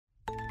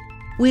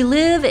We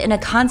live in a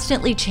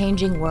constantly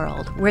changing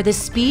world where the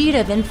speed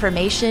of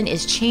information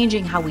is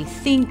changing how we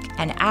think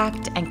and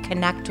act and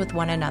connect with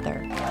one another.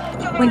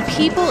 When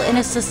people in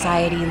a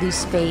society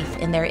lose faith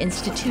in their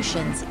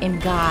institutions, in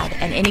God,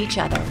 and in each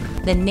other,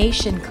 the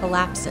nation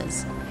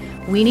collapses.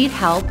 We need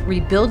help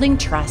rebuilding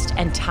trust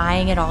and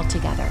tying it all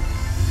together.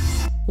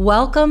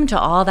 Welcome to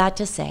All That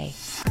to Say,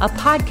 a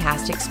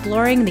podcast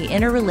exploring the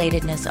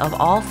interrelatedness of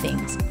all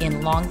things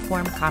in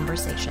long-form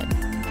conversation.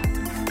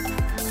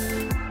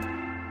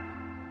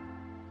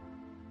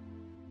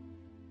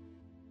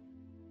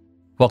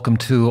 Welcome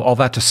to All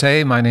That to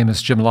Say. My name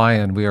is Jim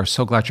Lyon. We are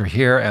so glad you're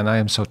here, and I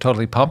am so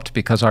totally pumped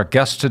because our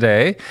guest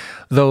today,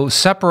 though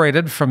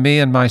separated from me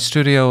in my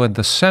studio in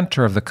the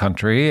center of the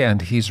country,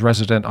 and he's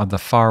resident on the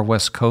far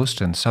west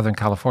coast in Southern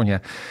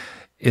California,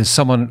 is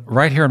someone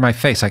right here in my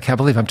face. I can't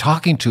believe I'm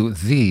talking to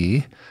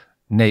the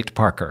Nate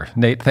Parker.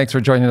 Nate, thanks for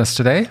joining us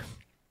today.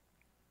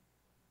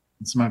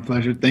 It's my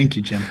pleasure. Thank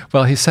you, Jim.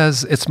 Well, he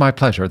says, it's my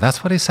pleasure.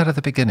 That's what he said at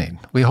the beginning.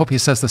 We hope he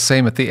says the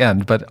same at the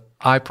end, but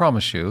I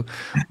promise you,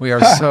 we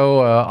are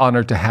so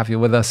honored to have you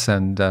with us.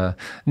 And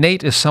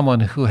Nate is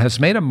someone who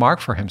has made a mark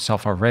for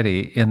himself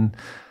already in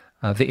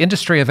the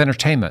industry of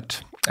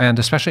entertainment, and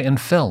especially in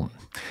film.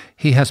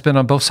 He has been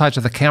on both sides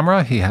of the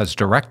camera. He has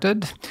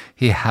directed.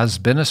 He has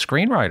been a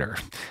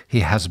screenwriter.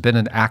 He has been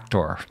an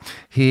actor.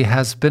 He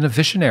has been a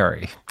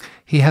visionary.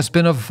 He has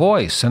been a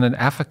voice and an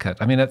advocate.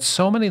 I mean, at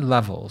so many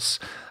levels,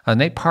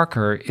 Nate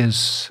Parker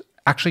is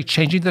actually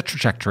changing the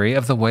trajectory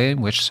of the way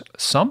in which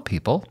some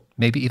people,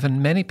 maybe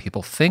even many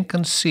people, think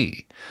and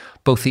see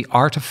both the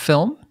art of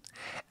film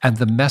and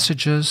the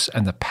messages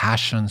and the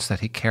passions that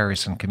he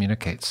carries and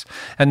communicates.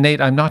 And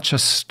Nate, I'm not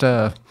just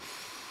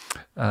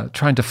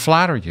trying to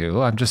flatter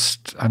you. I'm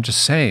just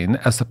saying,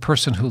 as the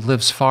person who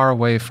lives far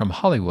away from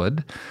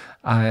Hollywood,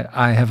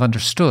 I have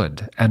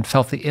understood and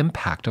felt the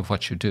impact of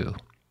what you do.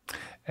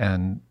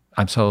 And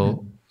I'm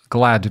so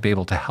glad to be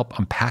able to help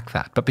unpack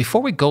that. But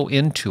before we go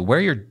into where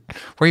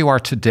you are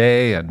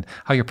today and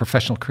how your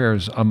professional career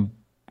is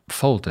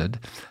unfolded,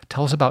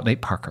 tell us about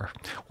Nate Parker.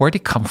 Where did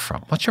he come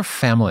from? What's your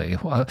family?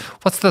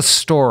 What's the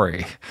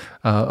story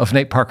of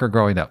Nate Parker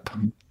growing up?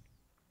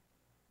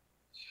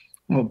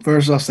 Well,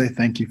 first I'll say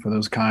thank you for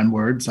those kind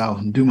words.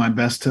 I'll do my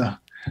best to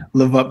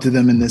live up to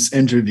them in this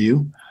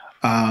interview.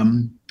 A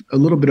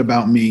little bit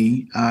about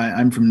me.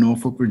 I'm from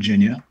Norfolk,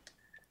 Virginia.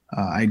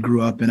 I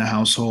grew up in a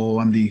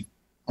household. I'm the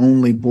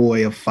only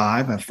boy of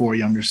five. I have four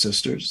younger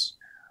sisters.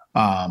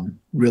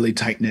 Really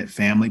tight-knit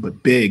family,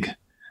 but big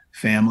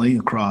family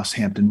across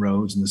Hampton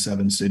Roads in the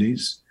Seven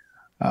Cities.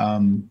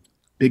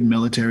 Big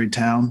military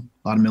town,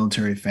 a lot of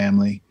military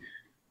family.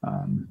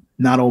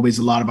 Not always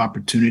a lot of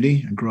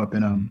opportunity. I grew up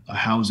in a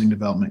housing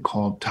development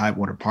called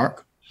Tidewater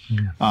Park,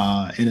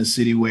 in a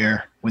city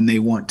where when they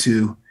want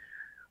to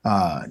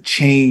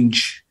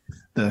change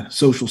the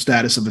social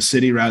status of a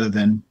city rather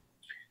than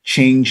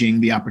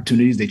changing the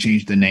opportunities, they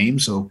changed the name.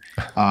 So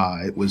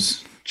it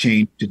was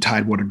changed to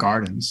Tidewater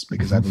Gardens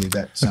because I believe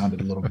that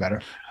sounded a little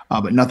better.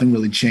 But nothing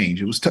really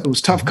changed. It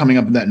was tough coming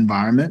up in that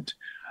environment,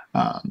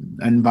 an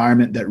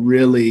environment that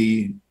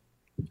really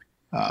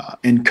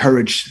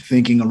encouraged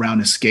thinking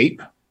around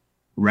escape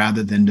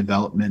rather than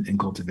development and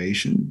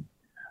cultivation.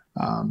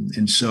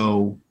 And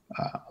so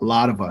a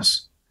lot of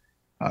us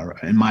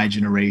in my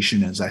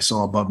generation, as I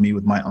saw above me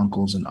with my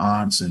uncles and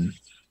aunts and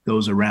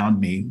those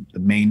around me, the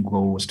main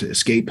goal was to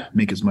escape,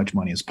 make as much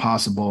money as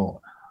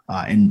possible,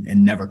 and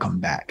never come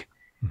back.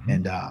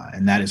 And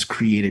that has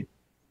created,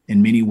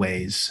 in many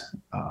ways,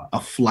 a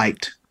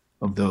flight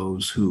of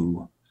those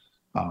who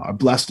are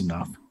blessed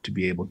enough to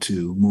be able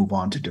to move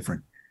on to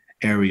different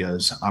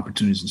areas,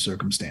 opportunities, and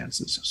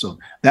circumstances. So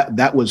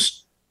that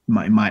was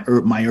my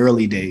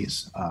early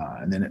days.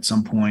 And then at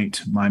some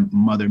point, my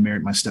mother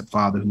married my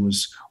stepfather, who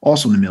was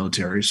also in the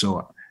military. So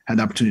I had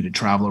the opportunity to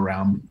travel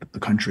around the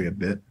country a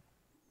bit.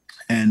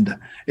 And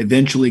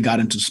eventually got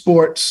into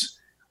sports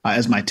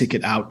as my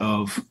ticket out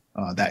of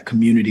that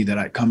community that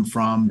I'd come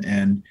from,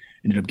 and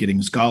ended up getting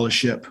a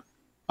scholarship.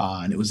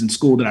 And it was in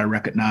school that I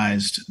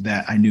recognized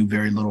that I knew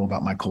very little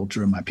about my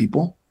culture and my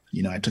people.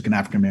 You know, I took an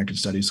African-American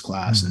studies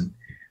class, and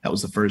that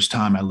was the first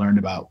time I learned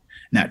about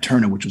Nat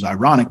Turner, which was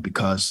ironic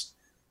because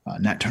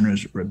Nat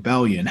Turner's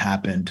rebellion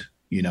happened,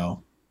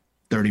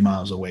 30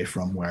 miles away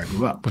from where I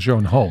grew up. It was your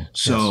own home.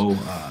 So,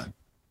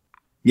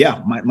 yes.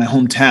 My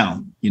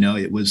hometown,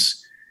 it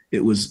was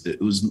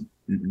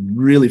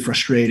really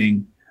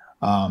frustrating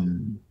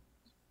and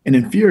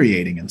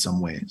infuriating in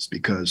some ways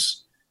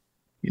because,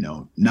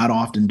 not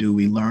often do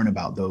we learn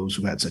about those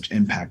who had such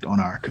impact on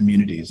our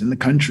communities in the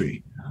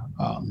country.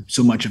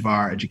 So much of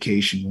our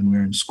education when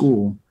we're in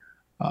school,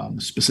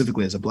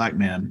 specifically as a Black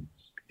man,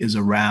 is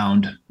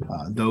around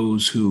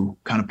those who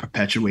kind of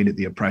perpetuated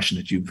the oppression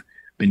that you've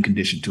been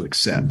conditioned to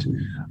accept.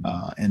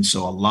 And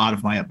so a lot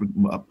of my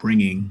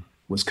upbringing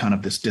was kind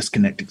of this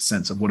disconnected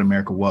sense of what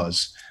America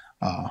was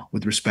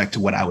with respect to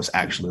what I was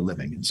actually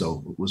living. And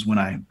so it was when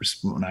I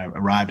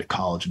arrived at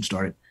college and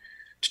started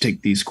to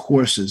take these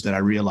courses that I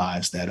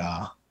realized that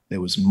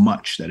there was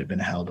much that had been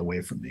held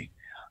away from me.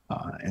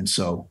 And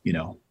so,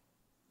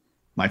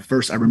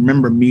 I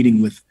remember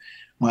meeting with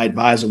my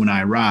advisor when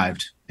I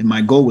arrived, and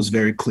my goal was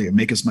very clear: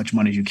 make as much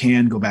money as you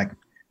can, go back,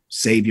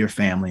 save your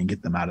family, and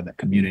get them out of that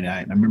community.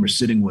 I remember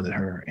sitting with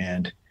her,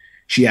 and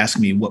she asked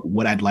me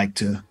what I'd like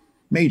to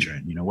major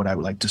in, what I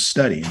would like to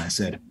study. And I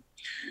said,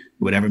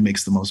 whatever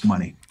makes the most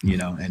money,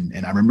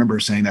 and I remember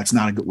saying, that's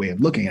not a good way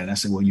of looking at it. And I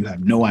said, well, you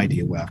have no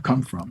idea where I've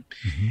come from.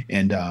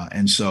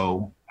 And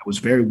so I was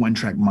very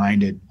one-track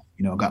minded,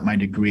 got my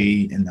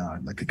degree in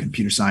like the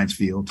computer science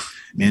field,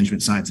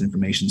 management science,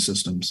 information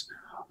systems.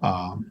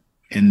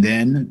 And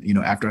then,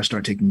 after I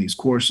started taking these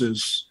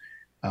courses,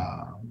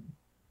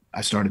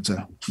 I started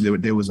to,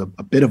 there was a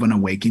bit of an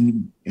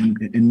awakening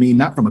in me,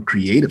 not from a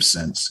creative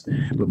sense,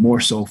 but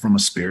more so from a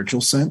spiritual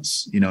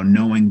sense,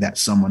 knowing that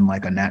someone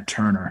like a Nat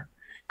Turner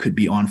could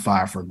be on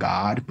fire for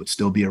God, but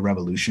still be a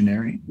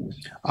revolutionary,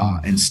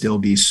 and still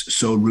be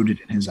so rooted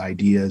in his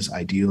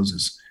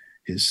ideals,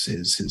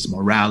 his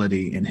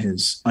morality, and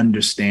his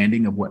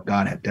understanding of what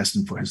God had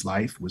destined for his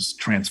life was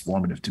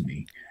transformative to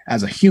me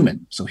as a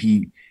human. So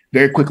he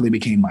very quickly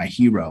became my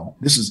hero.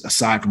 This is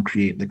aside from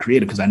the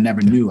creative, because I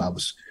never knew I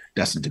was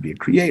destined to be a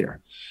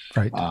creator.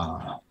 Right.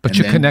 But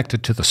you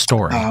connected to the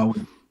story,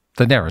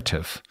 the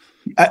narrative.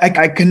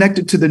 I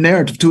connected to the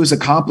narrative, to his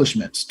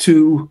accomplishments,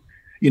 to,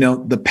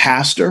 the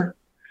pastor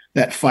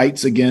that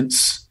fights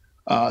against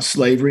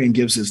slavery and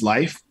gives his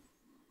life.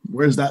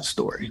 Where's that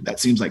story? That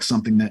seems like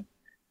something that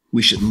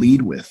we should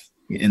lead with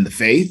in the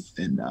faith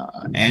and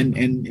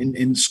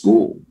in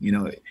school,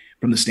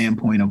 from the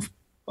standpoint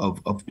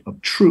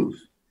of truth.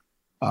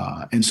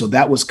 And so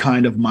that was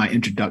kind of my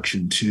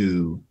introduction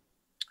to,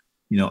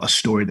 a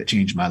story that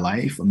changed my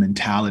life, a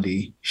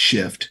mentality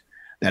shift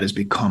that has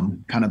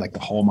become kind of like the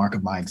hallmark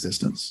of my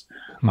existence,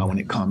 when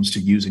it comes to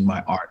using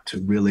my art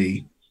to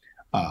really,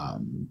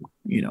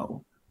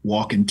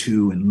 walk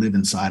into and live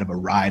inside of a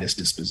riotous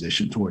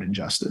disposition toward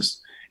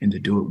injustice, and to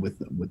do it with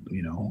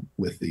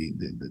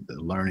the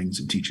learnings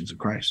and teachings of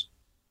Christ.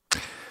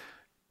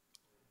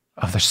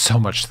 Oh, there's so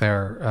much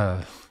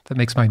there that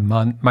makes my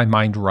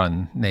mind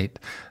run, Nate.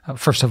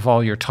 First of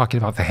all, you're talking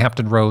about the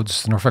Hampton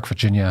Roads, Norfolk,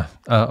 Virginia,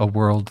 a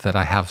world that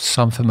I have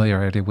some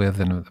familiarity with.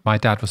 And my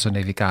dad was a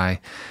Navy guy.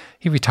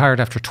 He retired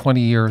after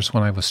 20 years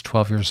when I was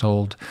 12 years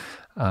old.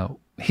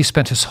 He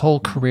spent his whole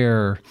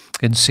career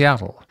in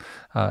Seattle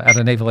at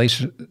a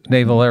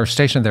naval air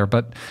station there.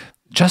 But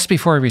just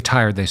before he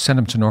retired, they sent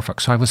him to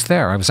Norfolk. So I was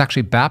there. I was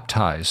actually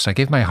baptized. I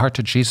gave my heart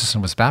to Jesus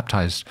and was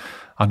baptized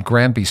on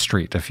Granby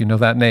Street, if you know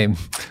that name,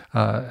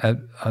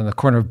 on the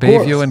corner of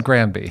Bayview and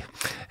Granby.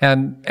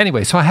 And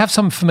anyway, so I have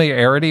some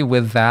familiarity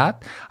with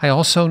that. I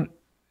also,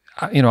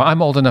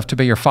 I'm old enough to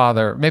be your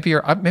father. Maybe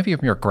I'm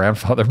your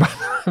grandfather, but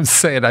I'm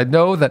saying I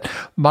know that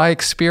my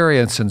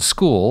experience in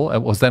school, it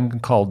was then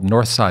called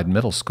Northside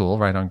Middle School,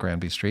 right on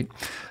Granby Street,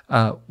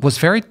 was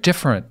very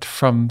different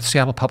from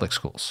Seattle Public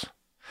Schools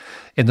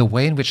in the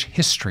way in which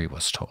history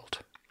was told.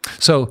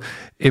 So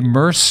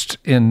immersed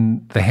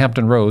in the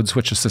Hampton Roads,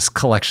 which is this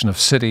collection of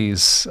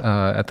cities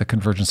at the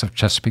convergence of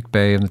Chesapeake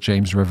Bay and the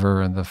James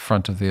River and the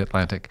front of the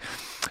Atlantic,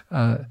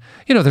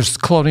 there's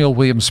colonial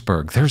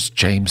Williamsburg, there's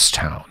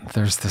Jamestown,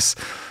 there's this,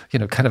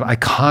 kind of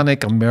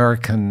iconic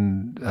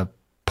American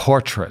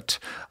portrait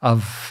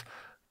of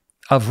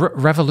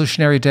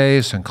revolutionary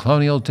days and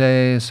colonial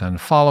days and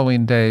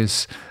following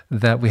days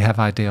that we have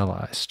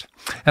idealized.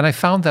 And I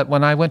found that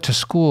when I went to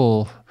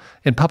school,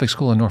 in public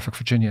school in Norfolk,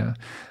 Virginia,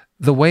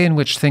 the way in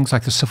which things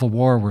like the Civil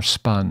War were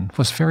spun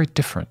was very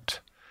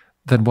different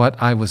than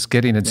what I was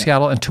getting in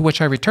Seattle, and to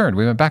which I returned.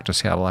 We went back to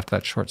Seattle after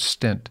that short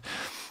stint.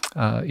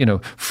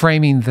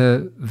 Framing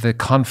the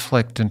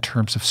conflict in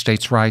terms of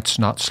states' rights,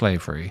 not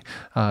slavery.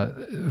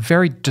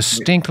 Very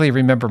distinctly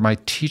remember my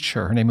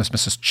teacher, her name was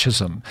Mrs.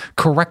 Chisholm,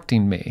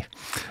 correcting me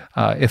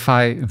if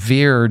I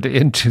veered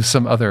into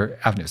some other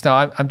avenues.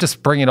 Now, I'm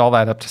just bringing all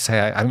that up to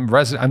say I'm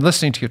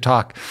listening to you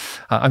talk.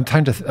 I'm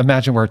trying to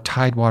imagine where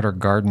Tidewater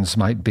Gardens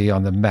might be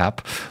on the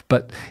map.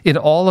 But in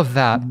all of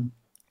that,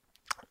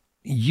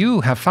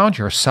 you have found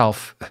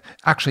yourself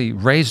actually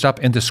raised up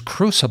in this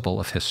crucible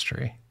of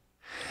history.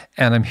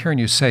 And I'm hearing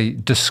you say,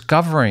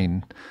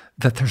 discovering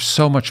that there's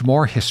so much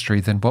more history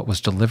than what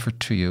was delivered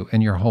to you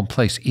in your home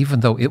place,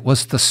 even though it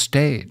was the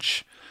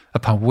stage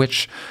upon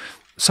which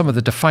some of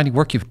the defining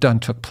work you've done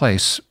took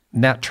place.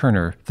 Nat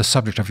Turner, the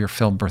subject of your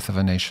film, Birth of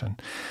a Nation.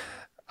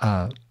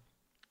 I'm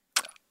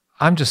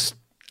just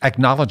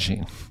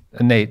acknowledging,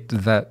 Nate,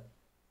 that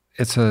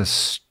it's an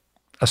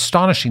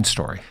astonishing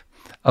story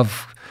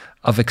of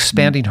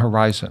expanding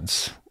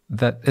horizons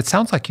that it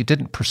sounds like you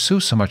didn't pursue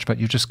so much, but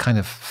you just kind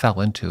of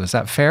fell into. Is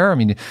that fair? I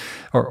mean,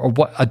 or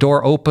what? A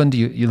door opened,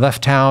 you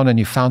left town and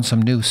you found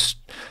some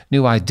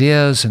new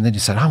ideas, and then you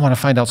said, I want to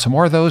find out some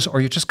more of those,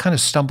 or you just kind of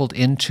stumbled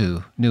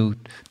into new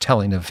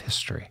telling of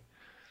history?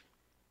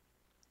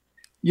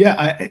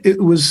 Yeah,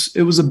 it was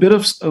a bit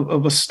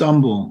of a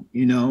stumble,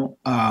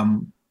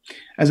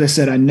 As I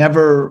said, I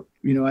never,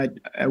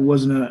 I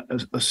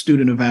wasn't a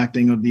student of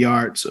acting, of the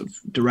arts, of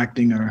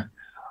directing, or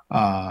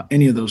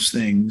any of those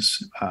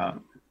things.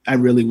 I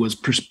really was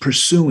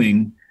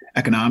pursuing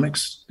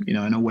economics,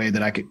 in a way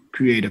that I could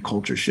create a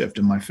culture shift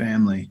in my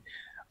family.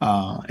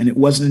 And it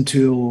wasn't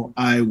until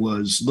I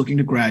was looking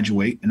to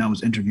graduate and I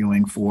was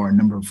interviewing for a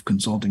number of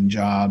consulting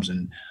jobs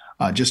and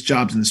just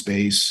jobs in the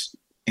space.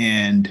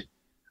 And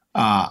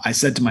I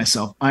said to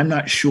myself, I'm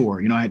not sure.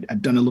 You know,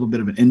 I'd done a little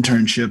bit of an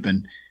internship,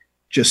 and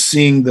just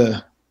seeing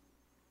the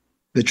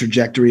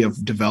trajectory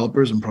of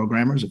developers and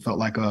programmers, it felt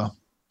like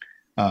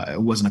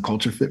it wasn't a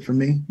culture fit for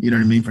me. You know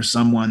what I mean? For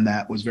someone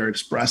that was very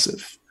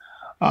expressive,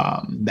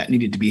 that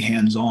needed to be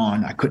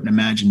hands-on. I couldn't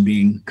imagine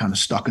being kind of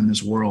stuck in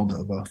this world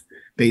of a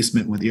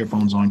basement with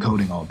earphones on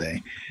coding all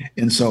day.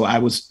 And so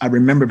I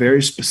remember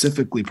very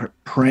specifically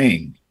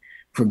praying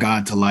for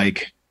God to,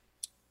 like,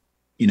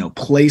 you know,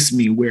 place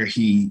me where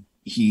he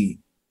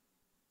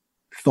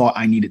thought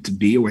I needed to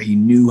be, or where he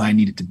knew I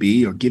needed to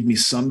be, or give me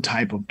some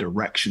type of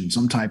direction,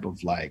 some type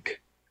of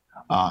like,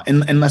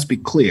 and let's be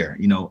clear,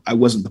 you know, I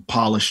wasn't the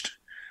polished,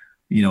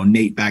 you know,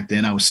 Nate back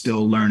then. I was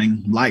still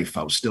learning life.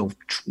 I was still,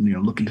 you know,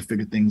 looking to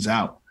figure things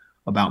out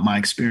about my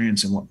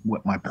experience and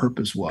what my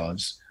purpose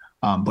was.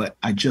 But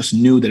I just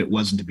knew that it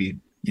wasn't to be,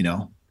 you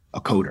know,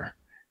 a coder.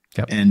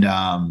 Yep. And,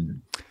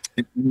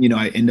 you know,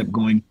 I ended up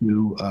going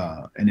to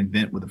an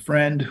event with a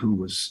friend who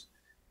was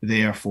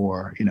there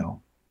for, you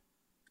know,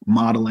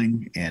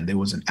 modeling, and there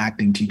was an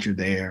acting teacher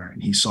there,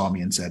 and he saw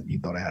me and said he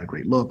thought I had a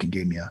great look, and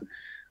gave me a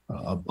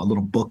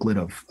little booklet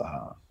of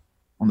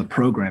on the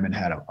program, and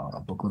had a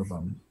booklet of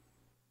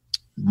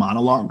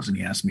monologues, and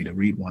he asked me to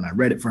read one. I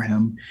read it for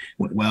him.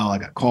 Went well. I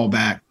got called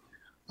back,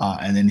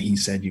 and then he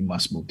said, "You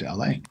must move to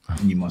LA,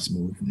 and you must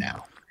move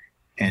now."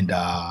 And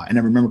I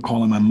remember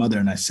calling my mother,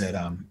 and I said,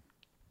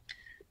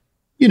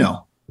 you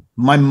know,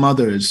 my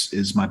mother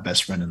is my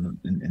best friend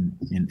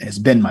and has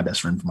been my best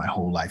friend for my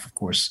whole life. Of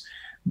course,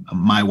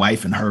 my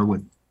wife and her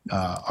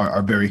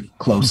are very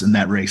close in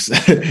that race.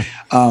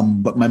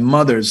 But my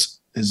mother's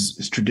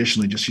is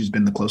traditionally just, she's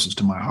been the closest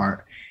to my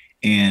heart.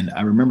 And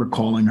I remember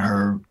calling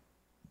her,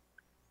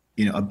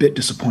 you know, a bit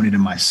disappointed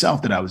in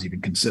myself that I was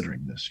even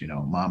considering this. You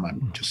know, Mom,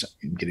 I'm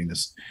getting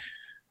this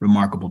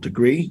remarkable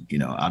degree. You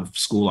know, out of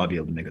school, I'll be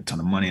able to make a ton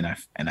of money,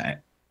 and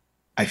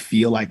I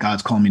feel like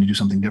God's calling me to do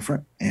something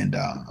different, and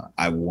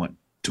I want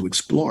to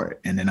explore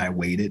it. And then I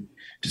waited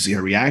to see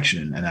her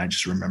reaction, and I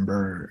just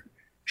remember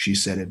she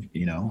said,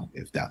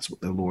 if that's what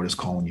the Lord is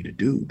calling you to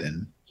do,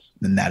 then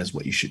that is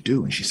what you should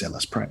do. And she said,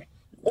 let's pray.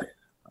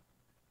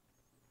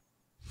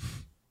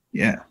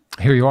 Yeah.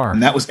 Here you are.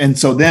 And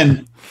so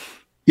then,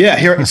 yeah,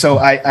 here. So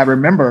I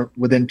remember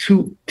within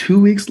two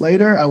weeks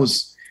later, I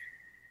was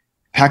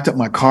packed up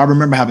my car. I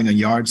remember having a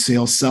yard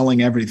sale,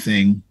 selling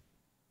everything.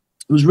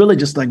 It was really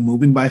just like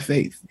moving by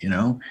faith,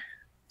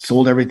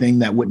 sold everything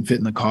that wouldn't fit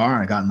in the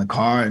car. I got in the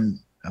car and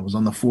I was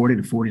on the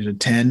 40 to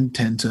 10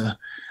 to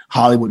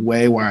Hollywood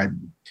Way, where I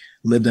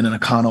lived in an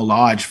Econo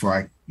Lodge for,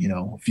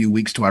 a few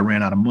weeks till I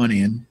ran out of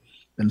money, and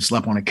then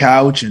slept on a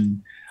couch.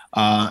 And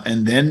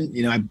then,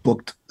 I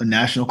booked a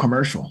national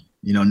commercial,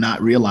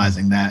 not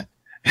realizing that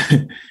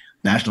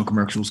national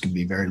commercials can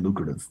be very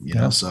lucrative,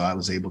 Yeah. So I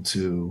was able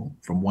to,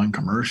 from one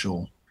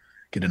commercial,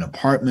 get an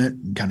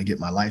apartment and kind of get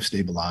my life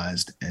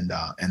stabilized. And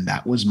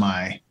that was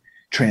my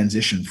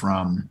transition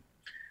from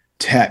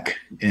tech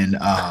and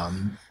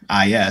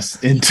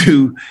IS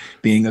into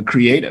being a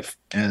creative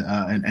and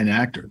an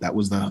actor. That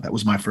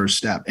was my first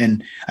step.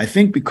 And I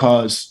think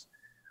because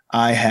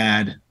I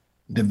had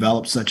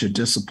developed such a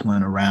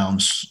discipline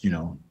around,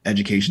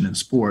 education and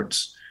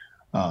sports,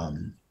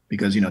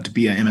 because, to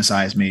be an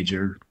MSIS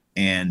major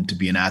and to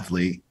be an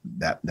athlete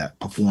that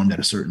performed at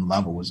a certain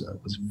level was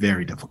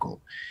very difficult.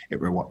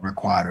 It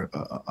required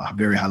a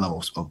very high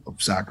level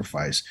of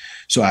sacrifice.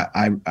 So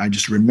I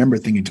just remember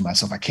thinking to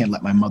myself, I can't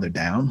let my mother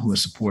down, who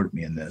has supported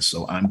me in this.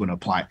 So I'm going to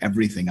apply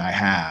everything I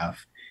have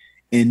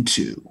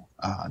into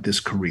this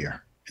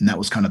career. And that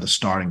was kind of the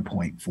starting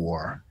point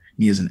for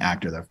me as an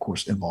actor that, of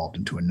course, evolved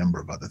into a number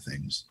of other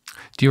things.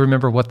 Do you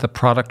remember what the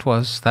product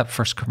was, that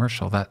first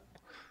commercial?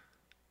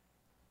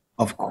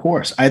 Of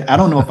course. I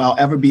don't know if I'll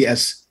ever be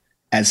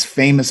as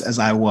famous as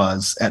I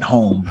was at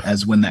home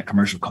as when that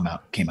commercial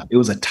came out. It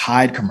was a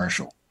Tide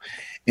commercial.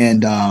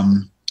 And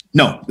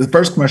no, the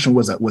first commercial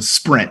was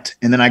Sprint.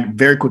 And then I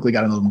very quickly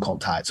got another one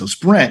called Tide. So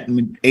Sprint, let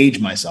me age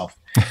myself.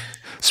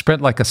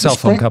 Sprint, like a cell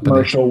phone company.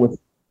 Commercial with,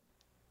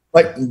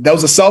 that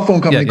was a cell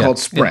phone company called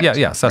Sprint.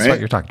 Yes, that's right? what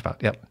you're talking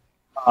about. Yep.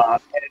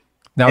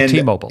 Now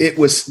T-Mobile. It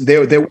was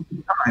there was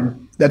a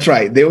time. That's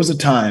right. There was a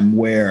time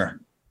where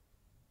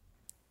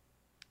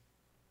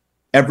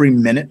every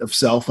minute of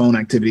cell phone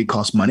activity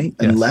cost money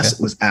unless it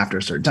was after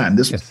a certain time.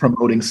 This was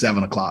promoting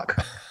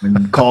 7:00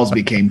 when calls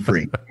became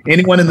free.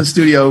 Anyone in the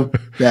studio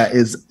that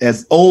is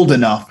as old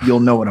enough, you'll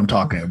know what I'm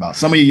talking about.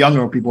 Some of you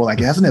younger people are like,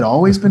 hasn't it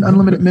always been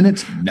unlimited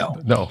minutes?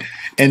 No.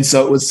 And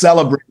so it was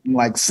celebrating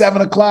like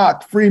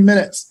 7:00, free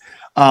minutes.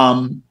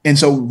 And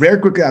so very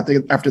quickly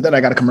after that,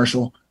 I got a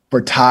commercial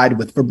for Tide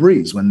with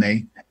Febreze when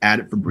they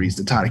added Febreze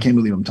to Tide. I can't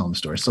believe I'm telling the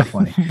story. It's so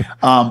funny.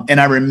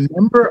 And I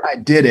remember I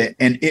did it,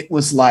 and it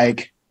was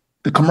like,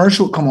 the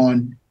commercial would come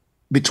on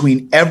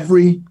between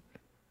every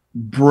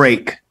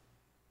break,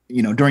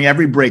 during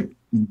every break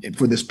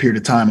for this period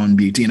of time on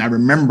BET. And I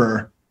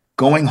remember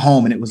going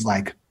home, and it was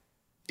like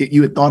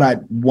you had thought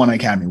I'd won an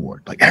Academy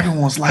Award. Like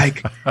everyone was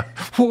like,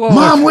 Whoa.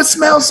 "Mom, what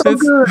smells so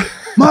good?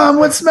 Mom,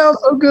 what smells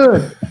so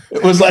good?"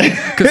 It was like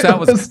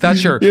because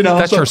that's your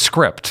your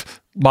script.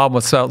 Mom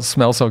would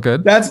smell so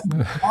good.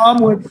 Mom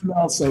would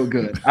smell so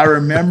good. I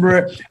remember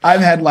it. I've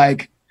had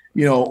like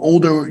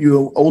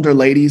older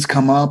ladies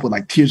come up with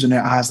like tears in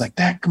their eyes, like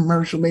that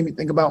commercial made me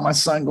think about my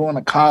son going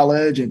to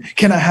college and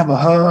can I have a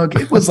hug?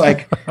 It was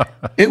like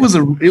it was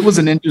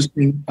an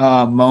interesting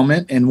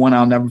moment and one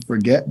I'll never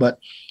forget. But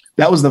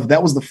that was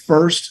the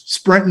first.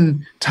 Sprint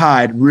and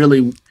Tide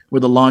really were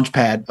the launch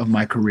pad of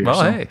my career. Well,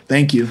 so hey.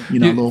 Thank you. A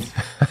little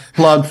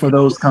plug for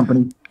those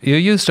companies. You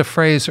used a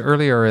phrase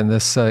earlier in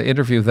this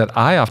interview that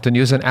I often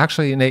use, and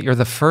actually, Nate, you're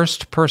the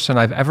first person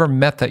I've ever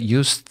met that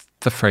used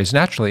the phrase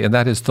naturally, and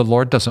that is the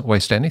Lord doesn't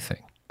waste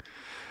anything.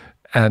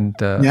 And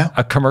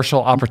a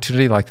commercial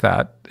opportunity like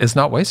that is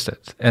not wasted,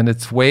 and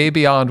it's way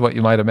beyond what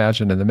you might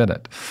imagine in the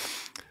minute.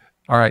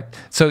 All right,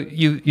 so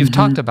you've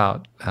talked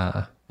about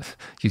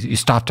you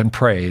stopped and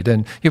prayed,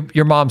 and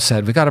your mom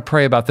said, "We got to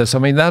pray about this." I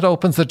mean, that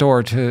opens the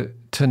door to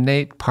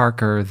Nate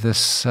Parker,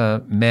 this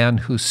man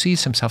who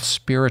sees himself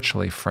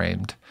spiritually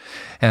framed.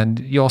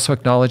 And you also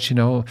acknowledge,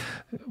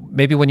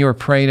 maybe when you were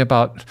praying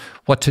about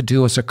what to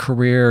do as a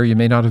career, you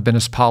may not have been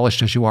as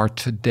polished as you are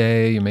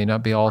today. You may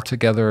not be all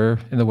together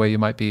in the way you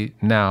might be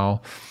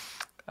now.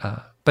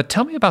 But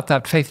tell me about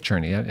that faith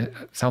journey. It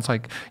sounds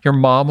like your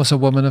mom was a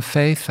woman of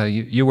faith.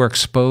 You were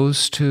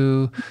exposed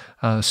to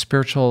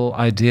spiritual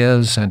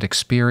ideas and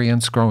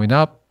experience growing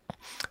up.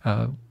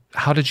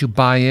 How did you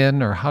buy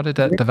in, or how did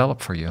that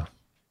develop for you?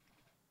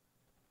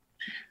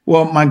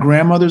 Well, my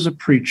grandmother's a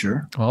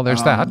preacher. Well,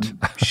 there's that.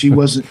 She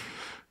wasn't.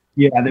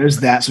 Yeah,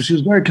 there's that. So she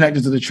was very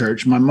connected to the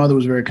church. My mother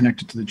was very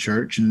connected to the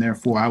church, and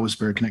therefore I was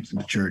very connected to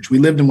the church. We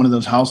lived in one of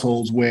those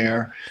households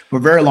where, for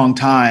a very long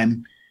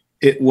time,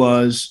 it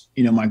was,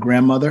 my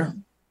grandmother,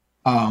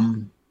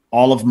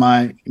 all of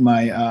my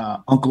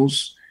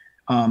uncles,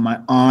 my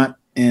aunt,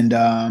 and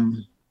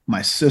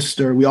my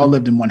sister. We all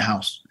lived in one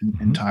house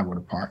in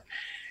Tidewater Park,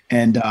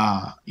 and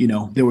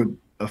there were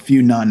a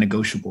few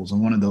non-negotiables,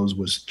 and one of those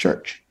was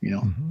church.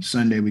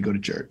 Sunday we go to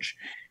church,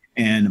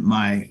 and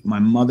my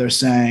mother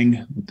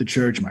sang with the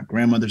church, my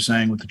grandmother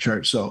sang with the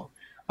church. So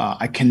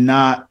I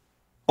cannot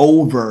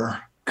over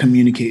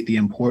communicate the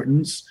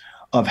importance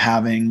of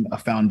having a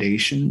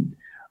foundation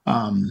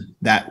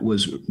that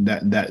was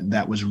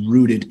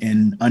rooted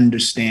in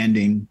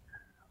understanding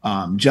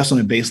just on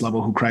a base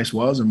level who Christ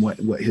was and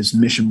what his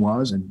mission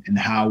was, and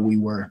how we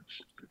were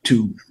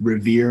to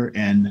revere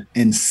and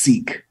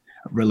seek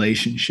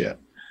relationship.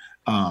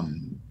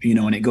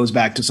 And it goes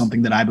back to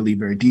something that I believe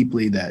very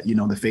deeply, that,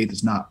 the faith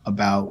is not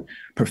about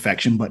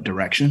perfection, but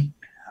direction.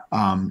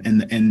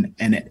 And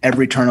at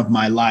every turn of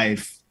my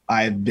life,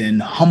 I've been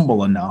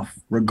humble enough,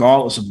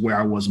 regardless of where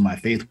I was in my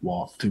faith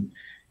walk, to,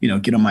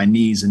 get on my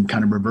knees and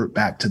kind of revert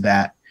back to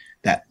that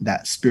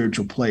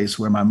spiritual place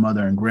where my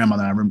mother and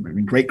grandmother,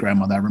 great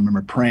grandmother, I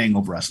remember praying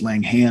over us,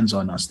 laying hands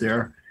on us.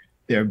 They're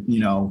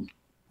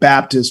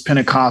Baptist,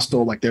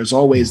 Pentecostal, like there's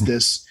always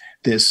this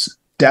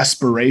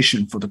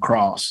desperation for the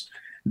cross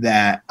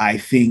that I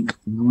think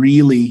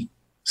really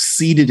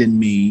seeded in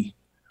me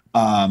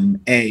an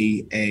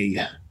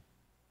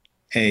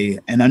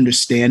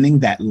understanding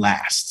that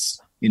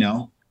lasts.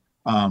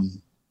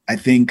 I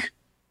think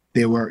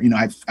there were,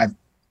 I've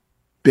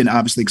been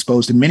obviously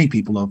exposed to many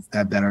people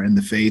that are in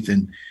the faith,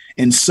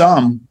 and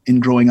some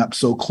in growing up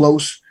so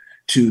close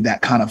to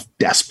that kind of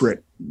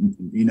desperate,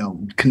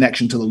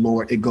 connection to the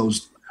Lord, it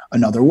goes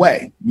another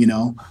way,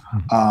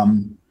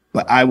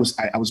 but I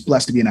was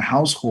blessed to be in a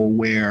household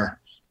where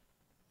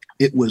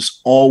it was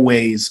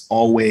always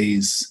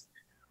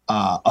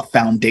a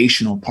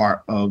foundational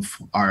part of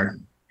our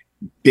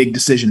big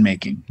decision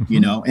making,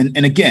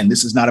 and again,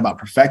 this is not about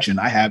perfection.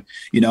 I have,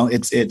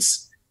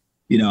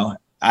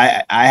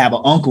 I have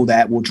an uncle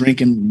that will drink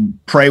and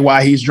pray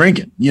while he's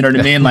drinking. You know what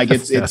I mean? Like I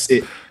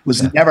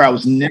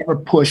was never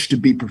pushed to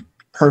be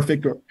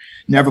perfect, or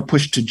never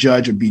pushed to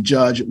judge or be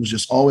judged. It was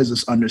just always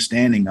this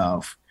understanding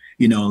of,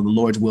 the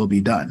Lord's will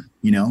be done.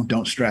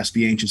 Don't stress,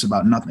 be anxious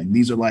about nothing.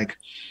 These are like,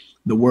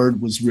 the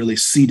word was really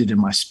seated in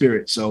my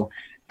spirit. So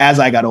as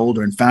I got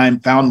older and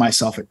found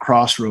myself at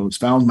crossroads,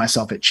 found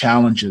myself at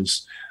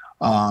challenges,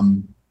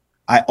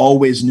 I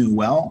always knew,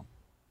 well,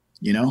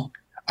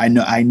 I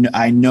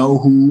know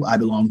who I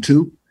belong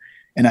to,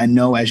 and I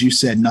know, as you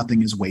said,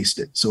 nothing is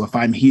wasted. So if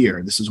I'm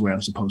here, this is where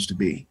I'm supposed to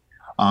be.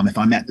 If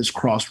I'm at this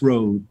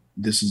crossroad,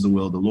 this is the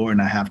will of the Lord,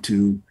 and I have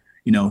to,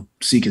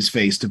 seek his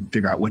face to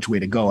figure out which way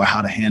to go or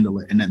how to handle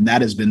it. And then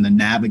that has been the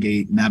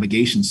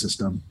navigation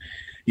system,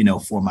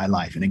 for my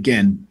life. And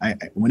again,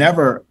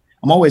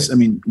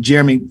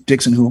 Jeremy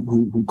Dixon,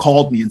 who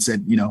called me and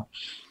said,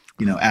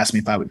 asked me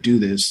if I would do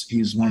this.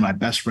 He's one of my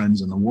best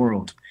friends in the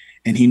world.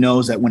 And he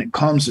knows that when it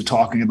comes to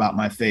talking about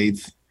my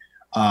faith,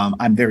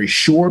 I'm very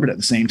sure, but at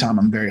the same time,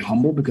 I'm very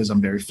humble because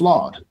I'm very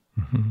flawed.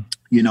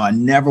 Mm-hmm. I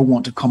never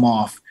want to come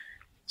off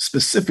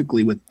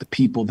specifically with the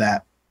people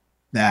that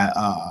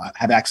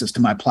have access to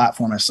my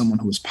platform as someone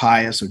who is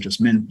pious or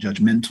just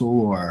judgmental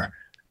or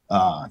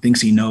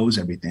thinks he knows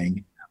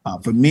everything.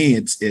 For me,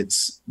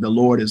 it's the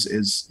Lord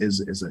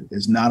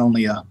is not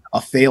only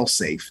a fail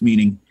safe,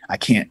 meaning I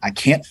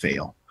can't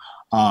fail,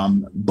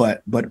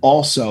 but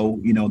also,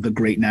 the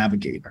great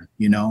navigator.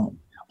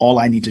 All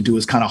I need to do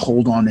is kind of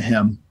hold on to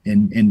him,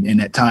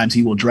 and at times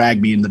he will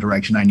drag me in the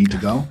direction I need to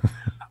go.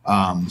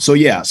 So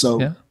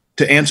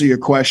to answer your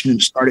question,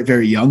 it started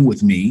very young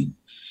with me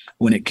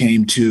when it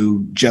came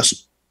to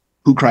just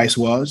who Christ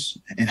was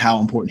and how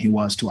important he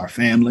was to our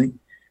family,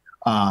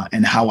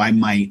 and how I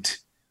might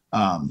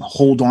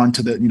hold on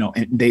to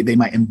they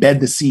might embed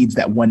the seeds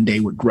that one day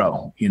would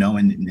grow,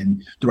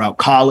 and throughout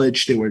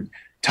college, there were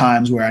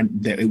times where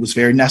it was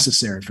very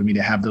necessary for me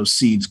to have those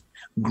seeds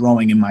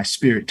growing in my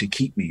spirit to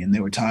keep me. And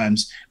there were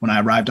times when I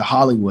arrived to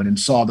Hollywood and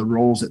saw the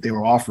roles that they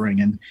were offering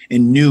and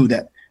knew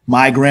that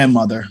my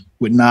grandmother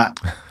would not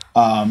be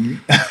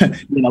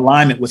in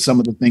alignment with some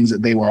of the things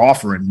that they were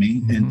offering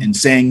me, and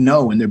saying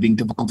no, and there being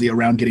difficulty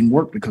around getting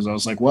work, because I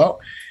was like,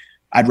 well,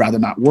 I'd rather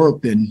not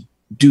work than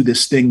do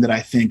this thing that I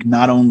think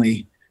not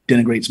only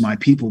denigrates my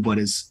people, but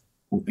is,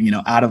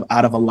 out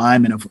of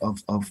alignment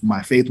of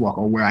my faith walk,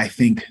 or where I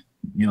think,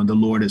 the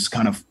Lord has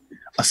kind of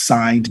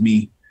assigned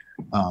me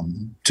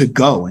to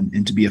go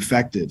and to be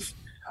effective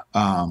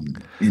in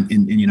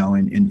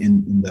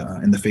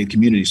the faith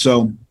community.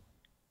 So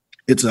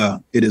it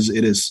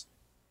is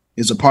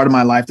a part of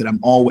my life that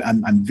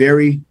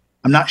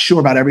I'm not sure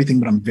about everything,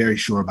 but I'm very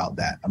sure about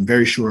that. I'm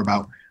very sure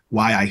about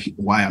why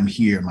I'm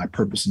here, my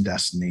purpose and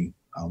destiny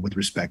with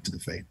respect to the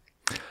faith.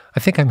 I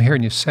think I'm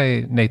hearing you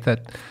say, Nate,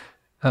 that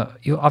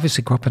you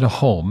obviously grew up in a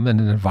home and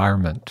an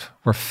environment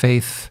where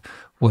faith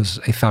was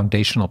a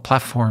foundational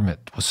platform.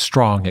 It was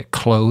strong. It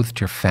clothed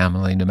your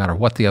family, no matter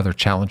what the other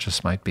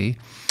challenges might be,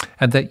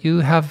 and that you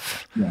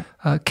have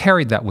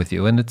carried that with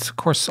you. And it's, of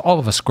course, all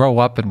of us grow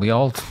up and we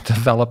all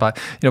develop.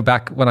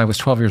 Back when I was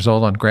 12 years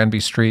old on Granby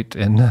Street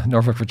in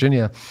Norfolk,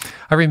 Virginia,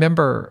 I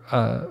remember,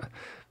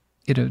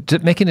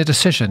 making a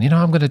decision.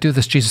 I'm going to do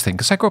this Jesus thing,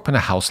 because I grew up in a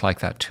house like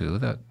that too.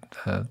 That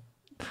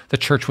the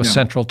church was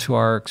central to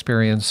our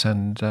experience,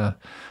 and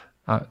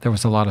there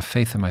was a lot of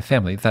faith in my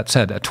family. That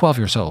said, at 12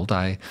 years old,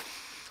 I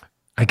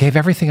gave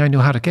everything I knew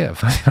how to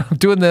give. I'm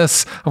doing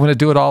this. I'm going to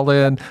do it all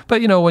in.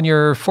 But when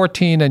you're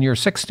 14 and you're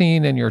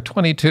 16 and you're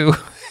 22,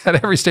 at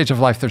every stage of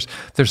life,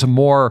 there's some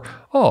more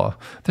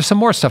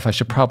stuff I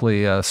should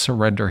probably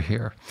surrender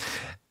here.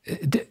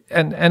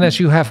 And as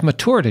you have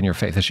matured in your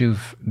faith, as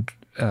you've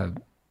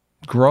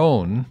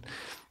grown,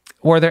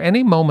 were there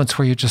any moments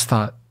where you just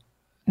thought,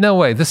 no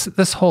way,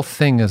 this whole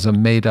thing is a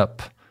made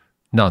up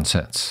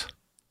nonsense?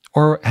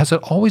 Or has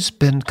it always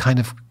been kind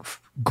of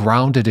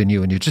grounded in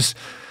you, and it just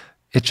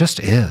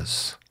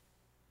is?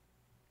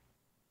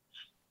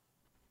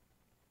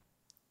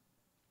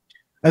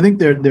 I think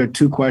there are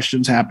two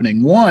questions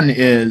happening. One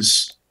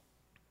is,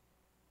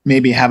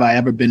 maybe have I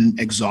ever been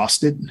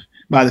exhausted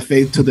by the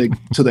faith to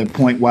the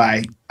point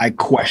why I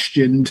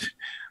questioned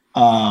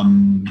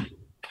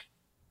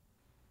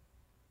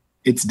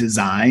its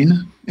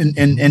design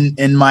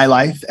in my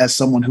life as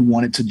someone who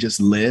wanted to just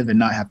live and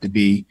not have to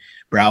be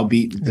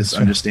browbeat with this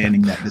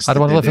understanding that this, I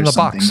don't want to live in the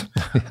box.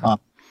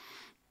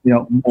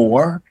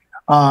 More.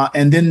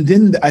 And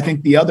then I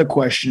think the other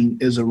question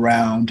is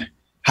around,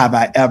 have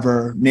I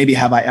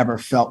ever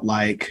felt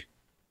like,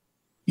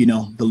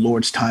 the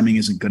Lord's timing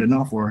isn't good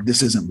enough, or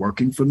this isn't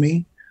working for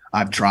me.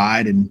 I've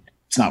tried and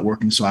it's not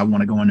working, so I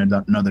want to go in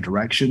another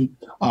direction.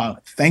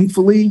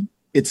 Thankfully,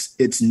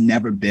 it's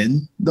never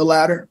been the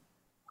latter.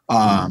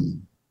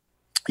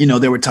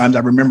 There were times I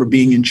remember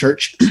being in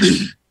church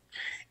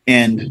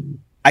and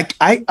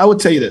I would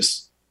tell you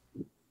this,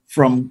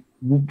 from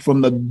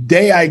the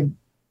day I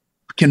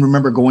can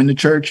remember going to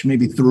church,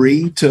 maybe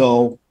 3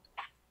 till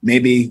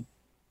maybe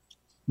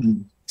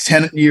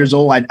 10 years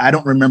old, I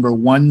don't remember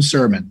one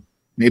sermon.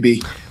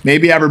 Maybe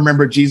I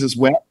remember Jesus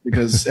wept,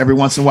 because every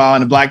once in a while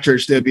in a black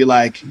church, they'll be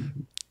like,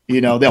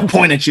 they'll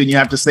point at you and you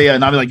have to say it.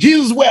 And I'll be like,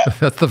 Jesus wept.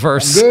 That's the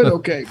verse. I'm good.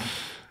 Okay.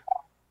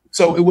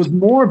 So it was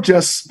more of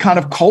just kind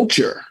of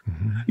culture,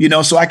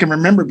 so I can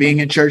remember being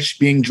in church,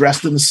 being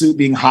dressed in the suit,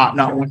 being hot,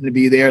 not wanting to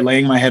be there,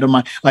 laying my head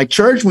on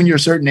church when you're a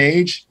certain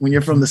age, when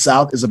you're from the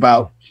South, is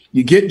about,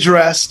 you get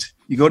dressed,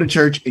 you go to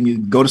church, and you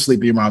go to sleep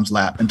in your mom's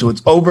lap until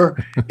it's over.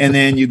 And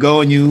then you go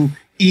and you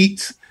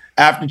eat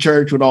after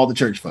church with all the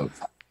church folks.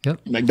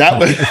 Yep. Like that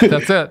was,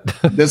 that's it.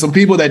 There's some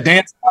people that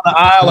dance on the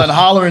aisle and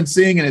holler and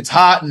sing, and it's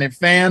hot and they're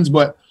fans,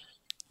 but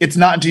it's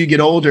not until you get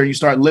older and you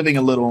start living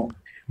a little,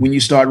 when you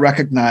start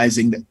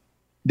recognizing that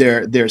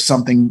there's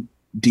something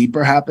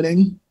deeper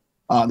happening.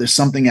 There's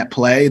something at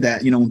play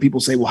that, when people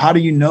say, well, how do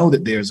you know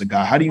that there's a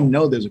God? How do you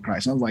know there's a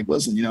Christ? And I was like,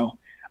 listen,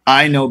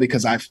 I know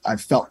because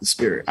I've felt the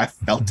Spirit. I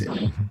felt it.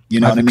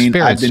 You know what I mean?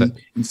 I've been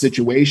in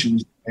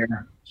situations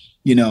where,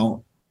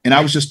 and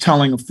I was just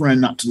telling a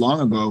friend not too long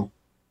ago,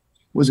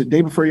 was it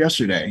day before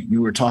yesterday? We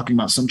were talking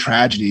about some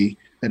tragedy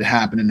that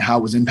happened and how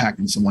it was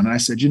impacting someone. And I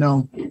said,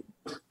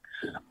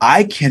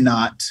 I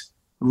cannot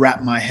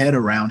wrap my head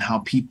around how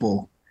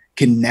people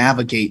can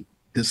navigate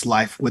this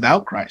life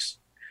without Christ.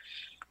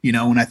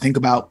 When I think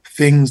about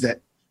things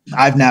that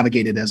I've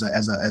navigated as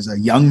a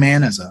young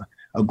man, as a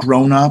a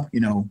grown up,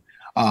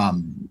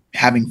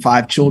 having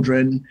 5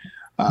 children,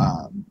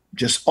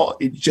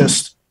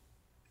 just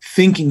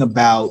thinking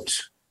about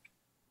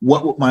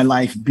what would my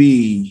life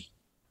be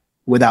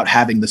without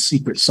having the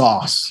secret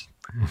sauce.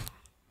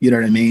 You know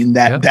what I mean?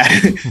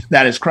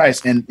 That is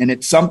Christ. And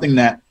it's something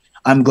that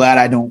I'm glad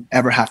I don't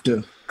ever have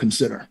to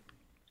consider.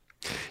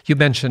 You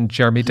mentioned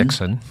Jeremy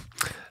Dixon.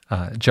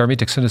 Jeremy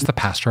Dixon is the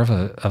pastor of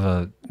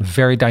a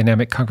very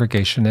dynamic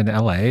congregation in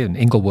LA, in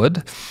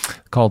Inglewood,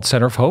 called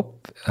Center of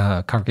Hope,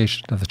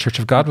 congregation of the Church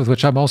of God, with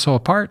which I'm also a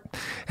part.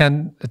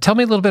 And tell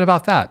me a little bit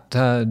about that.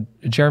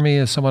 Jeremy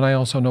is someone I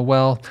also know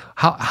well.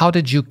 How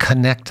did you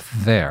connect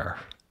there?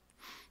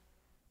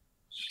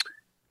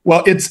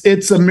 Well,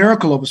 it's a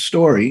miracle of a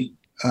story.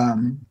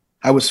 I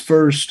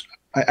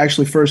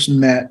actually first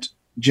met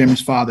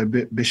Jim's father,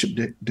 Bishop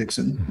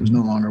Dixon, who's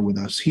no longer with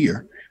us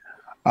here.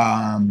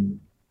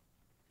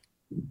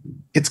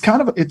 It's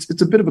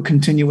a bit of a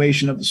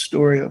continuation of the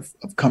story of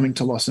coming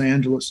to Los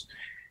Angeles.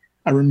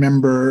 I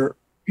remember,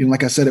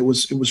 like I said, it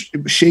was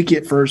shaky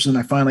at first, and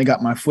I finally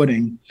got my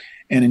footing.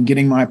 And in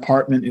getting my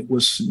apartment,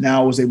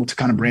 I was able to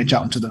kind of branch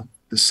out into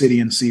the city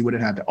and see what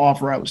it had to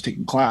offer. I was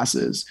taking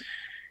classes.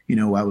 I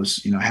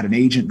had an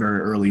agent very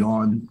early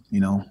on.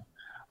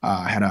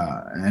 I had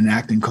an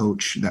acting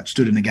coach that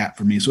stood in the gap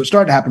for me. So it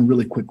started to happen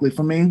really quickly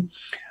for me.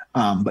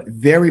 But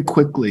very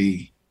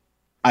quickly,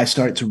 I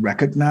started to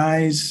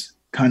recognize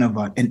kind of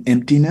an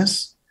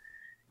emptiness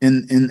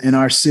in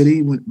our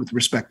city with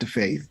respect to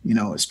faith,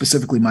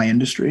 specifically my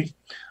industry.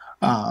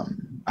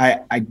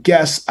 I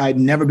guess I'd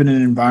never been in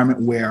an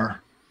environment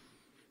where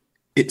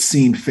it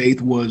seemed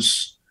faith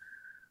was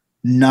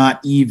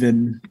not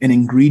even an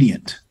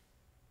ingredient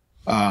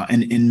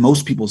in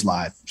most people's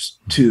lives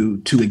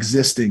to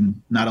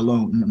existing, let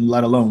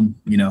alone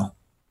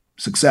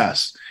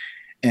success.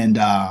 And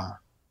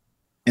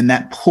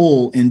that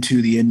pull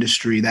into the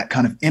industry, that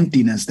kind of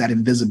emptiness, that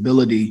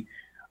invisibility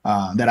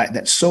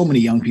that so many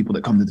young people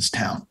that come to this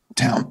town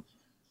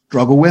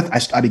struggle with,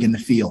 I begin to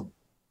feel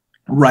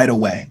right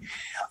away.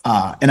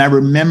 And I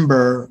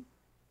remember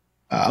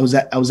I was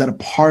at a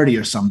party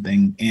or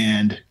something,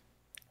 and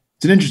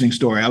it's an interesting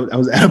story. I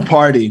was at a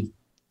party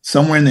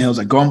somewhere in the hills,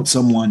 going with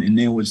someone, and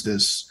there was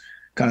this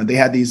they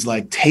had these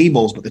like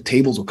tables, but the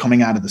tables were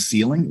coming out of the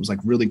ceiling. It was like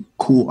really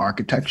cool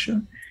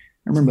architecture.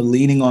 I remember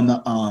leaning on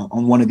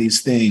one of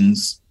these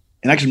things.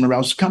 And I can remember I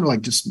was kind of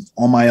like just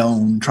on my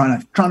own, trying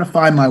to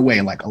find my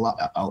way, like a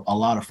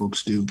lot of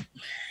folks do.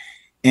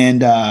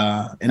 And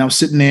I was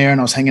sitting there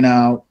and I was hanging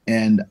out,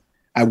 and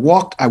I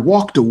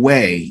walked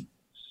away,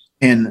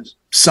 and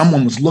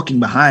someone was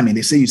looking behind me.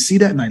 They say, "You see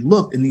that?" And I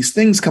looked, and these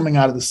things coming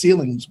out of the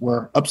ceilings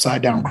were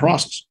upside down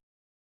crosses.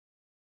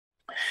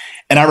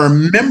 And I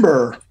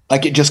remember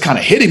like it just kind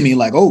of hitting me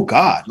like, oh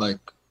God, like,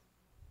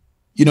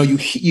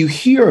 you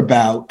hear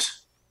about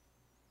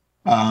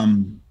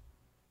kind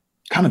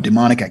of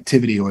demonic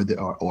activity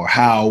or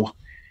how,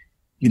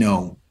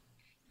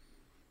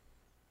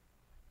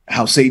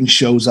 how Satan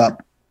shows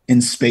up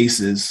in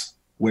spaces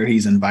where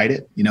he's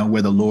invited,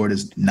 where the Lord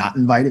is not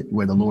invited,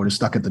 where the Lord is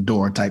stuck at the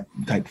door type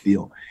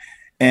feel.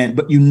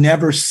 But you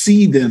never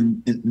see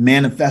them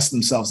manifest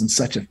themselves in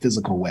such a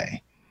physical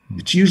way.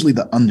 It's usually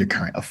the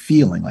undercurrent of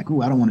feeling like,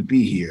 oh, I don't want to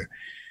be here.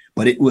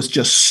 But it was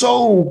just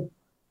so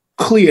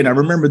clear. And I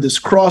remember this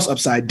cross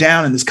upside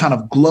down and this kind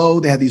of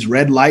glow. They had these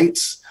red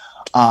lights.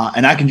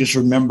 And I can just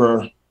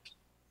remember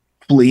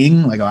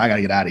fleeing, like, oh, I got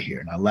to get out of here.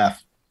 And I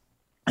left.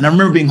 And I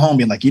remember being home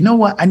being like, you know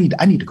what? I need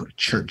to go to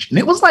church. And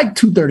it was like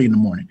 2:30 in the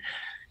morning.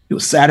 It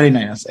was Saturday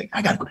night. I was like,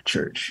 I got to go to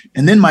church.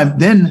 And then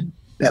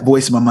that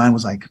voice in my mind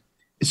was like,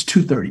 it's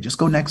 2:30. Just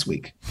go next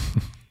week.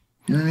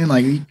 You know what I mean?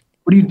 Like,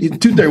 what do you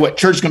 2:30? What,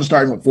 church is going to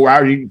start in 4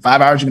 hours?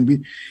 5 hours? You're going to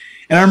be.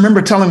 And I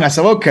remember telling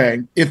myself,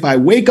 okay, if I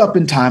wake up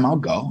in time, I'll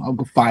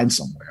go find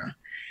somewhere.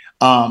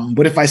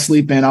 But if I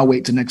sleep in, I'll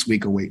wait till next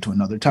week or wait till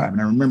another time.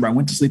 And I remember I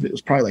went to sleep. It was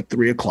probably like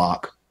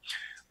 3:00.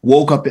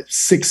 Woke up at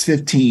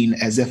 6:15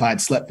 as if I'd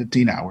slept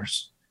 15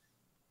 hours.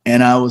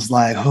 And I was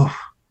like, oh,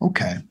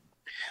 okay,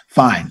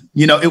 fine.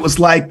 It was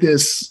like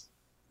this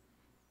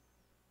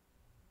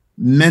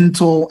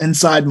mental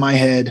inside my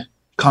head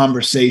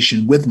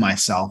conversation with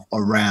myself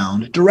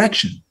around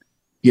direction.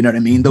 You know what I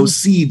mean? Those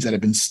seeds that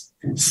have been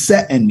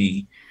set in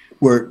me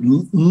were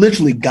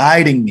literally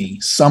guiding me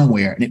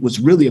somewhere. And it was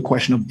really a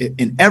question of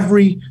in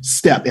every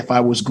step, how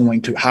I was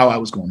going to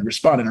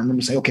respond. And I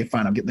remember saying, okay,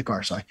 fine, I'll get in the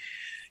car. So I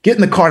get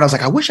in the car and I was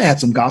like, I wish I had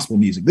some gospel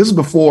music. This is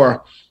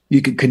before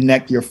you could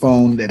connect your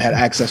phone that had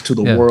access to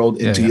the world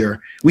into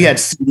we had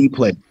CD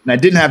player. And I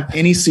didn't have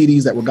any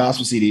CDs that were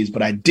gospel CDs,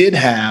 but I did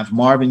have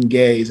Marvin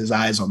Gaye's His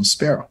Eyes on the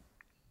Sparrow.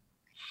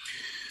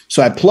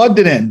 So I plugged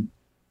it in,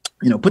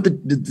 put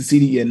the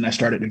CD in, and I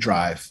started to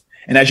drive.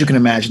 And as you can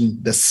imagine,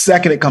 the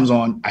second it comes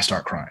on, I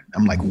start crying.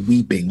 I'm like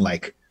weeping,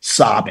 like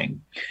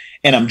sobbing.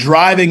 And I'm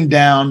driving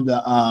down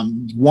the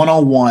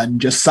 101,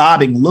 just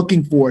sobbing,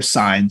 looking for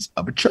signs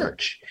of a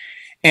church.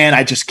 And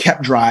I just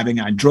kept driving.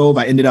 I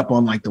ended up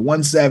on like the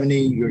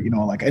 170,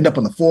 I ended up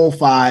on the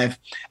 405.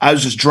 I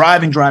was just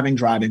driving.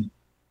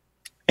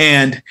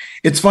 And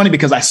it's funny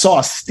because I saw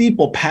a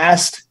steeple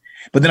past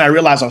But then I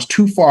realized I was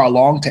too far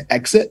along to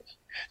exit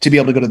to be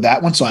able to go to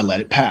that one, so I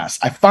let it pass.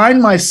 I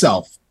find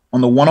myself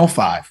on the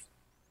 105,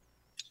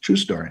 true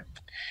story,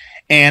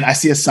 and I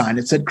see a sign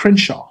that said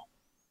Crenshaw.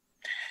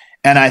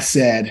 And I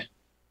said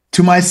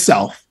to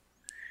myself,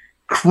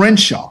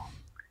 Crenshaw,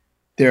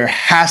 there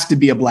has to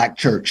be a Black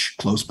church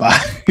close by.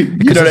 You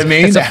know what I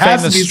mean? It's there a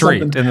has famous to be street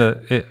something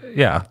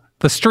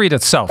the street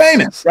itself.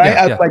 famous, right?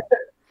 Yeah, I was like,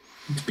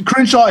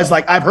 Crenshaw is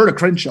like, I've heard of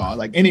Crenshaw.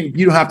 Like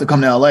you don't have to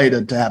come to LA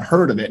to have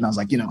heard of it. And I was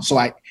like, so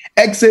I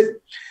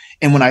exit.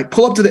 And when I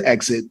pull up to the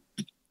exit,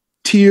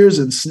 tears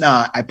and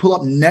snot, I pull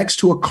up next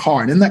to a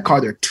car. And in that car,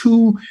 there are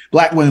two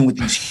Black women with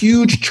these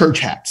huge church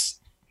hats.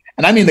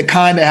 And I mean the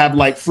kind that have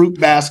like fruit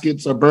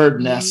baskets or bird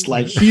nests,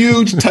 like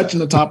huge, touching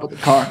the top of the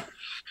car.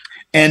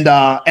 And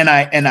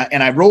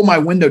I roll my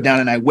window down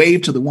and I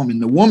wave to the woman.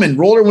 The woman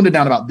rolled her window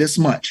down about this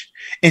much.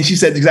 And she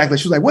said exactly,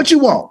 she was like, what you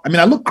want? I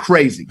mean, I look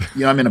crazy.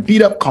 I'm in a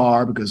beat up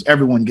car because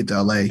everyone get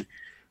to LA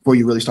before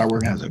you really start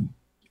working as a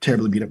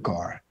terribly beat up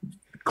car,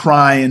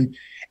 crying.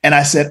 And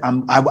I said,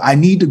 I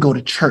need to go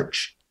to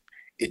church.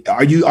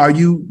 Are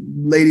you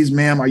ladies,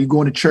 ma'am, are you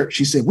going to church?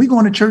 She said, we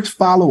going to church,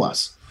 follow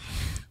us.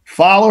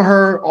 Follow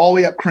her all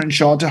the way up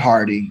Crenshaw to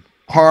Hardy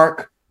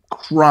Park,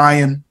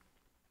 crying.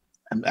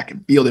 I can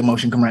feel the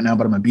emotion come right now,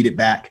 but I'm gonna beat it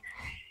back.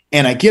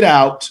 And I get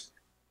out.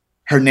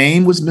 Her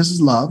name was Mrs.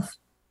 Love.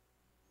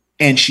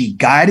 And she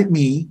guided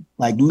me,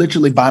 like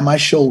literally by my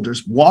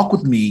shoulders, walk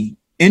with me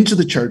into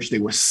the church. They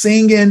were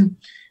singing.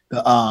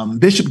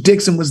 Bishop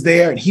Dixon was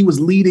there and he was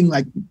leading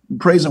like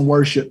praise and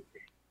worship.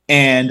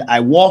 And I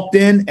walked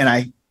in and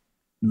I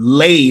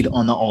laid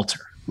on the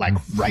altar, like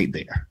right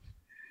there.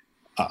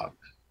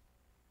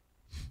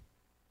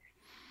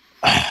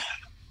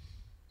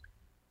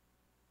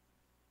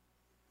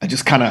 I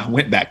just kind of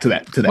went back to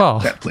that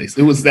place.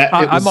 It was that.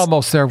 I'm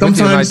almost there with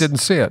you and I didn't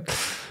see it.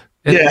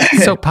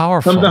 It's so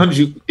powerful. Sometimes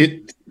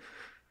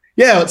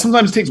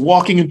sometimes it takes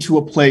walking into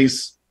a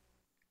place,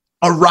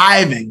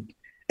 arriving,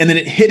 and then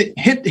it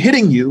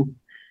hitting you.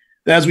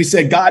 As we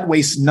said, God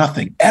wastes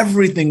nothing.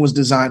 Everything was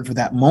designed for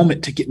that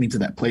moment to get me to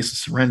that place of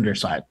surrender.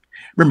 So I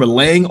remember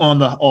laying on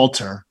the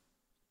altar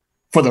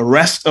for the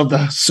rest of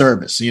the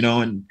service,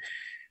 and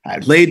I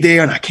laid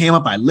there and I came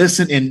up, I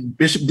listened, and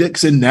Bishop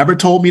Dixon never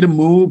told me to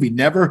move. He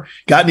never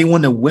got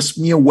anyone to whisk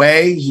me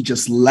away. He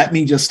just let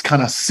me just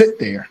kind of sit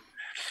there.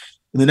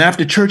 And then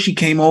after church, he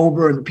came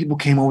over and the people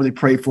came over, they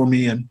prayed for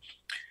me. And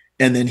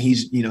then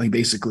he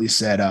basically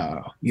said,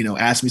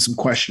 asked me some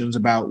questions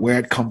about where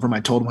I'd come from. I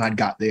told him how I'd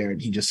got there.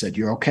 And he just said,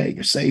 you're okay,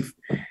 you're safe.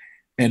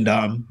 And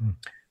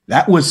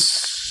that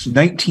was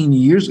 20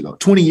 years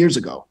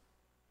ago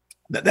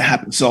that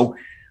happened. So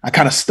I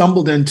kind of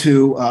stumbled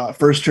into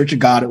First Church of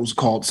God. It was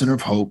called Center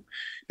of Hope.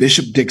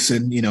 Bishop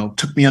Dixon,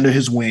 took me under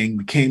his wing,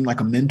 became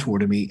like a mentor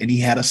to me. And he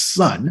had a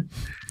son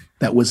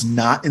that was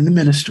not in the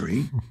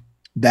ministry,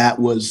 that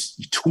was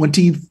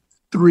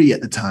 23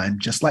 at the time,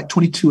 just like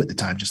 22 at the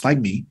time, just like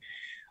me.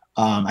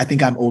 I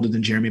think I'm older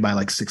than Jeremy by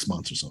like 6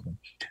 months or something.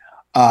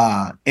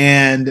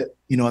 And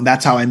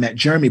that's how I met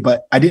Jeremy.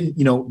 But I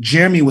didn't,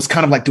 Jeremy was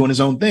kind of like doing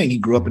his own thing. He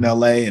grew up in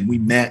LA and we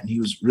met and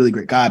he was a really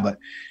great guy. But,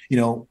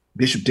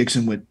 Bishop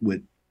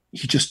Dixon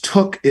he just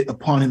took it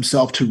upon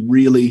himself to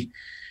really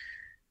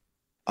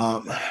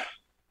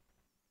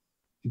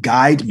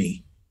guide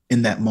me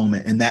in that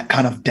moment, and that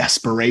kind of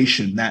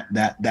desperation,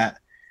 that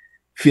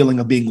feeling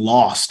of being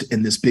lost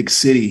in this big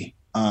city,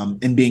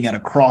 and being at a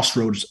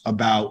crossroads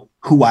about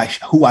who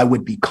I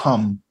would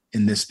become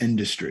in this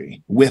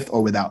industry, with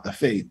or without the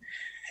faith.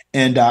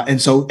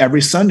 And so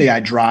every Sunday I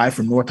drive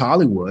from North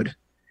Hollywood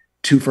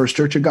to First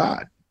Church of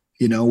God,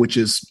 which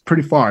is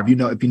pretty far. If you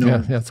know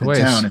the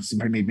town, it's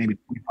maybe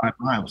 25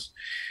 miles.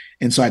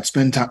 And so I'd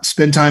spend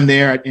time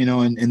there,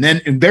 and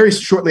then very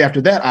shortly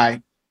after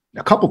that,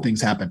 a couple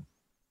things happened.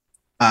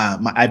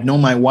 I've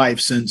known my wife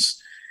since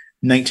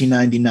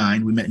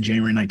 1999. We met in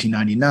January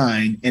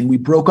 1999, and we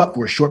broke up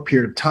for a short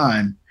period of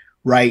time,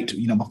 right,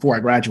 before I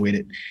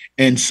graduated.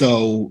 And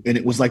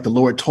it was like the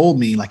Lord told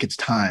me, like, it's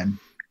time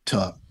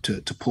to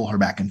pull her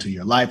back into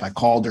your life. I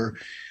called her.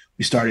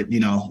 We started,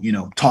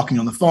 talking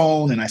on the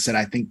phone, and I said,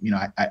 I think,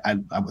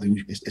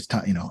 it's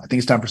time, I think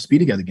it's time for us to be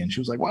together again. She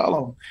was like,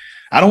 well,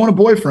 I don't want a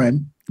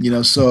boyfriend,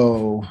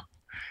 so,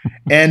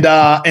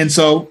 and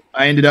so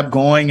I ended up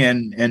going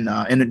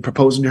and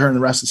proposing to her, and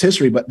the rest is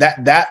history. But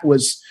that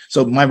was,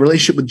 so my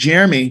relationship with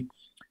Jeremy,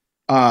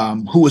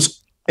 who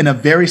was in a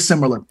very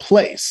similar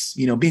place,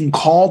 being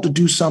called to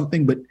do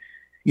something, but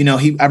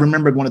I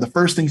remembered one of the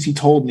first things he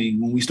told me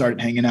when we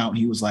started hanging out.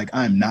 He was like,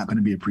 I'm not going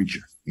to be a preacher.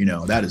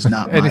 That is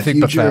not my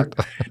future.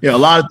 A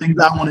lot of things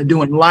I want to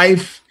do in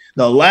life.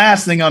 The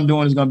last thing I'm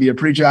doing is going to be a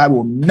preacher. I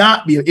will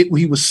not be.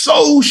 He was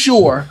so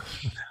sure.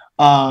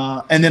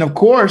 And then, of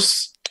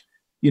course,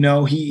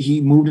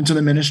 he moved into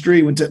the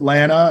ministry, went to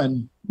Atlanta,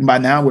 and by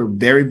now we're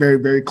very, very,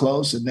 very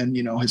close. And then,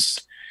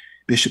 his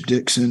Bishop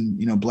Dixon,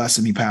 bless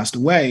him, he passed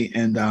away.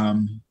 And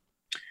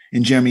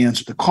Jeremy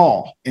answered the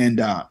call. And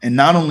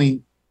not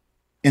only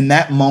in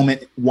that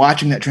moment,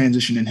 watching that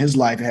transition in his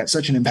life, it had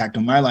such an impact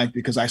on my life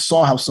because I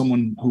saw how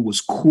someone who was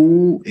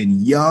cool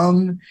and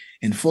young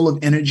and full of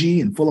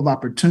energy and full of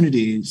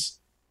opportunities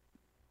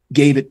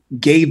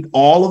gave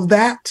all of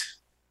that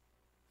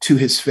to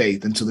his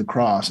faith and to the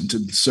cross and to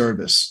the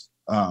service,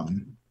 of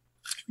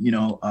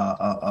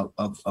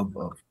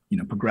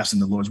progressing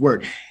the Lord's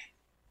word.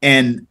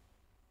 And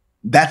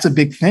that's a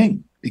big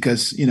thing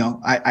because,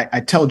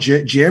 I tell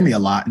Jeremy a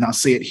lot, and I'll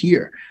say it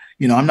here.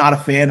 I'm not a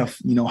fan of,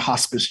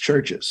 hospice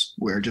churches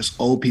where just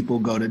old people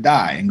go to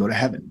die and go to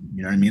heaven.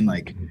 You know what I mean?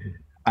 Like,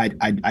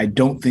 I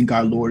don't think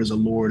our Lord is a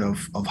Lord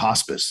of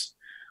hospice.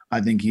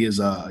 I think he is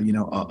a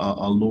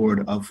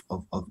Lord of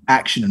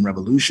action and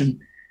revolution,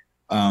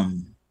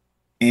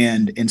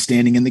 and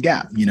standing in the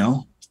gap,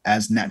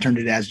 as Nat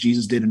Turner did, as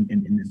Jesus did,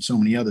 and so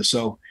many others.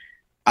 So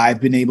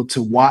I've been able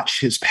to watch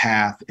his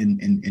path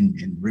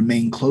and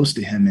remain close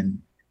to him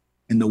and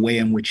in the way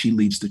in which he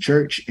leads the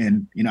church.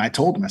 And, I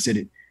told him, I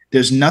said,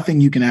 there's nothing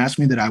you can ask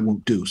me that I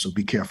won't do. So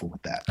be careful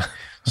with that.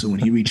 So when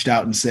he reached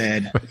out and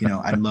said,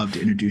 I'd love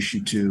to introduce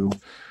you to,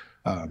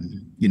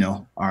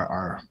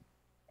 our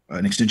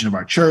an extension of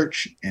our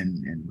church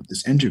and with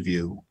this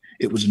interview,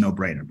 it was a no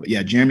brainer. But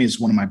yeah, Jeremy is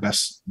one of my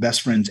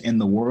best friends in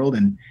the world.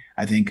 And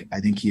I think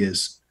he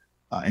is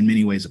in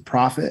many ways a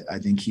prophet. I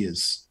think he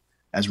is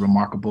as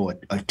remarkable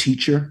a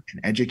teacher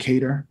and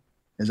educator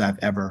as I've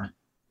ever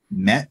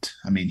met.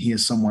 I mean, he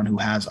is someone who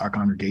has our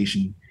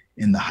congregation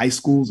in the high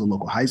schools, the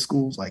local high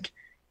schools. Like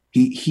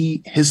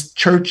his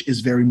church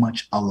is very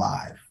much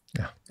alive.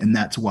 Yeah. And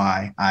that's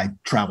why I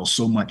travel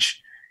so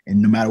much.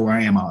 And no matter where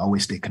I am, I'll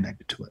always stay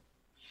connected to it.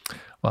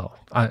 Well,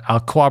 I'll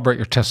corroborate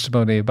your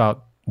testimony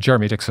about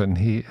Jeremy Dixon.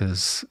 He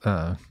is,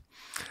 I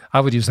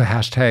would use the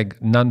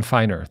hashtag none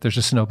finer. There's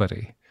just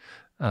nobody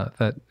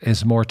that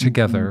is more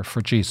together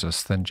for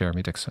Jesus than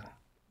Jeremy Dixon.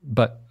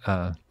 But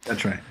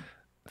that's right.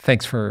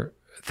 Thanks for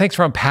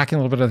unpacking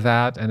a little bit of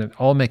that, and it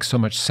all makes so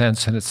much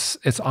sense. And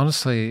it's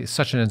honestly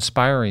such an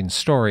inspiring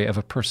story of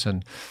a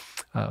person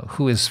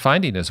who is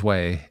finding his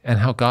way, and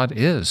how God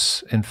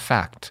is, in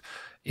fact,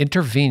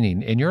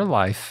 intervening in your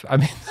life. I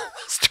mean,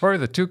 the story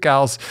of the two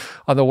gals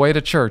on the way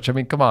to church. I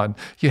mean, come on,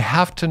 you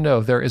have to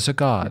know there is a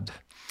God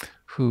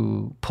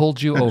who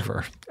pulled you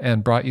over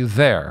and brought you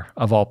there,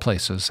 of all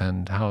places,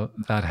 and how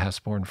that has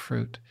borne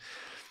fruit.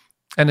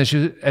 And as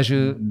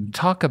you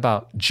talk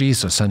about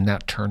Jesus and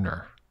Nat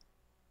Turner.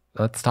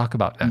 Let's talk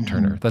about Nat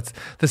Turner.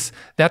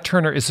 Nat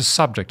Turner is a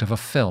subject of a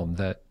film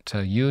that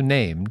you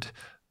named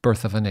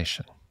Birth of a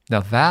Nation.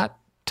 Now, that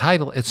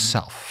title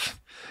itself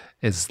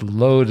is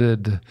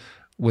loaded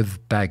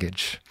with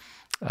baggage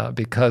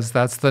because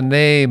that's the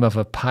name of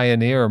a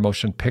pioneer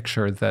motion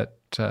picture that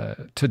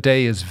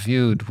today is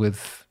viewed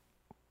with,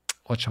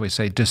 what shall we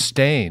say,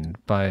 disdain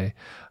by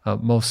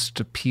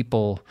most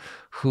people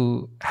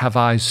who have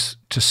eyes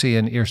to see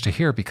and ears to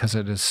hear, because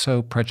it is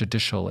so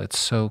prejudicial. It's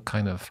so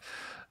kind of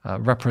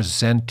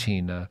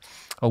representing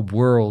a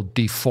world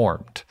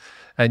deformed.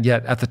 And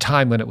yet at the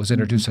time when it was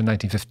introduced in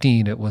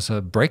 1915, it was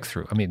a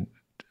breakthrough. I mean,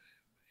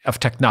 of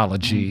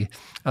technology,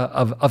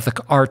 of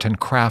the art and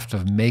craft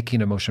of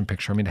making a motion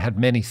picture. I mean, it had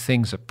many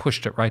things that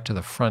pushed it right to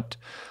the front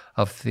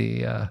of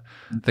the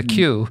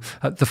queue.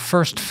 The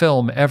first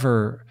film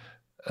ever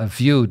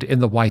viewed in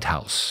the White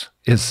House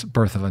is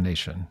Birth of a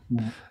Nation.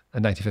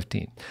 In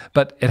 1915.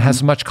 But it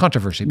has much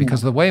controversy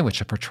because of the way in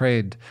which it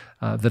portrayed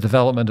the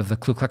development of the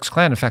Ku Klux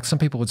Klan. In fact, some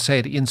people would say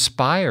it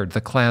inspired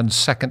the Klan's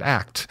second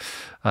act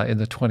in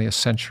the 20th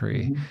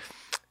century.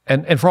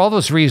 And for all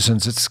those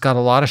reasons, it's got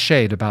a lot of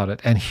shade about it.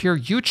 And here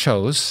you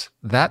chose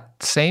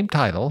that same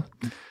title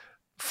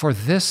for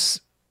this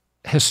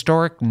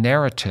historic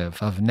narrative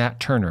of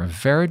Nat Turner, a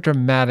very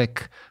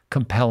dramatic,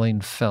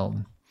 compelling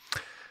film.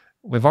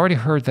 We've already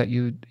heard that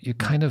you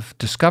kind of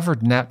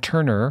discovered Nat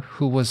Turner,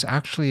 who was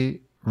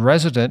actually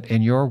resident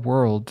in your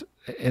world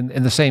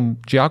in the same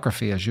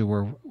geography as you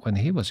were when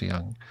he was a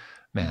young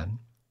man,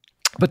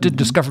 but didn't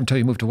discover him until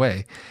you moved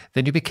away.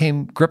 Then you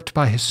became gripped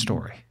by his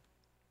story.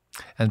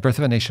 And Birth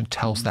of a Nation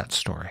tells that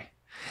story.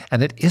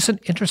 And it is an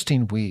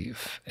interesting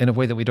weave, in a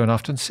way that we don't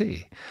often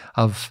see,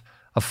 of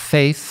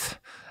faith,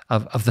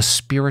 of the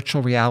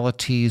spiritual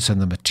realities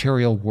and the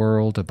material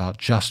world, about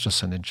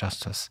justice and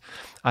injustice.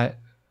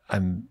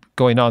 I'm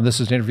going on.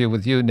 This is an interview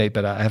with you, Nate,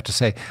 but I have to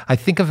say, I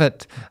think of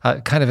it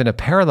kind of in a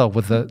parallel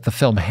with the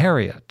film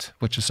Harriet,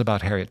 which is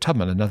about Harriet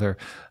Tubman, another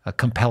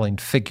compelling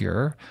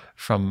figure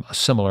from a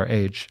similar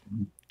age.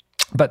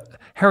 But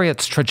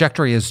Harriet's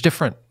trajectory is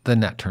different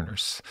than Nat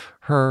Turner's.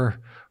 Her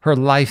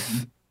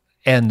life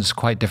ends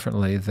quite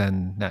differently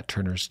than Nat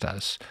Turner's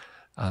does.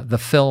 The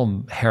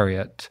film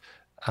Harriet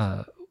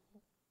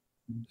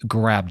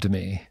grabbed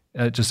me,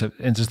 just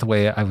the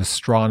way I was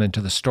drawn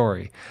into the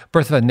story.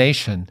 Birth of a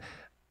Nation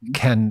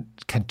can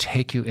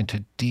take you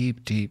into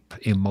deep, deep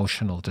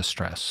emotional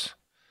distress.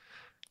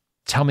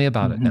 Tell me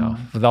about it now,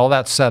 with all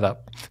that set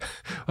up.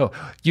 Oh,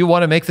 you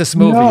want to make this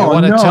movie. You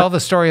want to tell the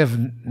story of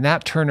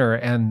Nat Turner,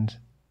 and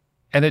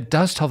it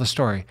does tell the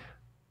story.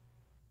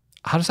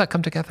 How does that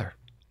come together?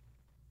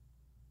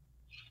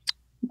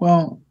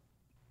 Well,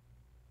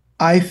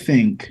 I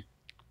think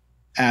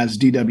as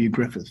D.W.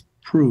 Griffith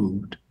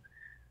proved,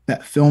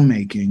 that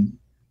filmmaking,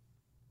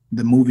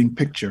 the moving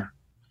picture,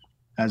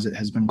 as it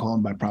has been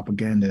called by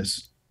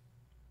propagandists,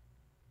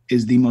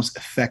 is the most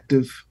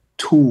effective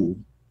tool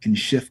in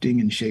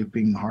shifting and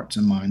shaping hearts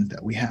and minds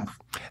that we have.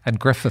 And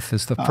Griffith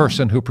is the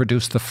person who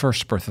produced the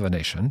first Birth of a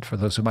Nation. For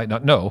those who might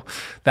not know,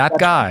 that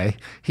guy,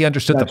 he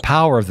understood the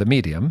power of the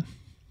medium.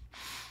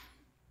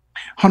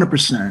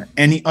 100%.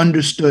 And he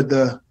understood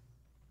the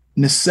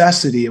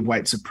necessity of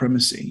white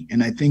supremacy.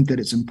 And I think that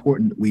it's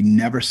important that we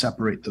never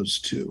separate those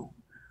two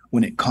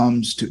when it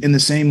comes to, in the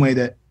same way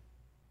that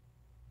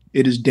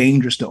it is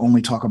dangerous to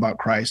only talk about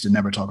Christ and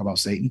never talk about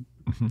Satan.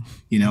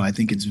 Mm-hmm. I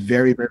think it's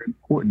very, very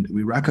important that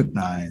we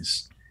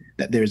recognize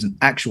that there's an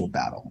actual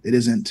battle. It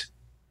isn't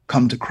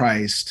come to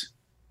Christ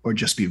or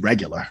just be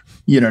regular.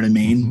 You know what I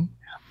mean?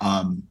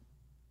 Mm-hmm.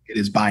 It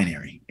is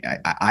binary,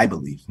 I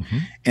believe. Mm-hmm.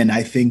 And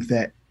I think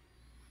that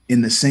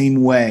in the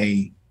same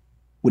way,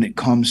 when it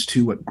comes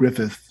to what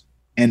Griffith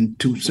and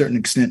to a certain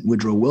extent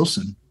Woodrow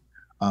Wilson,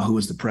 who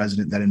was the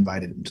president that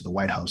invited him to the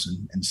White House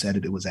and said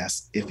it was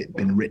as if it had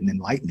been written in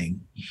lightning,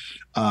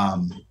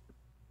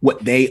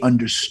 what they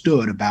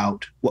understood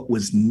about what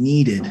was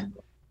needed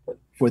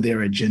for their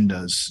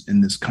agendas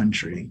in this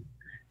country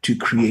to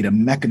create a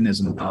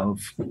mechanism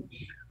of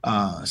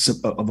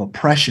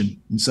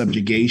oppression and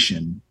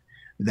subjugation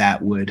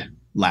that would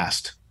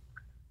last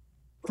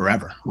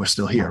forever. We're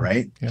still here,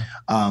 right? Yeah.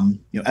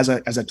 As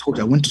I told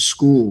you, I went to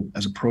school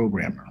as a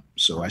programmer,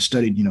 so I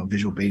studied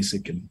Visual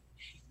Basic and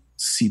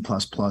C++ and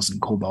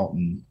COBOL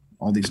and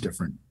all these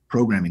different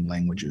programming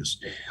languages,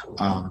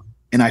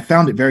 and I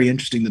found it very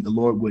interesting that the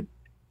Lord would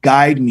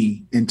guide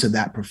me into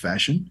that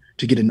profession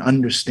to get an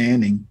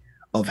understanding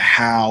of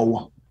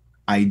how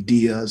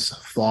ideas,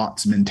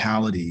 thoughts,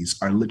 mentalities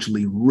are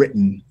literally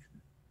written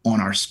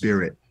on our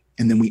spirit.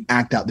 And then we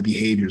act out the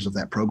behaviors of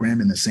that program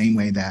in the same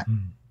way that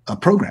a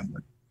program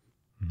would.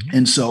 Mm-hmm.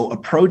 And so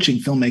approaching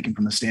filmmaking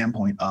from the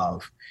standpoint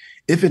of,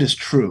 if it is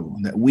true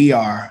that we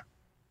are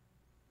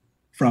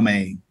from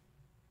a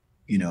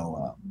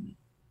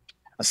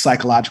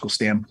psychological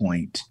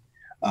standpoint,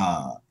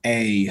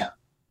 a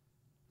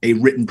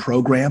written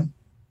program,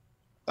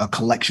 a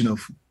collection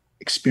of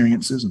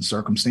experiences and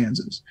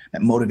circumstances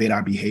that motivate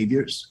our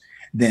behaviors,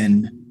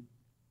 then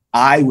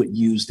I would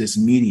use this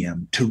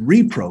medium to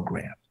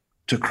reprogram,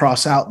 to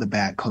cross out the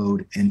bad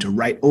code and to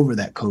write over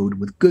that code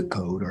with good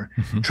code or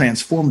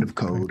transformative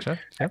code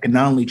that can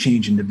not only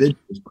change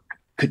individuals, but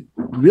could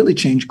really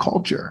change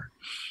culture.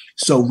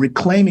 So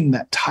reclaiming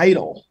that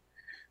title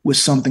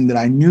was something that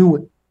I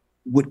knew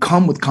would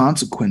come with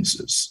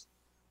consequences.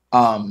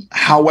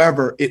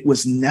 However, it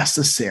was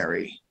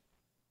necessary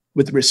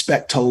with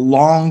respect to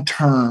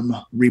long-term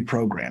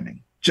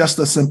reprogramming. Just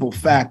the simple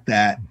fact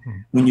that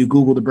when you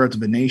Google the birth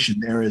of a nation,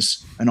 there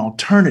is an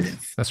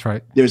alternative. That's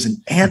right. There's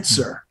an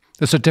answer.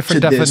 There's a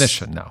different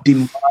definition now.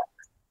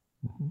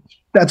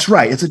 That's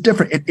right. It's a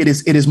different. It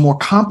is more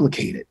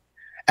complicated,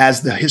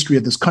 as the history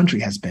of this country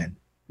has been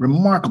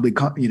remarkably.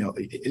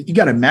 You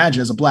got to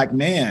imagine, as a Black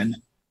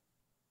man,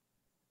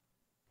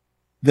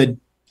 the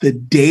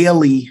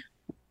daily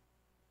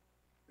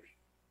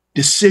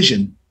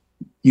decision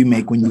you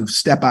make when you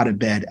step out of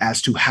bed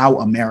as to how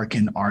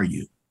American are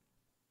you,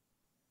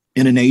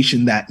 in a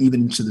nation that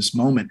even to this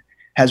moment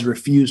has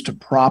refused to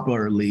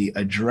properly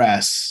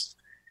address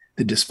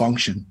the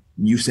dysfunction.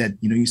 You said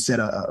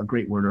a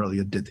great word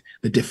earlier,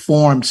 the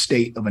deformed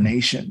state of a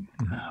nation.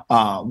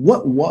 Mm-hmm.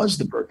 What was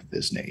the birth of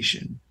this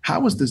nation? How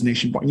was this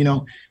nation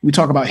born? We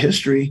talk about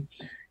history.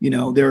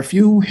 There are a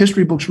few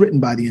history books written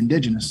by the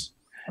indigenous,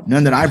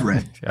 none that I've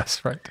read.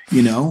 Yes, right.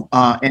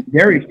 And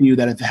very few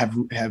that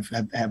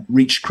have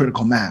reached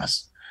critical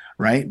mass,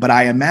 right? But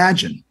I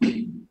imagine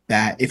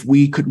that if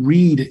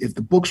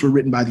the books were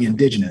written by the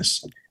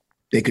indigenous,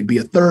 they could be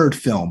a third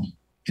film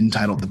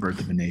entitled The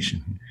Birth of a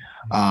Nation.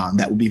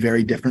 That would be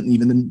very different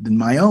even than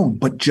my own,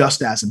 but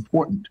just as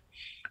important.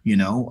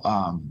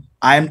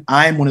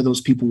 I'm one of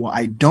those people where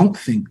I don't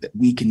think that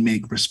we can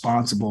make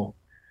responsible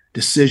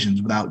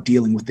decisions without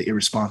dealing with the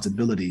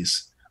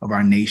irresponsibilities of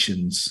our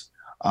nation's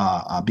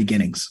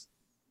beginnings.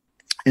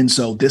 And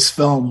so this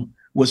film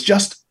was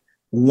just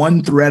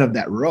one thread of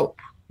that rope,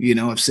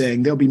 of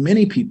saying there'll be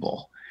many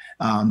people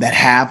that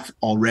have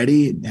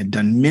already had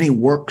done many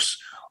works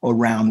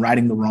around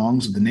righting the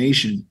wrongs of the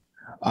nation.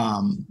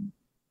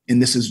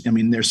 And this is,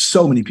 there's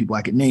so many people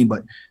I could name,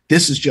 but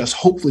this is just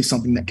hopefully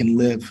something that can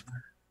live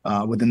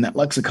within that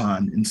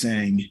lexicon in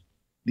saying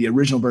the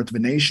original birth of a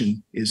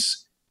nation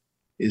is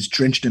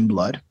drenched in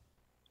blood.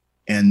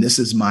 And this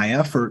is my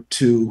effort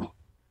to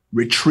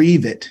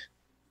retrieve it,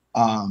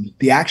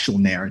 the actual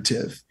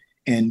narrative,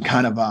 and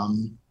kind of,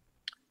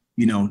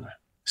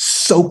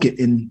 soak it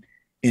in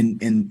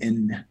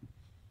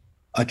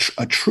a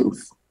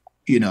truth,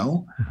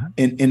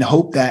 and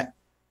hope that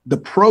the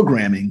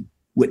programming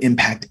would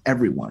impact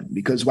everyone,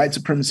 because white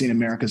supremacy in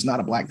America is not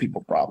a Black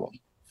people problem.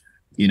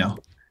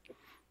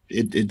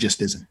 It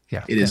just isn't.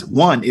 Yeah, it is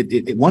one.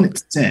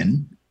 It's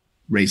sin,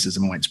 racism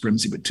and white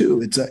supremacy, but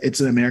two, it's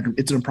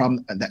a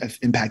problem that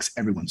impacts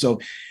everyone. So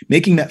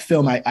making that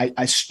film,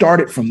 I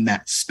started from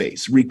that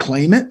space: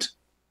 reclaim it,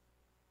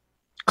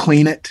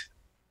 clean it,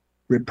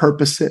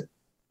 repurpose it,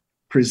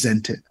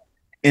 present it,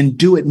 and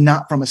do it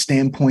not from a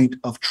standpoint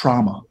of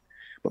trauma,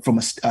 but from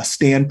a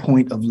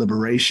standpoint of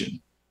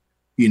liberation.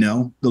 You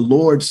know, the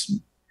Lord's,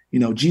 you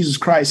know, Jesus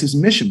Christ, his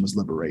mission was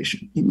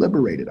liberation. He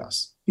liberated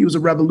us. He was a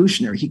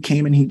revolutionary. He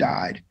came and he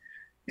died.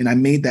 And I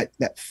made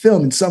that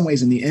film in some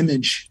ways in the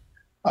image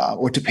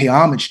or to pay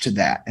homage to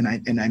that. And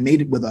I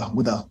made it with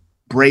a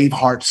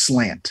Braveheart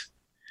slant,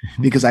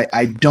 because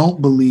I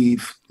don't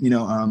believe,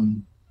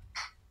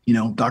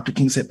 Dr.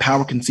 King said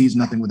power concedes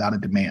nothing without a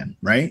demand,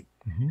 right?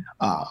 Mm-hmm.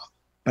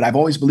 But I've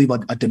always believed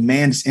a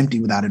demand is empty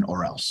without an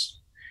or else.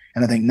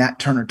 And I think Nat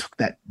Turner took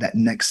that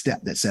next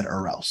step that said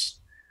or else.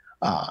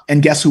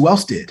 And guess who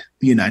else did?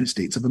 The United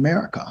States of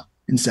America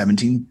in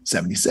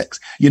 1776.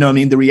 You know what I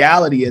mean? The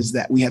reality is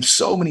that we have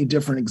so many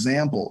different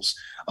examples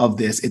of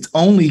this. It's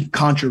only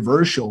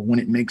controversial when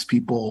it makes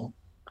people,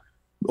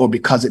 or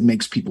because it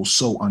makes people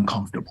so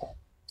uncomfortable.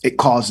 It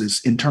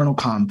causes internal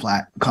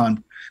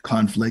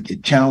conflict.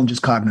 It challenges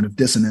cognitive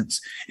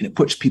dissonance, and it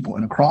puts people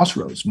in a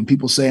crossroads. When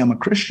people say, I'm a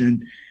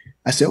Christian,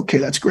 I say, okay,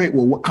 that's great.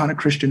 Well, what kind of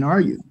Christian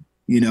are you?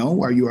 You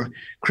know, are you a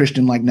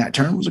Christian like Nat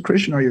Turner was a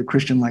Christian? Are you a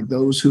Christian like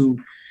those who,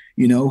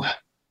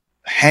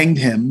 hanged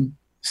him,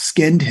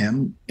 skinned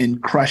him,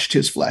 and crushed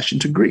his flesh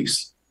into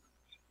grease?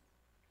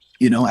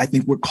 I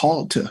think we're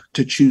called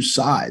to choose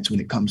sides when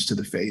it comes to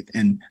the faith.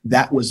 And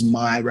that was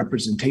my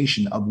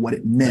representation of what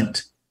it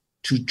meant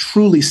to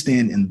truly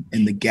stand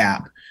in the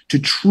gap, to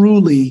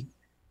truly,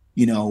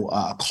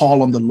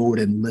 call on the Lord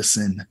and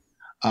listen,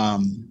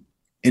 and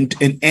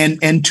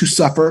to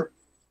suffer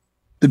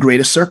the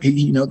greatest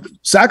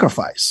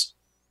sacrifice.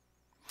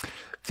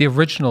 The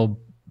original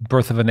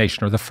Birth of a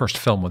Nation, or the first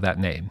film with that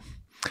name,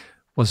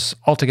 was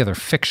altogether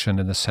fiction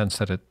in the sense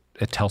that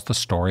it tells the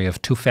story of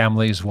two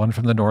families, one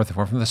from the north and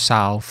one from the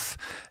south,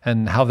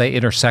 and how they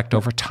intersect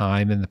over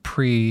time in the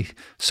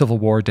pre-Civil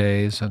War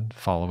days and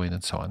following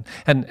and so on.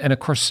 And of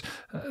course,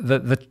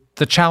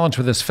 the challenge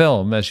with this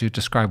film, as you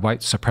describe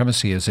white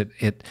supremacy, is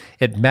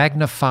it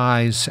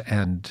magnifies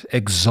and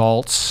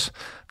exalts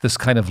this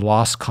kind of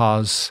lost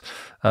cause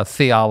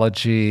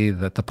theology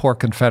that the poor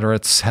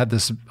Confederates had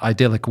this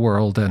idyllic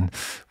world and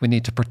we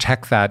need to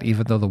protect that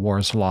even though the war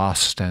is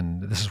lost.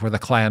 And this is where the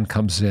Klan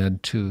comes in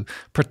to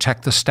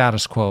protect the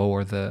status quo,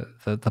 or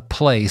the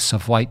place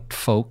of white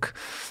folk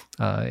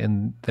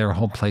in their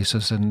home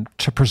places, and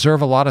to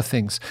preserve a lot of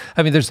things.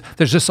 I mean, there's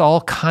just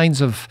all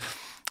kinds of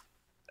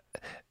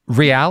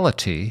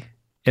reality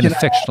in a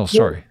fictional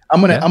story. I'm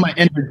gonna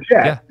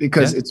interject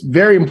because it's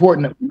very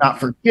important that we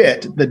not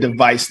forget the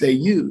device they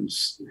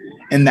use,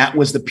 and that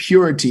was the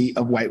purity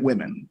of white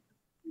women.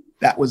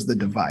 That was the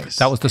device.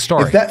 That was the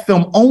story. If that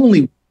film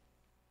only,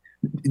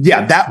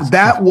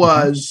 that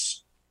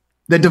was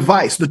the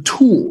device, the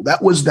tool.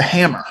 That was the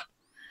hammer.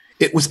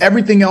 It was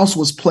everything else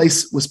was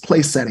place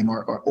setting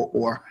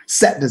or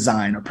set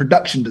design or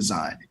production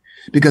design,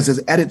 because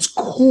at its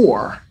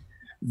core,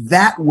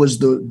 that was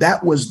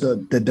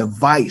the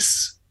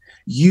device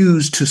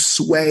used to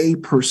sway,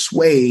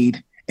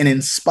 persuade, and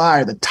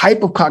inspire the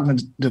type of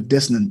cognitive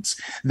dissonance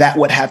that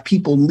would have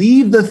people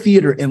leave the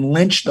theater and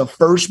lynch the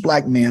first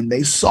Black man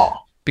they saw.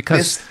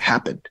 Because this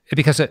happened.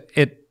 Because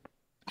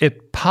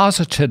it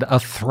posited a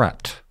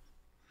threat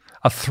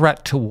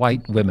to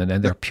white women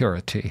and their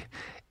purity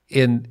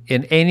in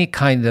any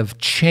kind of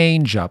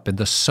change up in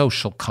the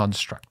social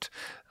construct.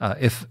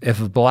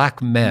 If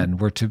Black men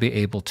were to be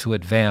able to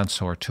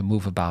advance or to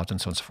move about and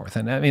so on and so forth.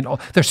 And I mean,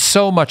 there's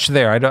so much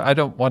there. I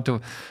don't want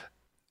to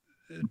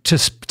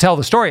tell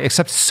the story,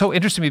 except it's so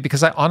interesting to me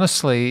because I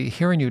honestly,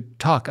 hearing you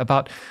talk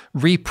about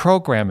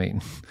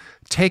reprogramming,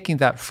 taking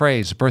that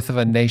phrase, Birth of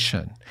a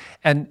Nation,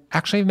 and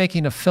actually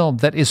making a film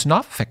that is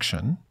not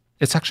fiction.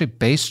 It's actually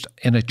based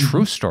in a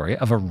true story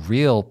of a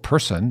real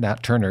person.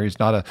 Nat Turner, he's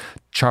not a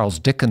Charles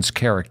Dickens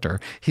character.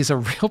 He's a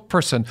real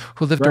person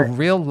who lived a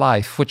real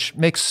life, which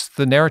makes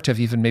the narrative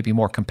even maybe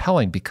more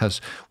compelling,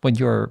 because when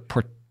you're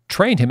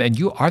portraying him, and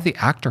you are the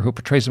actor who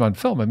portrays him on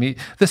film, I mean,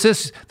 this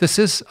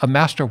is a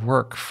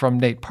masterwork from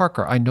Nate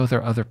Parker. I know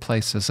there are other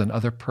places and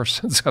other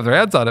persons have their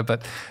hands on it,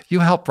 but you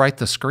help write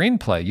the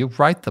screenplay, you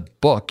write the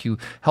book, you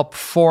help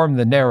form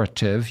the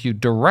narrative, you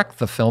direct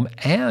the film,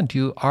 and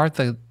you are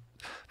the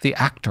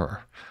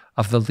actor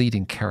of the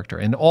leading character.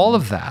 And all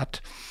of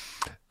that,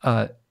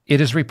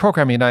 it is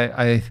reprogramming.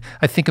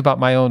 I think about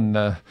my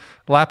own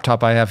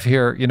laptop I have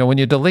here. When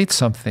you delete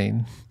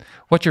something,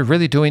 what you're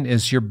really doing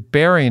is you're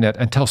burying it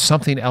until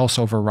something else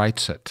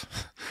overwrites it.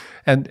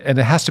 And it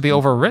has to be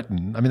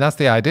overwritten. I mean, that's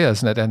the idea,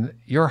 isn't it? And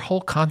your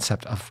whole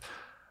concept of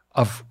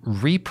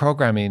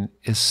reprogramming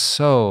is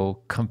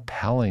so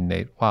compelling,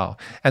 Nate. Wow.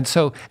 And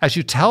so as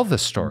you tell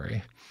this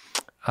story,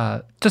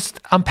 just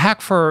unpack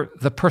for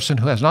the person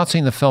who has not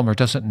seen the film or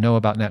doesn't know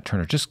about Nat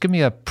Turner. Just give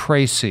me a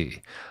précis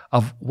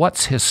of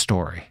what's his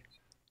story.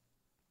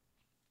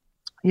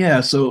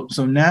 Yeah, so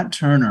Nat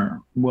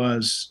Turner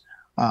was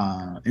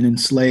an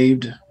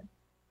enslaved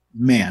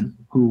man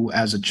who,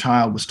 as a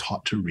child, was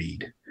taught to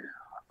read.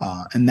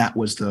 And that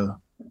was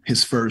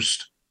his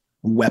first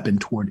weapon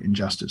toward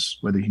injustice,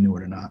 whether he knew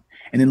it or not.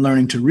 And in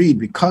learning to read,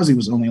 because he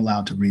was only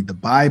allowed to read the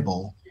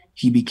Bible,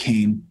 he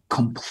became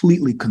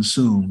completely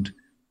consumed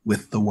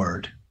with the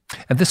word.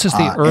 And this is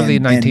the early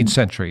 19th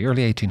century,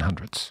 early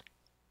 1800s.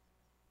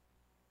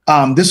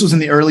 This was in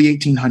the early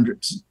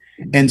 1800s.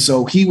 And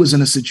so he was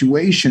in a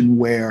situation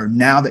where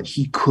now that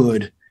he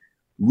could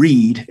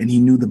read and he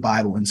knew the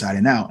Bible inside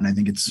and out, and I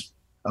think it's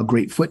a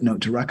great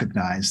footnote to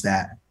recognize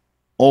that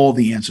all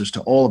the answers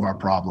to all of our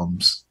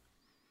problems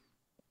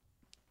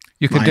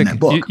you can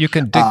dig, you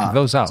can dig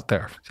those out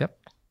there. Yep.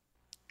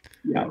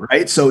 Yeah,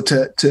 right. So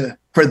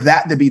for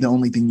that to be the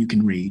only thing you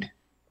can read,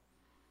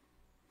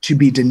 to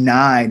be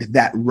denied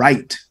that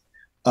right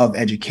of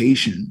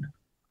education,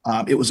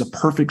 it was a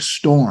perfect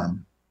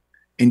storm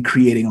in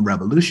creating a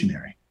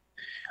revolutionary.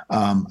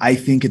 I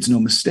think it's no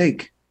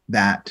mistake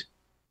that,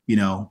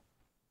 the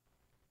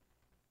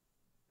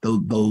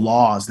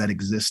laws that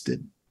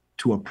existed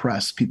to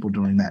oppress people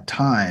during that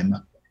time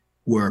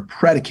were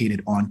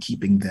predicated on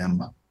keeping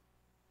them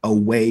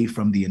away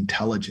from the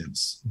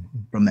intelligence,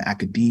 from the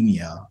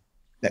academia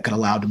that could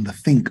allow them to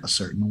think a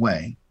certain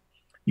way.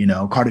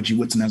 Carter G.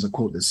 Woodson has a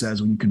quote that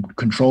says, when you can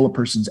control a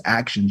person's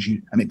actions,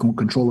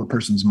 control a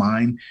person's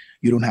mind,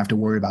 you don't have to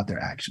worry about their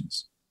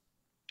actions.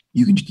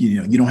 You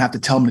don't have to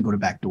tell them to go to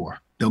back door.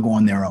 They'll go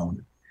on their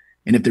own.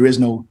 And if there is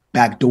no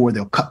back door,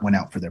 they'll cut one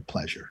out for their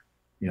pleasure.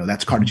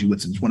 That's Carter G.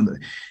 Woodson. It's one of the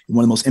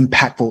most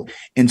impactful.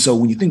 And so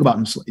when you think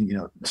about,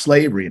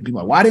 slavery, and people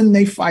are like, why didn't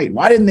they fight?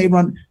 Why didn't they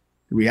run?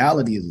 The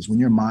reality is when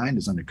your mind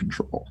is under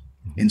control.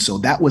 And so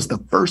that was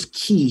the first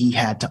key he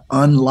had to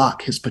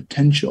unlock his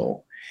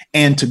potential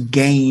and to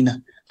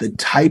gain the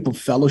type of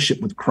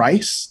fellowship with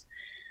Christ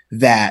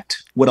that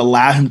would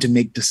allow him to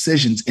make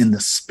decisions in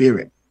the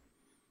spirit,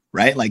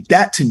 right? Like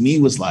that to me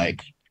was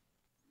like,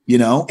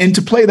 and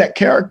to play that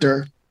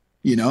character,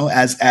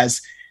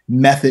 as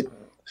method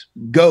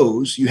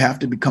goes, you have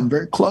to become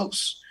very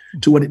close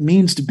to what it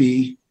means to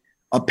be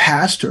a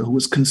pastor who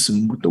is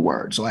consumed with the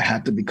word. So I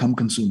had to become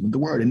consumed with the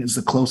word. And it's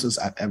the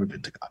closest I've ever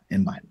been to God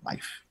in my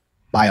life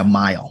by a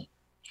mile.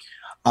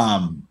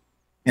 And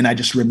I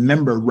just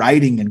remember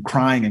writing and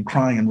crying and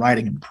crying and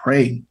writing and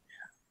praying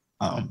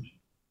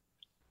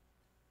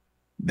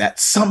that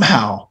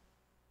somehow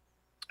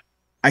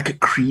I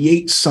could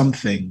create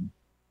something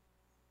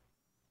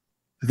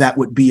that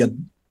would be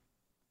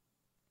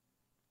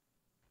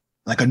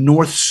like a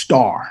North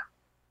Star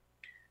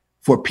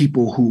for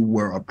people who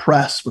were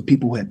oppressed, for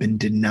people who had been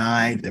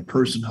denied their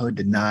personhood,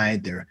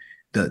 denied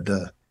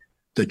the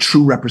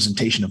true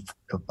representation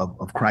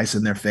of Christ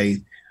in their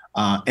faith,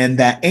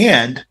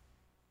 and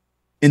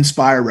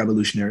inspire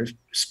revolutionary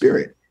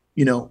spirit.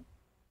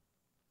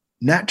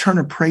 Nat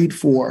Turner prayed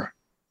for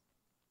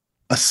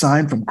a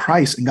sign from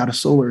Christ and got a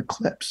solar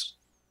eclipse.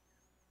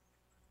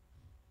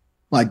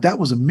 Like that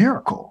was a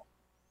miracle,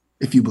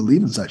 if you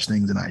believe in such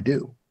things, and I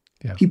do.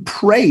 Yeah. He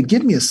prayed,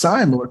 give me a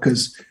sign, Lord,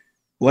 because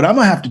what I'm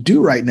going to have to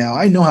do right now,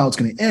 I know how it's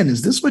going to end.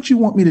 Is this what you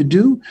want me to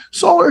do?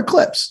 Solar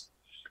eclipse,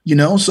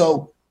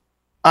 so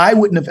I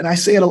wouldn't have, and I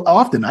say it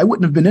often, I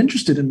wouldn't have been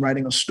interested in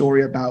writing a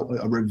story about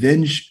a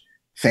revenge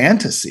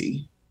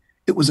fantasy.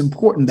 It was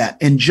important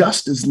that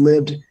injustice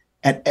lived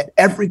at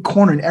every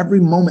corner and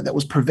every moment that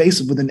was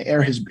pervasive within the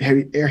air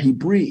he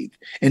breathed.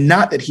 And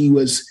not that he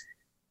was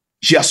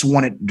just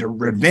wanted the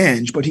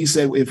revenge, but he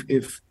said,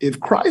 if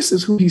Christ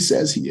is who he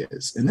says he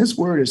is, and this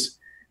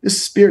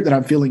spirit that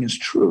I'm feeling is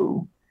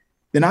true,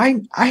 then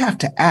I have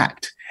to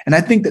act. And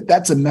I think that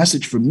that's a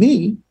message for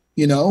me,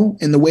 in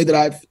the way that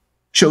I've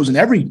chosen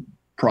every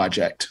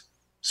project,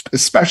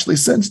 especially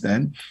since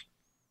then.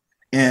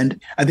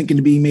 And I think it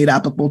can be made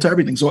applicable to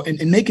everything. So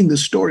in making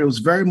this story, it was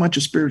very much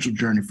a spiritual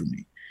journey for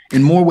me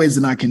in more ways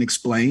than I can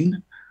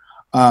explain.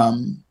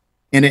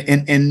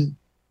 And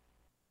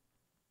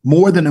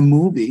more than a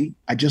movie,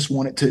 I just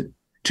wanted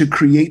to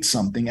create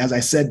something, as I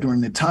said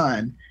during the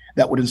time,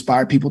 that would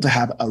inspire people to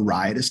have a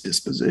riotous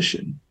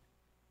disposition.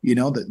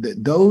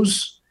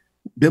 Those,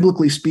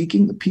 biblically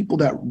speaking, the people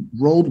that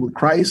rolled with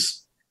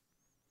Christ,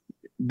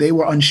 they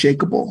were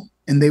unshakable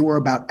and they were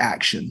about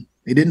action.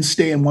 They didn't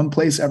stay in one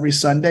place every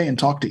Sunday and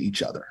talk to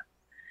each other.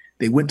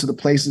 They went to the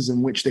places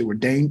in which there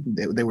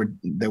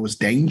was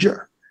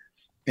danger.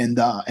 And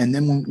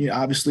then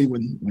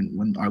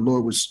when our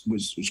Lord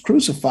was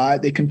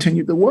crucified, they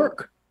continued the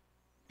work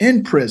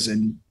in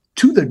prison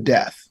to their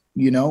death.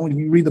 When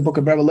you read the book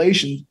of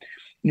Revelation,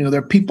 there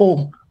are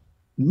people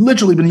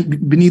literally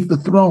beneath the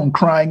throne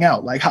crying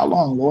out, like, how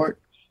long, Lord?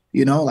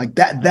 Like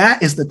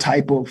that is the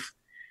type of,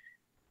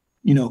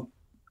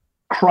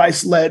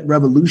 Christ-led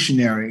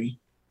revolutionary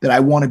that I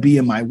want to be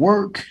in my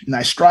work. And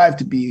I strive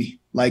to be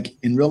like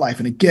in real life.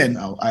 And again,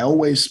 I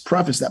always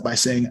preface that by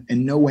saying,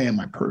 in no way am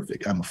I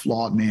perfect. I'm a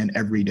flawed man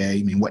every day.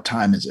 I mean, what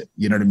time is it?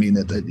 You know what I mean?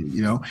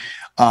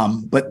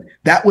 But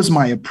that was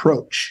my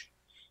approach,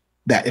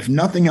 that if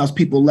nothing else,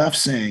 people left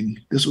saying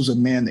this was a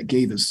man that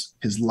gave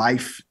his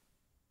life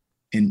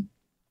in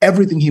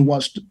everything he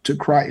was to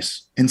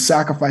Christ and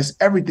sacrifice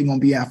everything on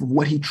behalf of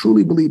what he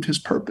truly believed his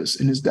purpose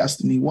and his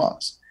destiny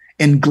was,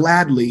 and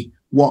gladly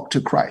walk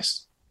to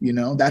Christ.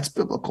 That's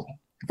biblical.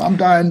 If I'm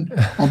dying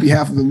on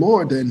behalf of the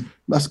Lord, then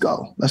let's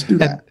go. Let's do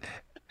that.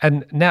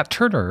 And Nat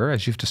Turner,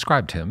 as you've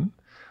described him,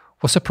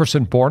 was a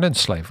person born in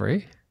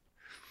slavery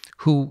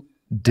who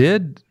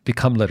did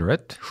become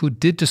literate, who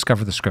did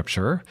discover the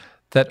scripture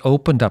that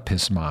opened up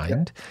his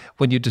mind. Yeah.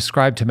 When you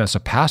described him as a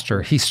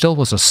pastor, he still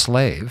was a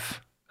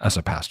slave as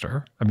a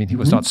pastor. I mean, he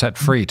was not set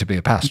free to be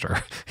a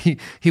pastor.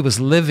 He was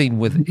living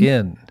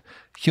within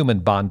human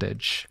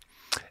bondage.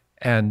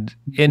 And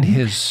in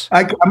his...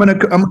 I'm gonna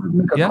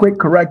make a quick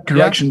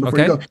correction before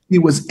you go. He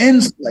was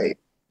enslaved.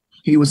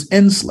 He was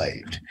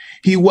enslaved.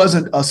 He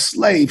wasn't a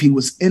slave. He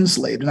was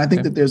enslaved. And I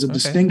think that there's a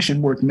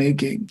distinction worth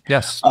making.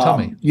 Yes, tell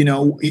me.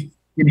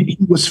 He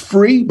was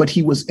free, but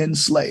he was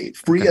enslaved.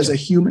 Free as a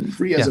human,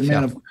 free as a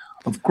man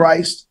of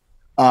Christ,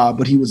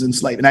 but he was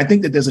enslaved. And I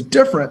think that there's a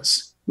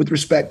difference with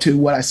respect to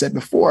what I said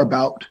before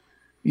about,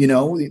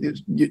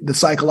 the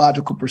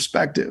psychological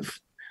perspective.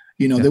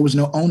 There was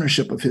no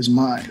ownership of his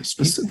mind,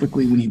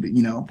 specifically when he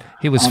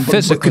was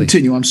physically. But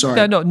continue. I'm sorry.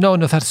 Yeah, no.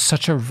 That's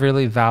such a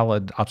really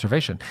valid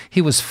observation.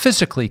 He was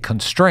physically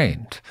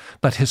constrained,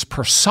 but his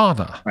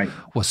persona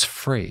was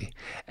free,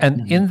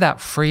 and in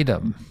that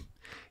freedom,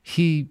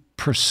 he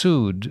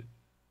pursued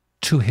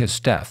to his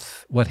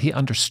death what he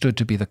understood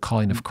to be the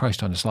calling of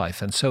Christ on his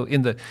life. And so,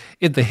 in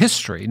the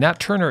history, Nat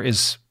Turner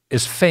is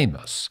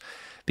famous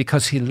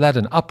because he led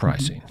an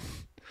uprising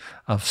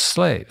of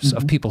slaves,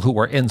 of people who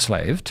were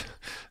enslaved,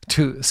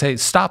 to say,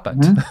 stop it.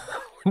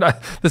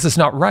 This is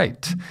not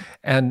right.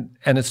 And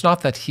it's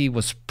not that he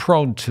was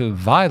prone to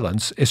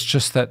violence, it's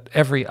just that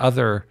every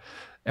other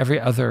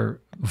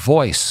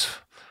voice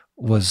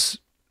was,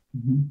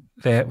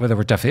 there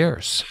were deaf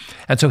ears.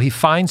 And so he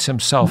finds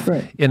himself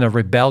in a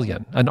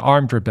rebellion, an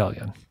armed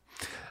rebellion,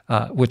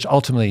 which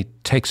ultimately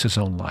takes his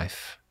own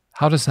life.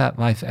 How does that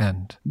life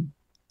end?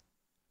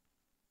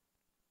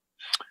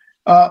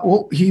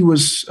 Well, he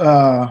was,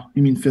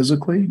 you mean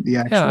physically? The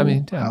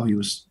actual, how he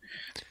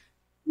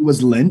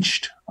was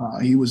lynched.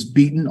 He was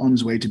beaten on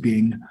his way to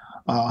being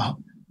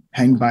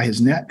hanged by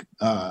his neck.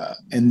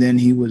 And then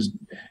he was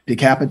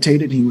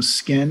decapitated. He was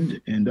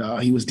skinned, and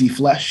he was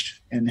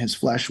defleshed, and his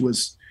flesh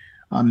was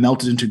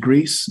melted into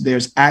grease.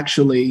 There's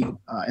actually,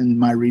 in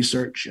my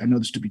research, I know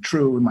this to be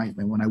true,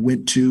 when I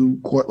went to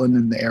Cortland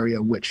and the area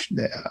in which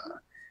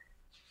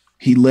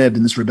he lived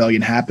and this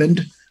rebellion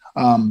happened,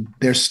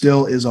 there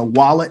still is a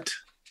wallet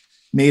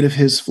made of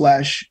his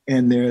flesh,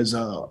 and there's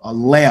a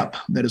lamp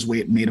that is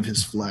made of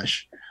his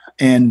flesh.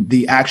 And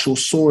the actual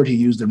sword he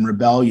used in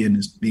rebellion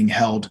is being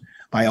held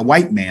by a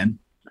white man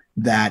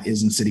that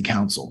is in city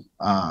council.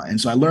 And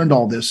so I learned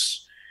all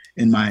this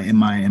in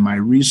my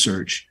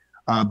research.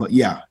 But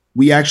yeah,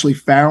 we actually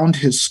found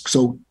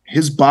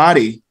his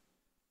body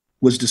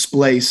was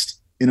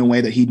displaced in a way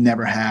that he'd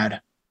never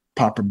had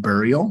proper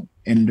burial.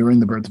 And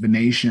during the Birth of a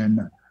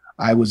Nation,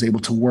 I was able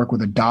to work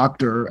with a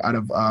doctor out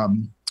of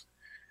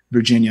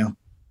Virginia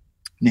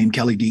named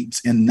Kelly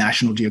Dietz in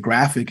National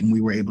Geographic, and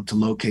we were able to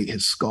locate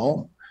his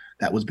skull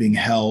that was being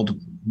held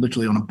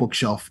literally on a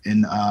bookshelf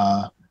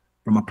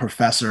from a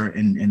professor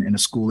in a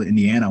school in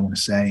Indiana, I want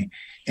to say.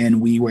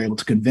 And we were able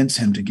to convince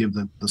him to give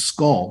the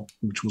skull,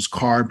 which was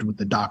carved with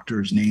the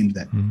doctor's name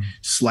that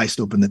sliced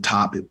open the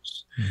top. It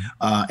was,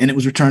 and it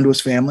was returned to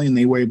his family, and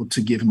they were able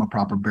to give him a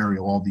proper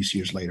burial all these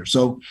years later.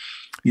 So,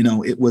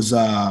 it was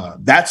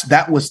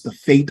that was the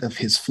fate of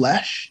his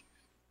flesh,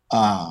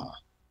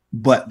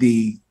 but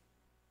the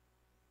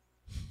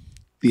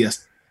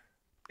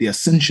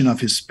ascension of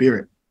his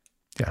spirit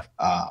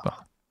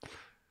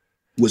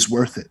was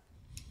worth it,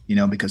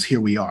 because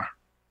here we are.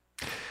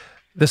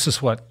 This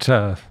is what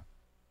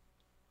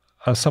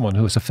someone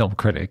who was a film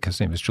critic,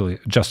 his name is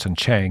Justin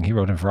Chang, he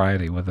wrote in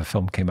Variety when the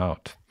film came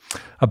out.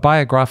 A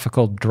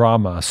biographical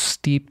drama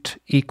steeped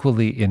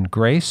equally in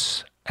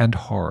grace and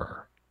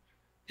horror.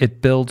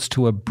 It builds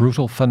to a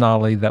brutal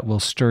finale that will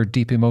stir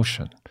deep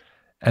emotion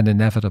and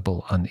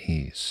inevitable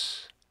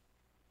unease.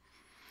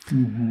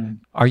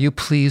 Are you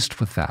pleased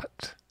with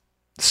that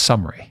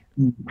summary?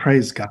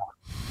 Praise God.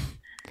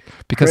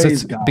 Because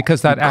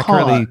that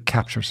accurately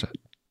captures it.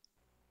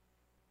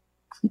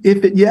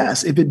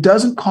 If it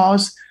doesn't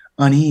cause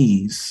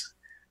unease,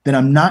 then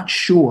I'm not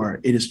sure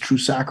it is true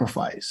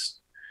sacrifice.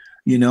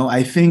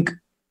 I think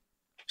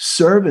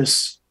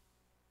service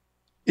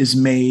is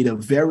made of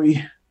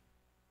very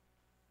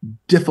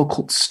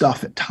difficult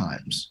stuff at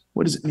times.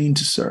 What does it mean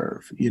to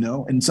serve?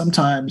 And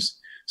sometimes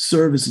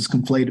service is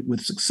conflated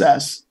with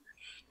success,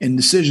 and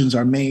decisions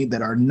are made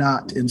that are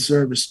not in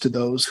service to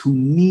those who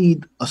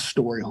need a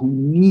story, who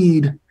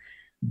need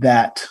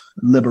that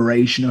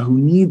liberation, or who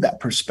need that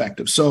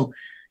perspective. So,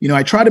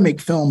 I try to make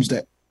films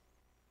that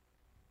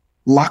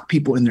lock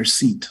people in their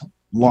seat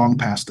long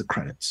past the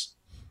credits.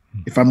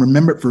 If I'm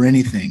remembered for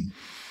anything,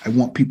 I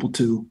want people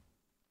to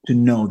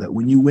know that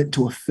when you went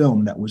to a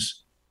film that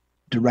was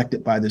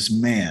directed by this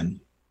man,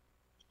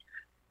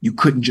 you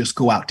couldn't just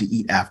go out to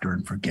eat after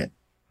and forget.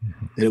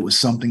 that it was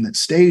something that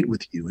stayed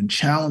with you and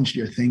challenged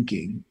your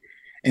thinking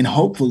and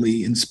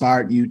hopefully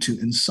inspired you to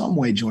in some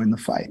way join the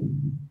fight.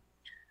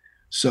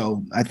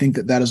 So I think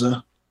that is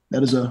a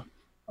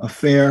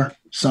fair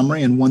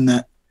summary, and one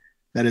that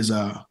is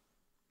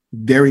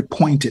very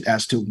pointed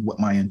as to what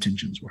my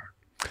intentions were.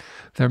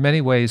 There are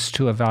many ways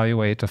to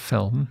evaluate a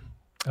film.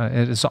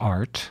 It is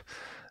art.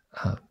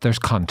 There's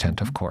content,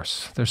 of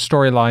course. There's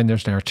storyline,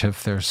 there's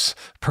narrative, there's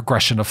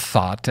progression of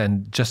thought,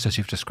 and just as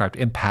you've described,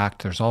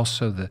 impact. There's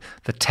also the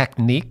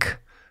technique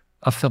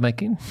of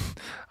filmmaking,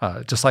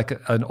 just like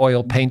an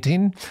oil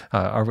painting.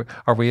 Are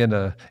we in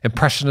an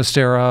Impressionist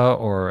era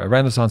or a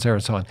Renaissance era,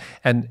 and so on?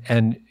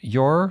 And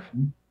your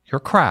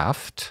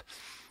craft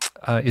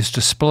is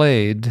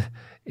displayed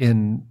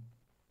in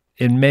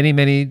many,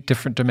 many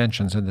different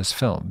dimensions in this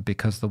film,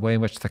 because the way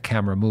in which the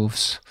camera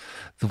moves,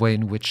 the way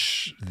in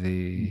which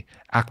the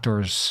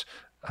actors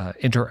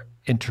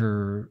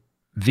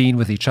intervene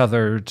with each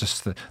other,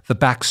 just the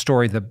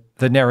backstory,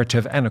 the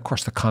narrative, and of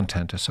course the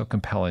content is so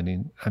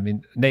compelling. I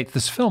mean, Nate,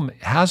 this film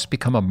has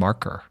become a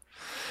marker.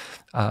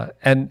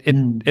 And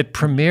it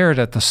premiered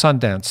at the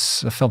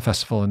Sundance Film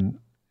Festival in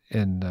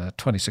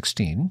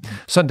 2016.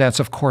 Sundance,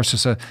 of course,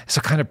 is a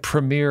kind of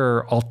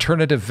premier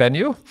alternative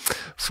venue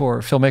for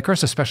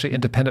filmmakers, especially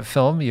independent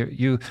film.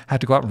 You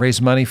had to go out and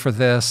raise money for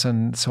this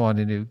and so on,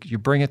 and you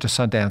bring it to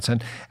Sundance.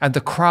 And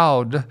the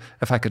crowd,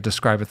 if I could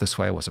describe it this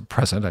way, I wasn't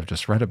present, I've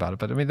just read about it,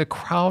 but I mean, the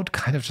crowd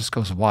kind of just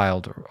goes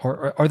wild,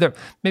 or they're,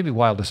 maybe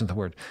wild isn't the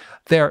word.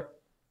 They're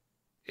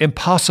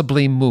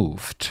impossibly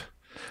moved,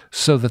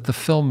 so that the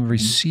film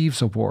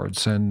receives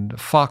awards, and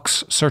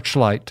Fox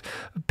Searchlight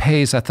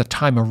pays at the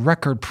time a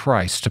record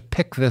price to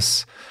pick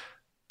this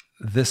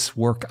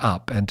work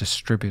up and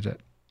distribute it.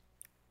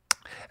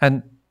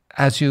 And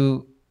as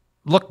you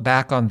look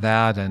back on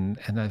that, and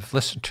I've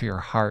listened to your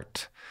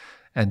heart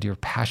and your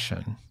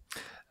passion,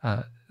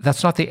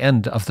 that's not the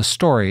end of the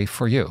story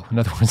for you. In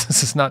other words,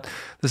 this is not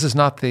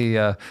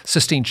the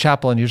Sistine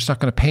Chapel, and you're just not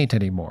going to paint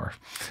anymore.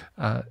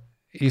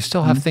 You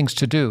still have things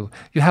to do.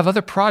 You have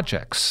other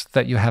projects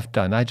that you have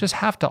done. I just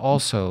have to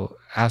also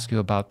ask you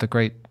about The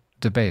Great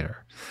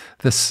Debater,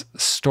 this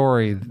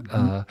story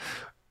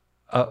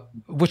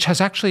which has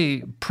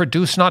actually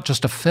produced not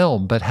just a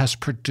film, but has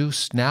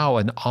produced now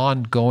an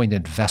ongoing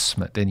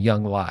investment in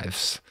young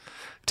lives.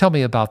 Tell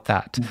me about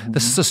that.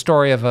 This is the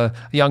story of a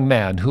young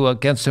man who,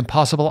 against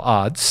impossible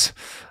odds,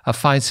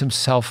 finds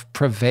himself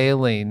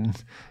prevailing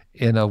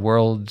in a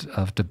world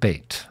of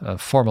debate, of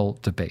formal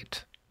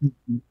debate.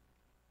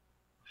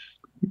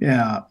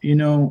 Yeah,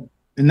 and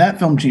that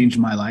film changed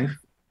my life.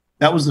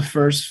 That was the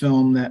first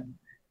film that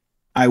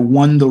I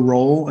won the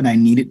role, and I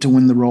needed to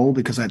win the role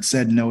because I'd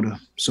said no to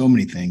so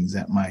many things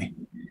that my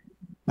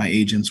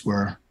agents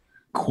were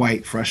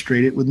quite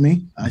frustrated with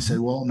me. I said,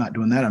 well, I'm not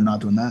doing that. I'm not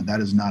doing that. That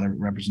is not a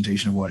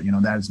representation of what,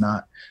 that is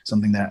not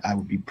something that I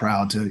would be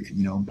proud to,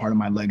 part of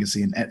my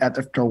legacy. And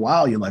after a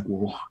while, you're like,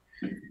 well,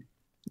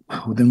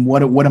 then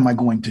what am I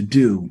going to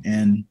do?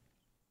 And,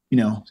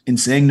 in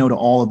saying no to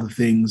all of the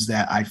things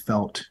that I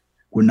felt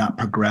were not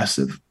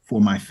progressive for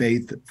my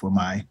faith,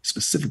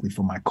 specifically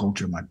for my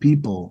culture, my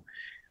people,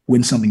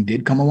 when something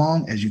did come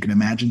along, as you can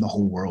imagine, the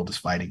whole world is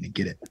fighting to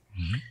get it.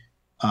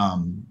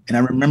 And I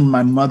remember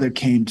my mother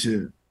came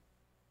to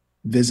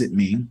visit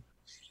me,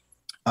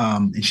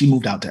 and she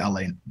moved out to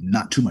LA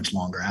not too much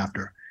longer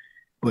after,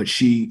 but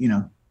she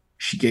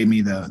gave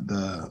me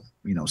the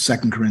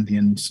 2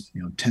 Corinthians,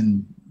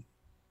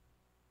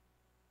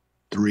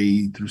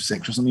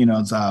 10:3-6 or something,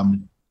 it's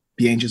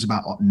be anxious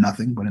about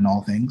nothing, but in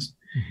all things.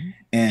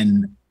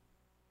 And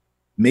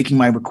making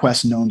my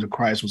request known to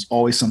Christ was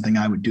always something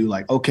I would do.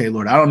 Like, okay,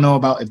 Lord, I don't know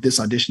about if this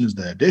audition is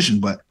the audition,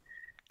 but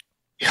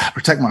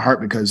protect my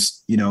heart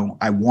because,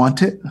 I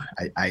want it.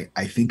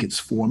 I think it's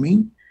for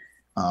me,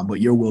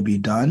 but your will be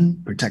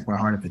done. Protect my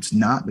heart if it's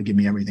not, but give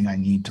me everything I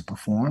need to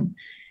perform.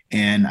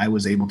 And I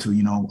was able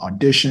to,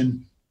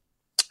 audition,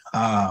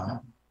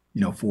 for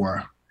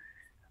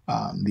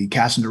the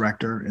casting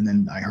director. And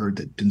then I heard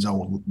that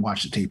Denzel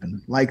watched the tape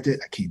and liked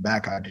it. I came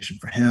back, I auditioned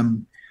for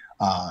him.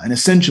 And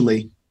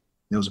essentially,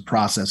 there was a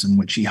process in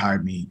which he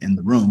hired me in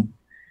the room.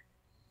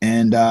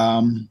 And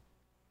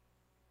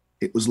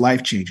it was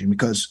life-changing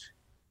because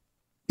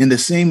in the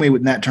same way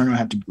with Nat Turner, I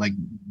had to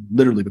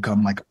literally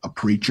become like a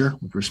preacher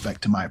with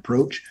respect to my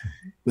approach.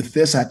 With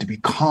this, I had to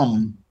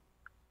become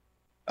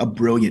a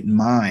brilliant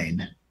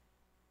mind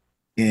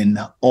in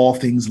all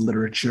things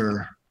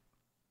literature,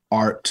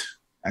 art,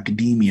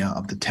 academia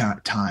of the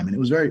time. And it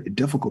was very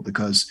difficult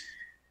because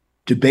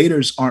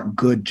debaters aren't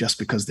good just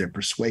because they're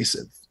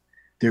persuasive.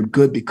 They're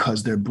good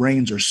because their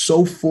brains are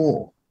so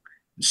full,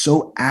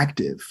 so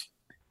active,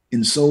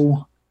 and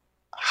so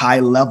high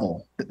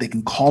level that they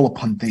can call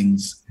upon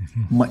things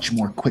much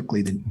more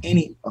quickly than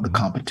any of the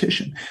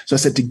competition. So I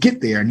said, to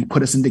get there, and he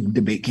put us in the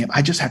debate camp,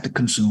 I just had to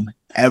consume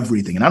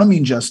everything. And I don't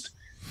mean just,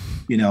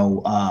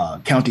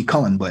 County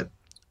Cullen, but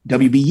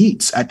W.B.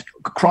 Yeats.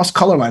 Across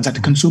color lines, I had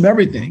to consume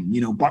everything,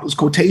 Bartlett's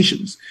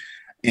quotations.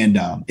 And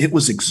it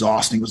was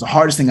exhausting. It was the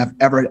hardest thing I've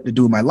ever had to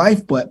do in my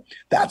life. But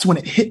that's when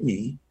it hit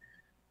me,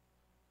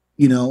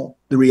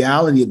 the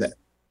reality that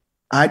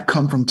I'd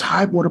come from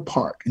Tidewater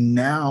Park, and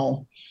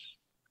now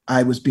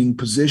I was being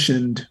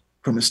positioned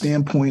from a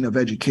standpoint of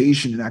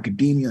education and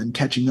academia and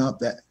catching up,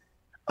 that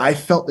I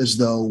felt as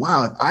though,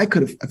 wow,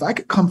 if I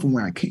could come from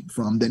where I came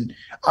from, then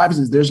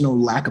obviously there's no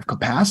lack of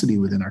capacity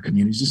within our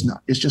communities.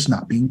 It's just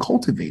not being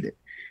cultivated.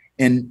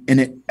 And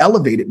it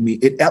elevated me.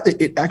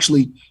 It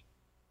actually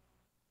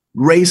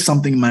raised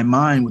something in my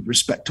mind with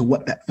respect to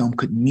what that film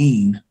could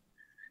mean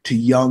to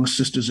young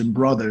sisters and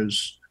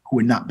brothers who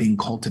are not being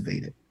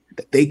cultivated,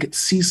 that they could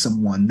see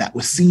someone that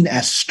was seen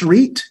as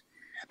street,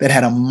 that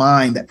had a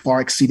mind that far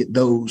exceeded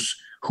those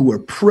who were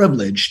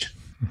privileged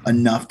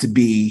enough to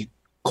be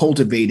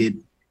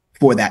cultivated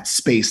for that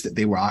space that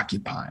they were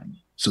occupying.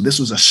 So this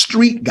was a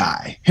street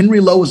guy. Henry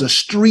Lowe was a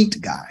street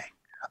guy,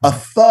 a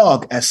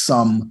thug, as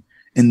some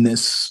in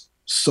this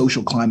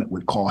social climate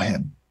would call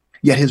him.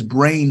 Yet his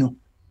brain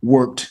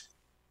worked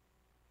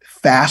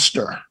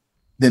faster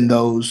than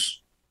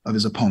those of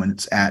his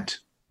opponents at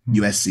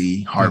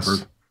USC, Harvard,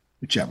 yes,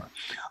 whichever.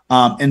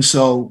 And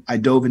so I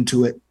dove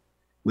into it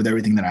with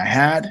everything that I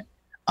had.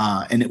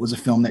 And it was a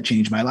film that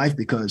changed my life,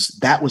 because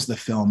that was the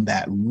film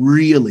that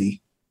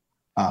really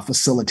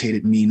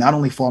facilitated me not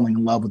only falling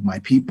in love with my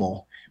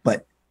people,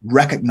 but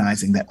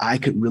recognizing that I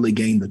could really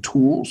gain the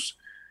tools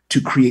to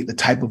create the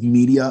type of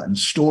media and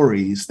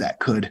stories that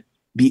could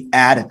be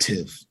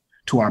additive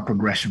to our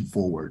progression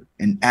forward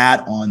and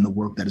add on the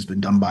work that has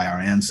been done by our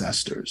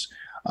ancestors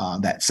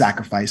that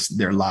sacrificed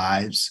their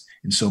lives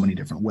in so many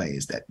different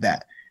ways,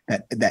 that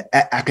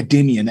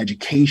academia and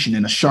education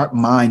and a sharp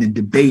mind and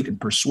debate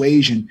and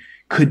persuasion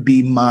could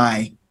be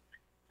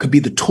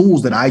the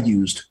tools that I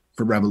used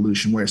for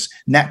revolution, whereas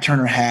Nat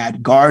Turner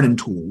had garden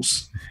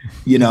tools,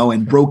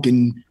 and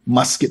broken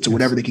muskets or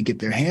whatever they could get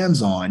their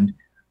hands on.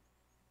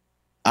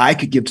 I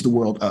could give to the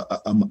world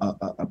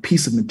a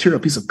piece of material,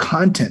 a piece of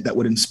content that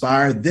would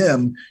inspire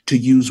them to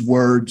use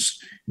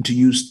words, and to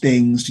use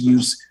things, to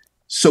use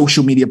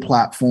social media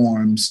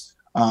platforms.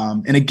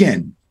 And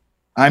again,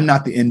 I'm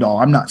not the end all.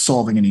 I'm not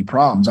solving any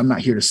problems. I'm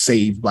not here to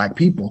save Black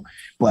people,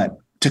 but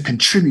to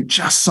contribute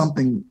just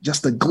something,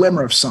 just a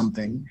glimmer of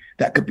something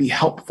that could be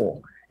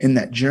helpful in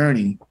that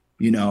journey.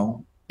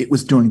 It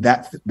was during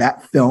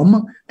that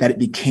film that it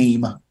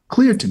became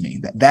clear to me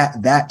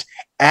that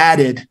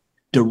added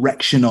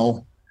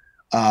directional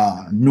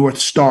North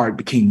Star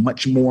became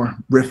much more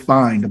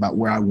refined about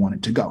where I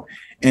wanted to go.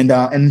 And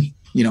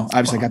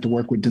obviously I got to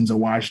work with Denzel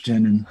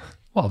Washington, and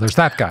well, there's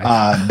that guy.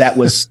 That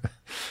was,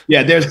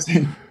 yeah, there's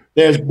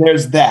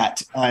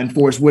that, and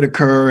Forrest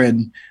Whitaker,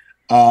 and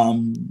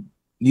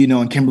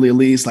and Kimberly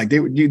Elise. Like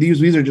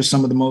these are just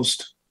some of the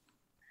most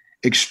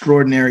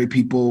extraordinary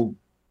people,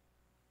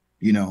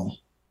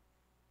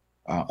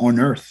 on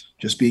earth.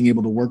 Just being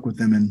able to work with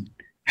them and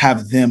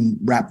have them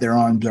wrap their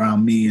arms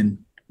around me and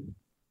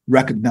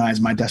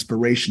recognize my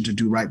desperation to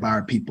do right by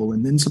our people,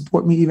 and then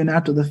support me even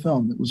after the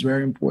film. It was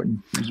very important.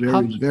 It was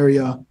very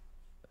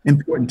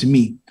important to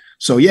me.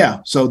 So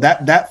yeah, so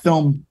that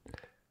film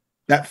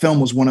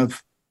was one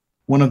of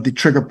the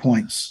trigger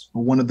points,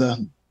 or one of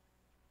the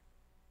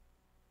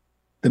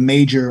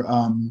major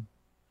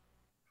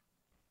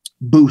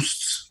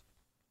boosts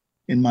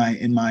in my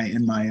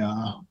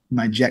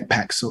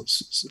jetpack, so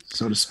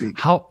to speak.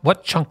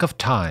 What chunk of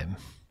time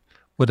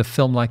would a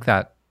film like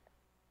that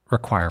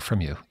require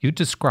from you? You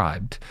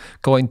described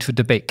going to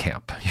debate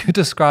camp. You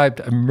described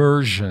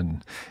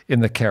immersion in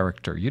the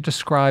character. You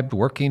described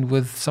working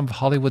with some of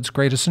Hollywood's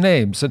greatest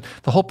names, and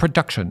the whole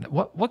production.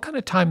 What kind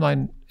of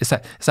timeline is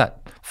that? Is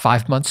that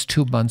 5 months,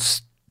 2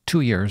 months,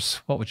 2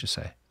 years? What would you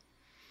say?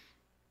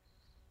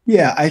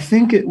 Yeah, I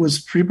think it was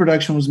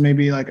pre-production was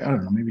maybe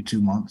maybe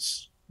 2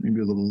 months,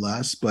 maybe a little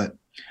less. But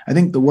I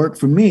think the work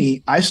for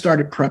me, I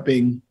started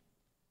prepping.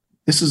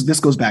 This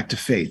goes back to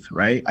faith,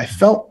 right? I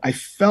felt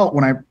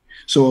when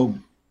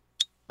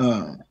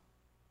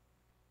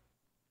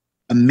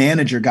a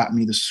manager got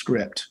me the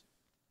script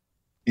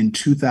in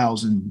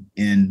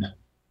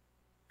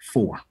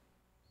 2004,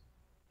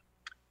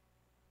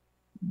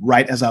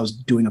 right as I was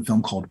doing a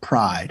film called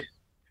Pride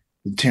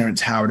with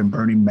Terrence Howard and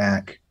Bernie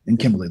Mac and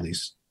Kimberly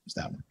Elise, is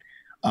that one,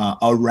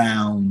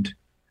 around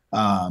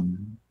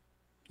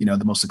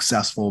the most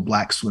successful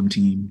Black swim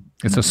team.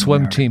 It's a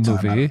swim team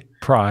movie,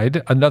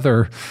 Pride,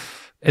 another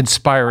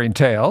inspiring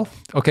tale.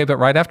 Okay, but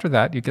right after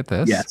that, you get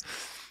this. Yes,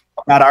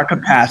 about our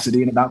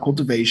capacity and about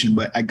cultivation.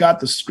 But I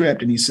got the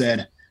script, and he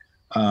said,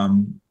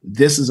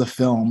 this is a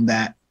film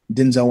that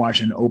Denzel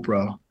Washington and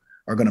Oprah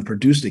are going to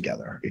produce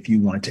together if you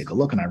want to take a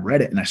look. And I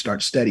read it, and I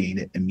started studying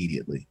it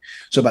immediately.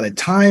 So by the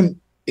time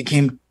it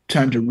came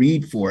time to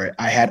read for it,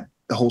 I had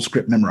the whole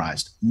script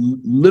memorized,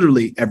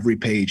 literally every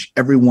page,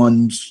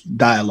 everyone's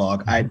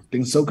dialogue. I'd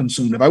been so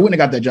consumed. If I wouldn't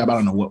have got that job, I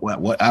don't know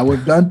what I would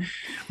have done.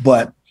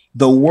 But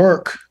the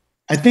work,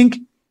 I think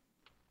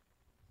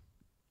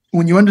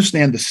when you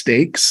understand the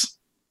stakes,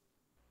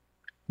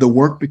 the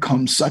work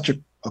becomes such a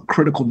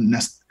critical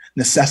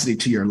necessity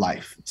to your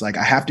life. It's like,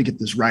 I have to get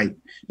this right,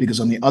 because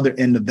on the other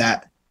end of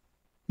that,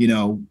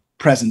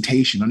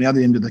 presentation, on the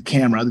other end of the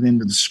camera, other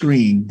end of the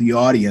screen, the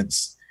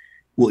audience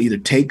will either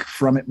take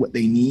from it what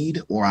they need,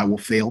 or I will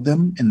fail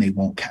them and they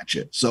won't catch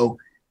it. So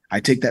I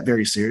take that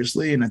very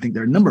seriously. And I think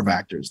there are a number of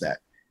actors that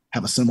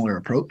have a similar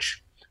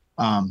approach.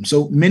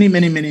 So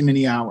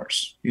many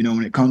hours,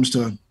 when it comes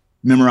to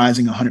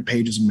memorizing 100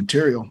 pages of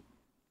material,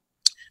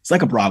 it's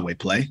like a Broadway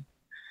play.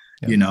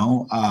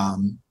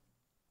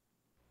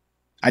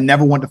 I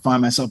never want to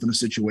find myself in a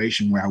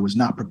situation where I was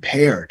not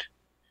prepared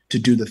to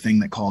do the thing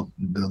that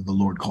the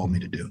Lord called me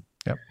to do.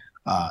 Yep.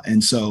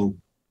 And so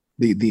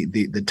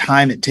the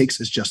time it takes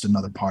is just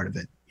another part of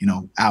it,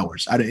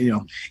 hours.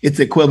 It's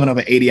the equivalent of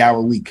an 80-hour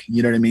week,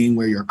 you know what I mean?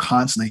 Where you're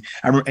constantly,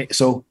 I wrote a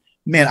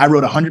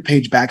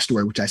 100-page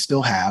backstory, which I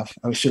still have.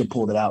 I should have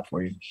pulled it out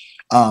for you,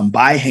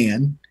 by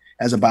hand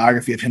as a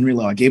biography of Henry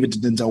Lowe. I gave it to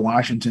Denzel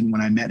Washington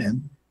when I met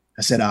him.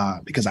 I said,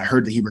 because I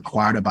heard that he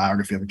required a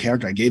biography of a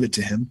character, I gave it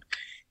to him,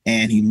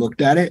 and he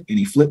looked at it and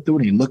he flipped through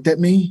it and he looked at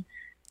me.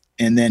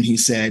 And then he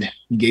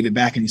gave it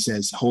back and he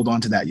says, hold on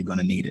to that. You're going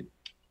to need it.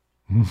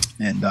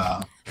 And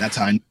that's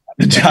how I knew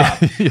the job.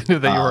 You knew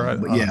that you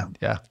were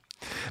yeah.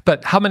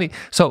 But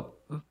so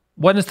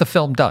when is the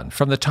film done?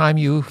 From the time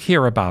you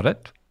hear about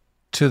it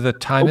to the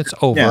time it's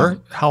over,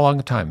 how long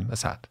a time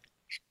is that?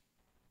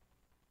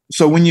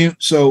 So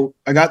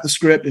I got the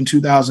script in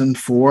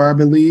 2004, I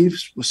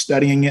believe, was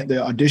studying it.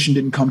 The audition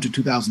didn't come to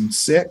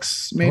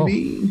 2006,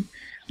 maybe.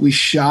 We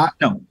shot,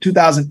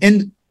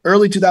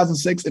 early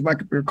 2006, if I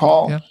could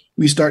recall. Yeah.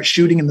 We start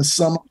shooting in the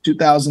summer of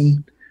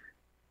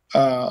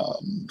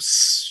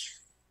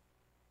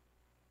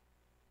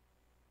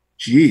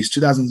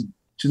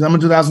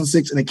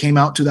 2006, and it came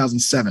out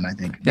 2007, I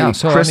think. Yeah,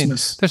 so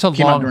Christmas, that's a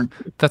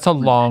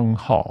long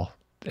haul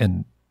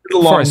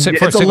for a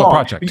single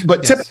project.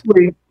 But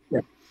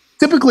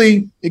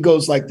typically it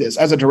goes like this.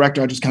 As a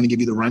director, I'll just kind of give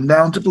you the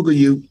rundown.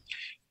 Typically,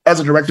 as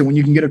a director, when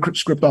you can get a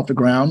script off the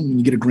ground, when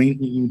you get to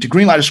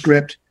greenlight a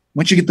script,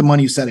 once you get the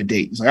money, you set a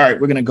date. It's like, all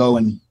right, we're going to go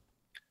into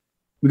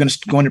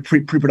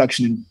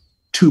pre-production in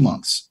 2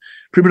 months.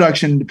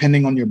 Pre-production,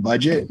 depending on your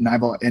budget,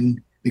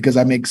 and because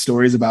I make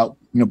stories about,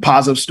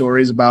 positive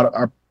stories about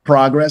our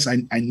progress,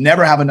 I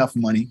never have enough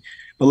money.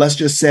 But let's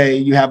just say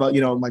you have a,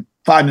 like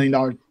 $5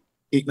 million,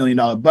 $8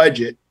 million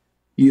budget,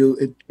 you're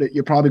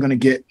probably going to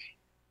get,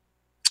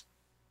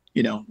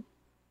 if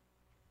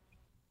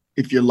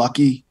you're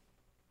lucky,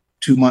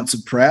 2 months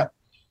of prep,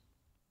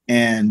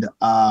 and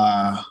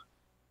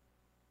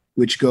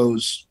which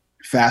goes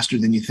faster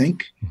than you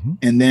think. Mm-hmm.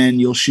 And then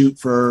you'll shoot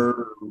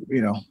for,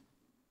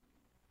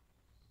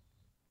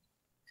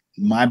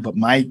 my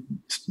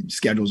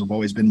schedules have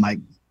always been like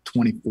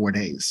 24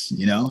 days,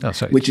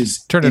 which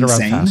is turn it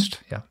insane. Around fast.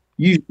 Yeah.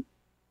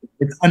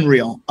 It's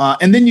unreal.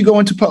 And then you go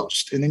into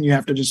post, and then you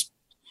have to just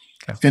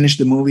finish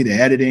the movie, the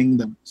editing,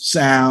 the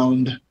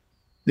sound.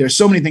 There's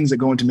so many things that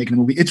go into making a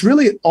movie. It's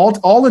really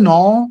all in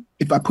all,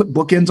 if I put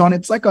bookends on it,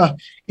 it's like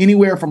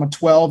anywhere from a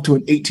 12 to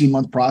an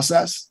 18-month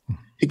process.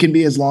 It can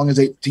be as long as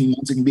 18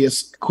 months. It can be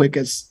as quick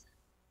as,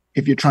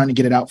 if you're trying to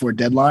get it out for a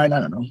deadline, I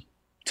don't know,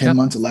 10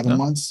 months, 11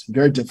 months.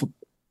 Very difficult.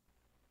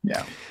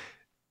 Yeah.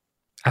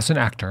 As an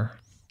actor,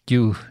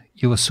 you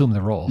assume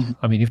the role. Mm-hmm.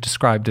 I mean, you've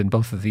described in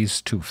both of these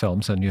two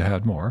films, and you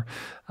had more,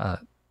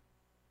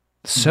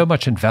 so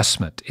much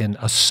investment in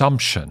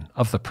assumption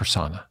of the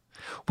persona.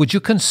 Would you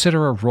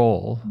consider a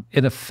role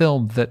in a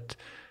film that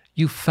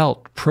you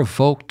felt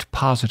provoked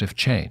positive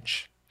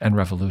change and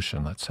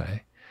revolution, let's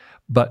say,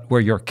 but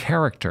where your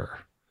character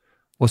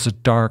was a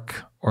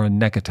dark or a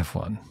negative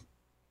one,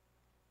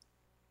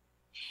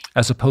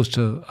 as opposed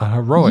to a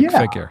heroic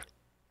figure?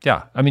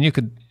 Yeah. I mean, you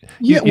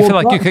feel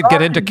like you could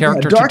get into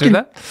character to do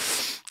that?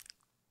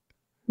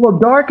 Well,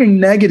 dark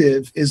and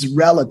negative is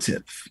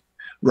relative,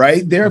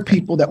 right? There are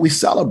people that we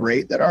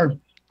celebrate that are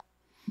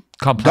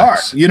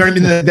complex. Dark. You know what I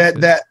mean?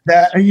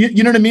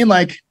 You know what I mean?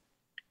 Like,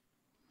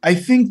 I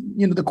think,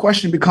 the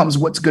question becomes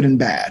what's good and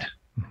bad.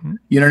 Mm-hmm.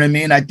 You know what I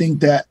mean? I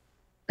think that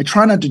I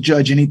try not to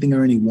judge anything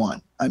or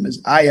anyone.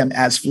 I am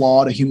as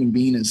flawed a human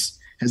being as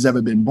has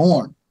ever been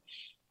born.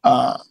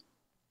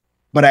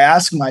 But I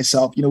ask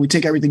myself, we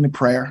take everything to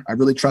prayer. I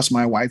really trust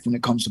my wife when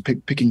it comes to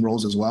picking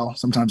roles as well.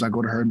 Sometimes I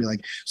go to her and be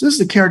like, so this is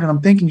the character I'm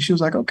thinking. She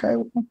was like, okay,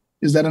 well,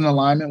 is that in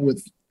alignment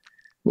with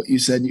what you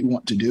said you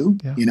want to do?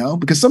 Yeah.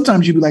 Because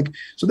sometimes you'd be like,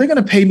 so they're going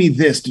to pay me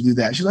this to do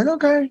that. She's like,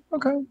 okay.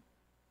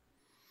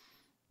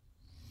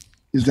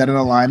 Is that in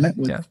alignment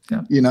with, I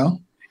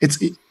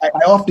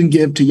often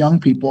give to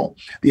young people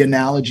the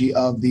analogy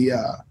of the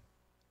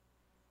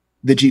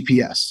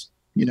GPS,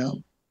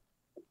 and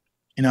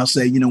I'll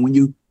say,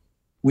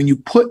 when you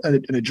put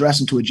an address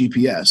into a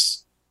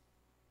GPS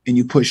and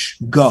you push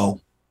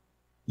go,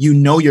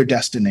 your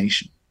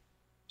destination,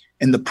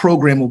 and the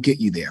program will get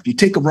you there. If you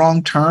take a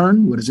wrong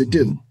turn, what does it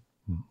do?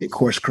 It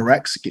course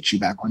corrects, gets you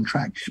back on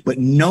track. But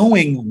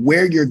knowing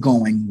where you're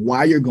going,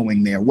 why you're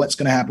going there, what's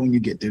going to happen when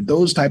you get there,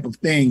 those type of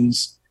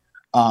things,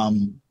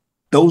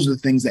 those are the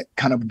things that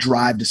kind of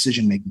drive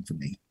decision-making for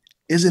me.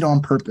 Is it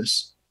on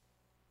purpose?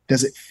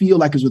 Does it feel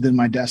like it's within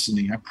my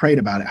destiny? I prayed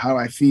about it. How do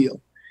I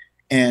feel?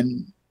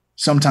 And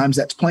sometimes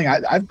that's playing.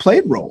 I've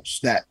played roles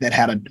that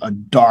had a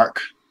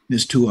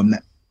darkness to them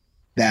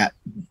that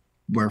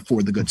were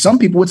for the good. Some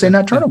people would say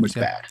Nat Turner was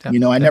bad.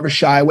 I never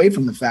shy away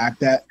from the fact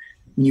that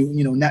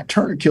Nat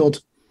Turner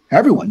killed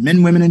everyone,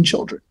 men, women, and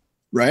children,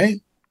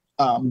 right?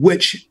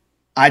 Which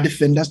I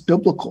defend as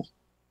biblical.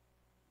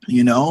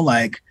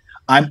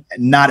 I'm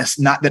not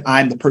that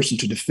I'm the person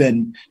to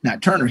defend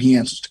Nat Turner. He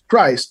answers to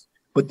Christ,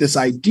 but this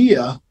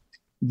idea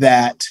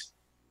that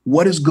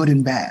what is good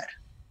and bad,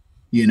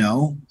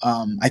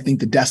 I think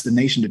the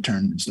destination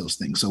determines those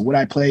things. So what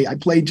I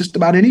play just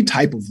about any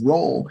type of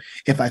role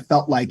if I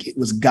felt like it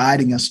was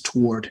guiding us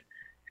toward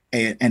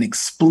an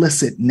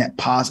explicit net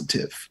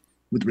positive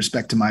with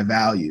respect to my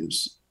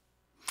values.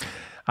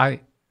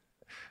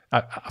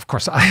 Of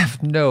course, I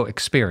have no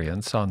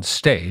experience on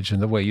stage in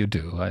the way you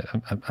do.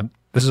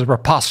 This is a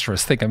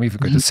preposterous thing I'm even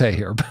going to say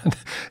here, but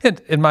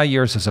in my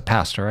years as a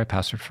pastor, I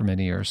pastored for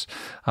many years.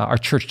 Our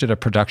church did a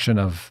production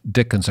of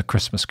Dickens' A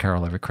Christmas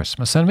Carol every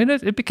Christmas. I mean,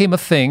 it became a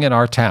thing in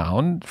our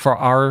town. For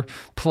our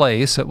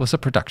place, it was a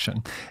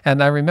production.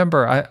 And I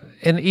remember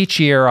in each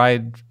year,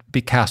 I'd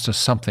be cast as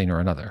something or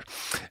another.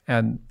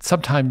 And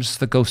sometimes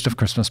the ghost of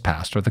Christmas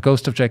Past, or the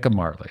ghost of Jacob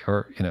Marley,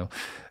 or,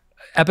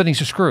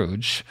 Ebenezer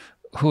Scrooge,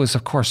 who is,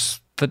 of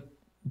course,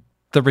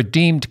 the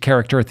redeemed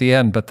character at the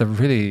end, but the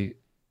really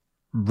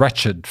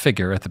wretched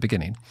figure at the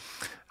beginning.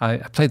 I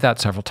played that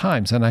several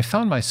times, and I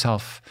found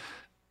myself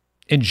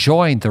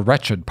enjoying the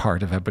wretched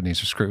part of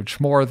Ebenezer Scrooge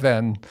more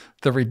than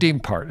the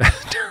redeemed part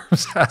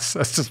as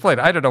displayed.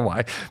 I don't know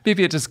why.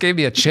 Maybe it just gave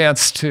me a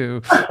chance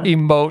to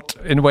emote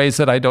in ways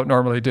that I don't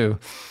normally do.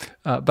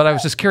 But I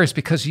was just curious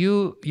because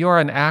you're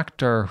an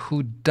actor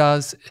who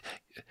does...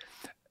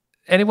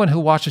 Anyone who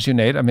watches you,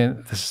 Nate, I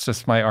mean, this is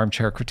just my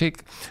armchair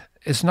critique,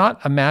 is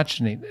not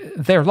imagining.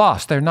 They're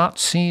lost. They're not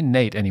seeing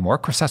Nate anymore.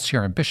 Of course, that's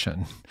your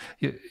ambition.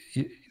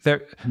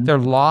 They're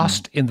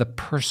lost in the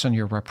person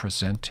you're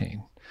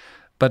representing.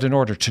 But in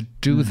order to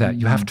do that,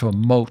 you have to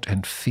emote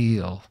and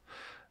feel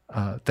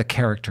the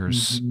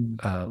character's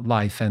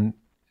life. And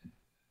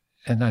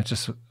I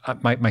just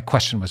my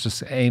question was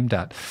just aimed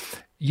at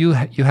you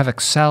have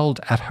excelled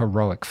at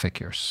heroic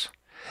figures,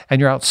 and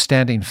your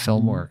outstanding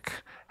film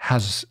work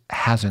has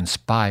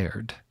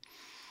inspired.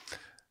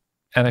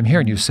 And I'm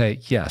hearing you say,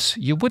 yes,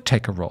 you would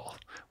take a role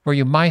where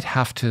you might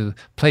have to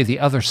play the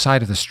other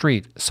side of the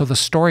street so the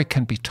story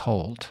can be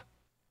told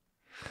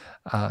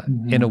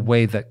in a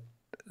way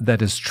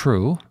that is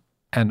true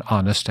and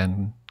honest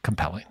and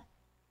compelling.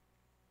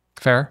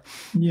 Fair?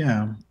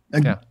 Yeah.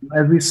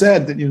 As we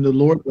said, that the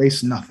Lord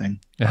wastes nothing.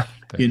 Yeah.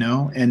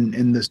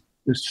 And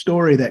the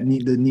story that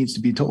needs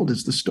to be told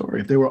is the story.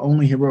 If there were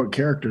only heroic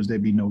characters,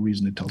 there'd be no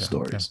reason to tell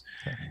stories.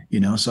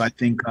 Yeah. So I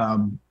think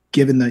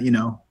given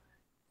the,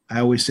 I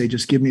always say,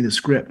 just give me the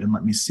script and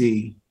let me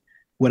see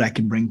what I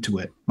can bring to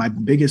it. My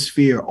biggest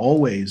fear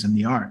always in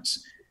the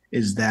arts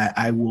is that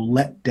I will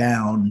let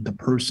down the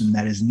person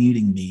that is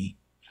needing me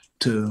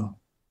to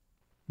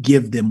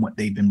give them what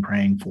they've been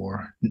praying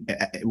for.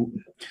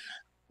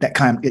 That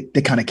kind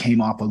of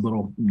came off a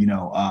little,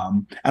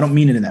 I don't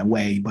mean it in that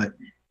way, but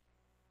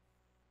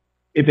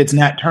if it's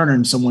Nat Turner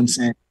and someone's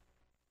saying,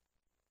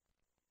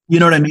 you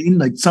know what I mean?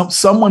 Like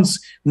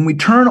when we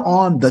turn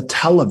on the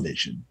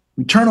television,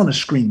 we turn on the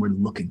screen, we're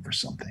looking for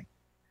something.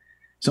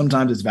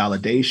 Sometimes it's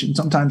validation,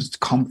 sometimes it's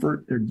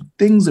comfort. There are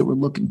things that we're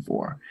looking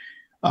for.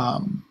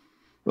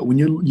 But when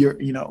you're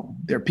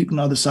there are people on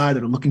the other side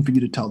that are looking for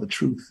you to tell the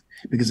truth,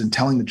 because in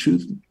telling the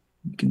truth,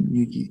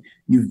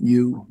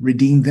 you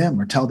redeem them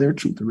or tell their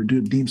truth or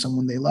redeem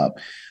someone they love.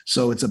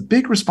 So it's a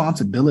big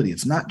responsibility.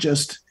 It's not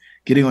just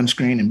getting on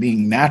screen and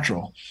being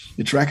natural.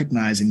 It's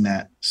recognizing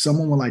that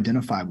someone will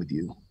identify with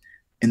you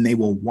and they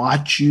will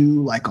watch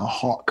you like a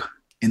hawk,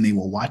 and they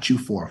will watch you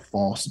for a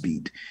false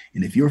beat.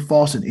 And if you're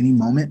false at any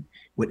moment,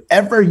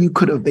 whatever they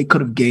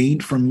could have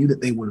gained from you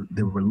that they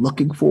were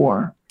looking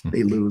for,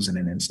 they lose in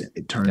an instant.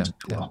 It turns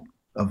into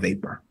a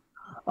vapor.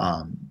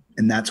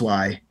 And that's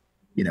why,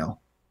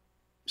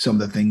 some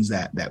of the things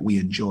that we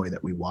enjoy,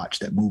 that we watch,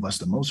 that move us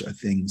the most are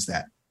things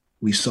that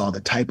we saw the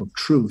type of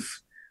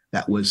truth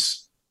that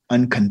was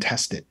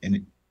uncontested,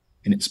 and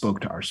it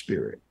spoke to our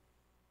spirit.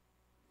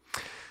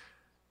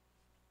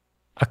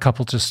 A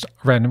couple just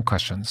random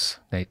questions,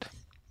 Nate.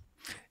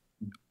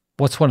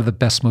 What's one of the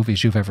best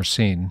movies you've ever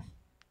seen?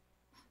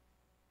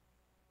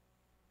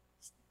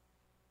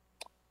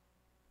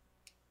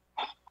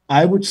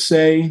 I would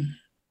say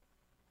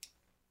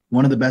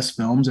one of the best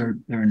films, there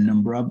are a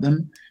number of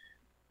them.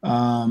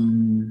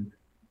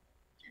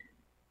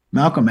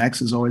 Malcolm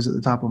X is always at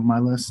the top of my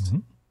list. Mm-hmm.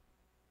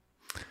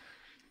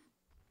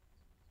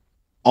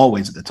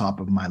 Always at the top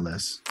of my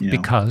list.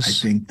 Because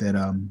I think that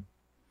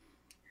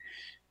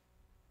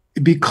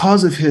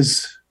because of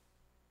his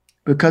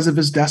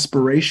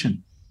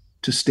desperation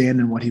to stand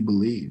in what he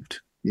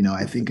believed.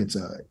 I think it's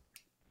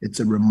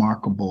a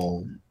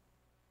remarkable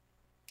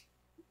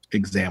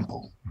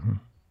example,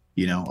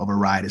 of a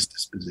riotous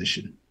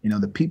disposition.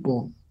 The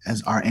people,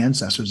 as our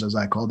ancestors, as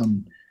I call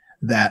them,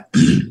 that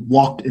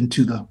walked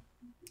into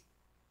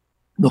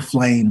the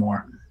flame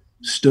or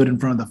stood in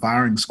front of the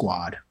firing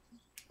squad,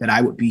 that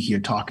I would be here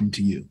talking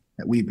to you,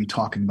 that we'd be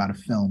talking about a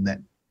film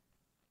that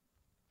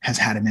has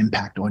had an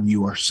impact on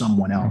you or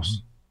someone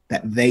else,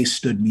 that they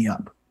stood me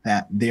up,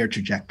 that their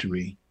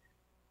trajectory,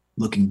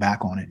 looking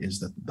back on it, is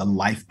the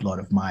lifeblood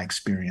of my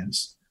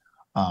experience.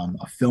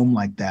 A film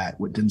like that,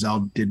 what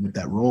Denzel did with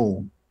that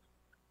role,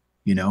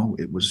 you know,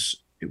 it was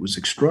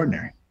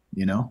extraordinary,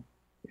 you know,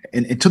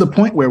 and to the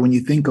point where when you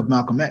think of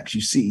Malcolm X,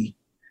 you see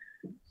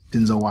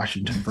Denzel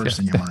Washington first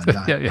in your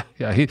mind.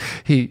 Yeah.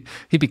 He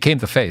became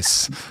the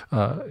face.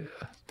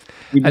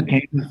 He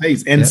became the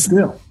face, and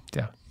still.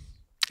 Yeah.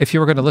 If you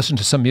were going to listen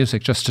to some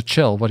music just to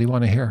chill, what do you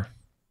want to hear?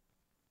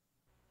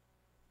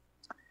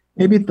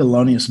 Maybe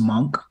Thelonious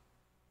Monk.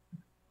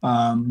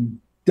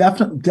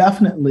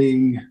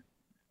 Definitely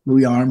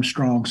Louis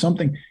Armstrong.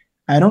 Something,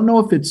 I don't know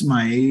if it's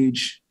my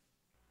age,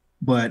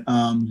 but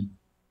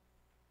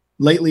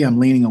lately I'm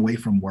leaning away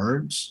from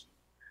words.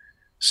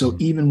 So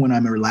even when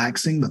I'm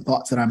relaxing, the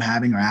thoughts that I'm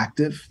having are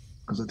active,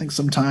 because I think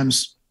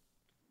sometimes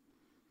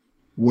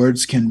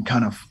words can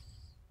kind of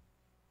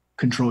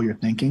control your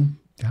thinking,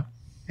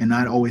 and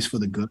not always for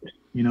the good.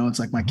 You know, it's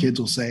like my kids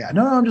will say,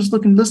 "No, I'm just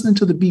listening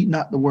to the beat,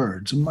 not the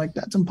words." I'm like,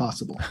 that's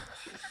impossible.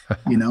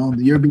 You know,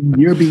 you're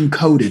being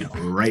coded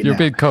right now. You're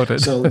being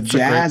coded. So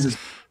jazz is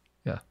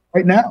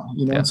right now,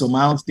 you know. So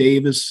Miles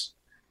Davis,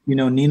 you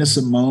know, Nina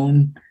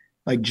Simone,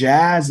 like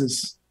jazz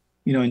is,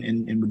 you know,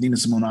 and with Nina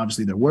Simone,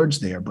 obviously there are words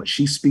there, but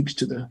she speaks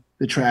to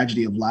the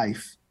tragedy of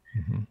life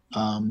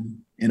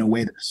in a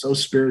way that's so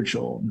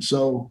spiritual and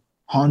so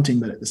haunting,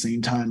 but at the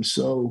same time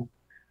so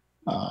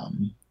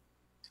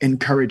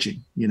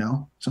encouraging. You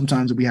know,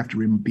 sometimes we have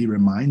to be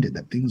reminded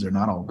that things are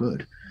not all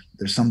good.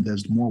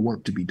 There's more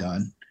work to be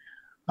done.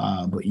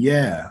 But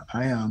yeah,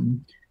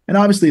 and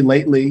obviously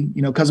lately,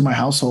 you know, because of my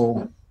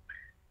household,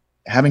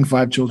 having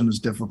 5 children is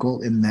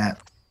difficult in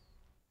that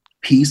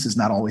peace is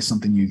not always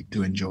something you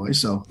to enjoy.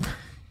 So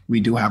we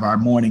do have our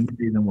morning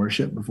praise and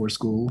worship before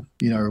school,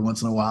 you know, every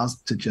once in a while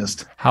to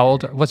just. How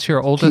old? What's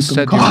your oldest?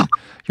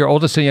 Your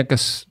oldest and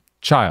youngest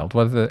child?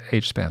 What is the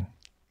age span?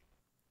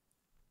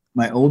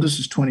 My oldest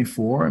is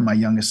 24 and my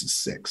youngest is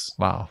 6.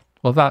 Wow.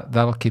 Well,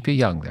 that'll keep you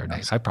young there,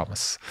 Nate, I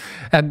promise.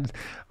 And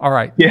all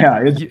right.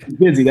 Yeah, it's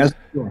busy. That's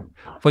sure.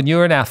 When you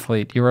were an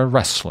athlete, you were a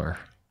wrestler.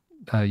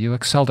 You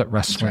excelled at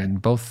wrestling,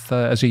 both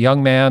as a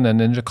young man and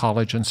into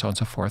college and so on and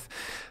so forth.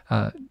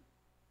 How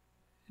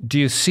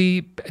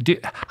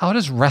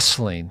does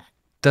wrestling,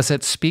 does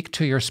it speak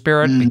to your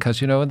spirit? Because,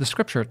 you know, in the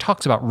scripture, it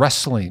talks about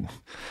wrestling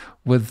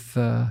with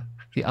the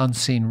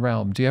unseen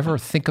realm. Do you ever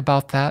think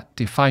about that?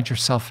 Do you find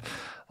yourself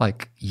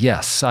like,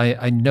 yes,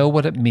 I know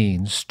what it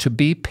means to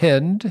be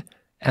pinned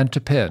and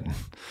to pin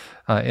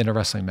in a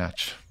wrestling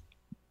match?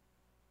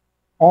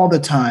 All the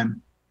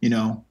time, you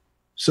know,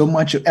 so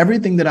much of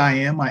everything that I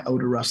am, I owe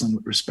to wrestling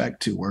with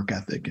respect to work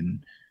ethic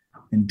and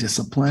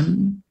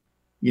discipline.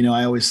 You know,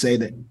 I always say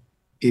that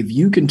if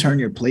you can turn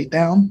your plate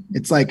down,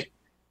 it's like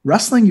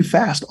wrestling, you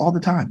fast all the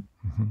time.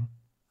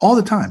 All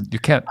the time. You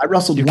can't. I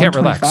wrestled. You can't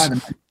relax.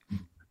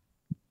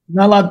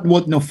 Not allowed.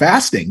 Well, no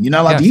fasting. You're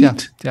not allowed to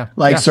eat.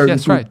 Like certain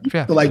foods.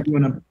 Right. So like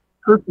doing a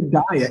perfect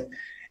diet,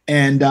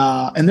 and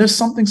there's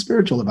something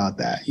spiritual about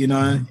that. You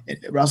know,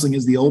 wrestling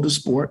is the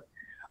oldest sport,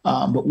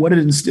 but what it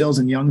instills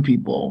in young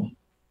people,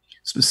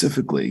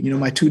 specifically, you know,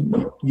 my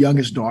 2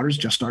 youngest daughters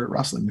just started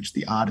wrestling, which is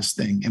the oddest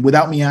thing. And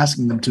without me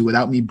asking them to,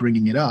 without me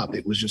bringing it up,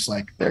 it was just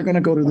like, they're going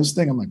to go to this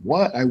thing. I'm like,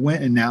 what? I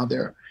went, and now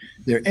they're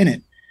in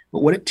it.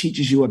 But what it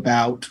teaches you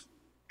about,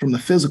 from the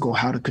physical,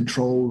 how to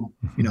control,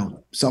 you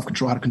know,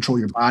 self-control, how to control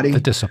your body, the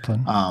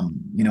discipline,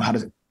 you know, how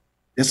to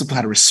discipline,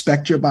 how to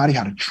respect your body,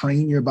 how to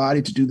train your body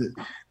to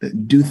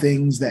do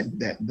things that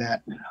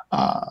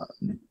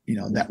you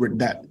know,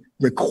 that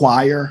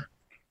require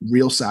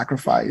real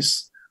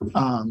sacrifice.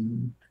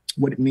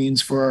 What it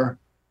means for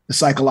the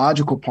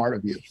psychological part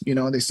of you. You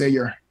know, they say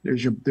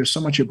there's so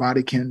much your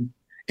body can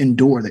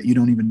endure that you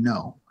don't even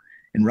know.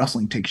 And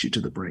wrestling takes you to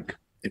the brink.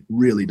 It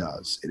really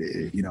does.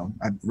 You know,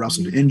 I've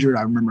wrestled injured.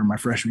 I remember my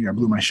freshman year, I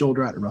blew my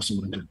shoulder out. I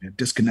wrestled with a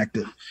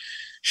disconnected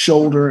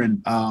shoulder.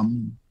 And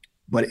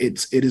but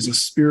it is a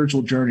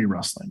spiritual journey,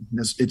 wrestling.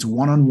 It's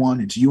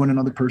one-on-one. It's you and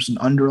another person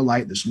under a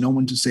light. There's no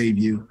one to save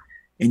you.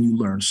 And you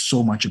learn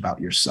so much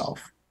about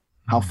yourself,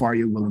 how far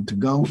you're willing to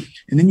go.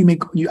 And then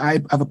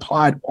I've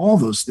applied all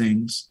those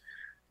things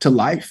to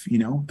life. You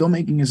know,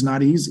 filmmaking is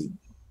not easy.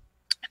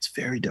 It's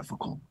very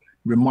difficult,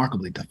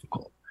 remarkably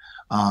difficult.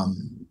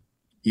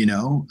 You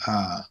know,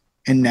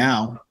 and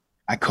now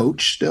I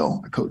coach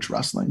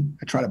wrestling.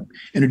 I try to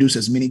introduce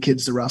as many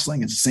kids to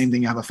wrestling. It's the same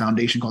thing. I have a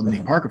foundation called the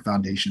Nate Parker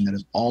Foundation that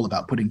is all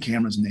about putting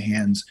cameras in the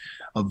hands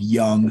of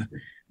young,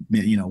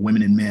 you know,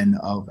 women and men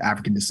of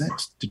African descent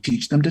to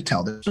teach them to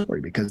tell their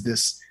story, because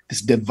this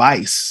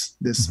device,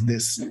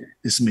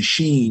 this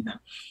machine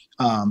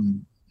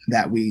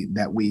that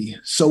we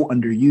so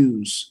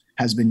underuse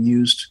has been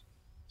used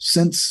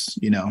since,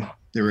 you know,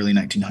 the early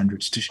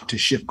 1900s to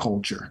shift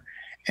culture.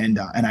 And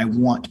I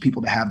want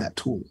people to have that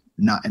tool,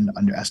 not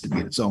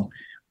underestimate it. So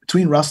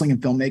between wrestling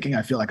and filmmaking,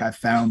 I feel like I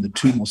found the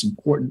 2 most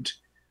important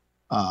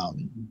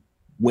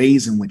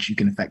ways in which you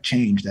can affect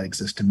change that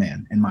exist to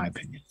man, in my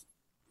opinion.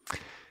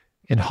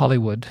 In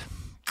Hollywood,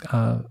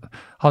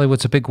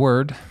 Hollywood's a big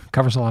word,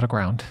 covers a lot of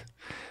ground.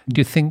 Do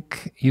you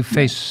think you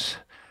face,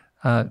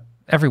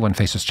 everyone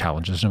faces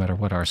challenges no matter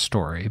what our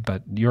story,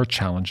 but your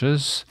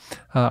challenges,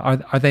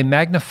 are they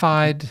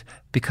magnified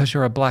because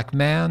you're a Black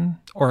man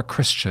or a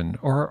Christian,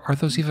 or are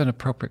those even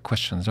appropriate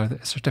questions? Is there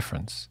a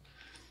difference?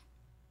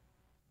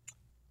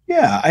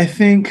 Yeah, I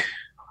think,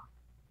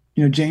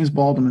 James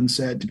Baldwin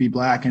said to be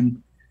Black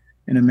in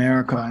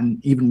America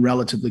and even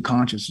relatively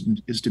conscious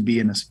is to be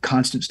in a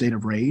constant state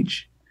of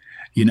rage,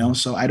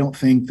 So I don't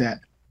think that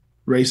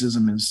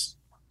racism is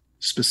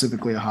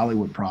specifically a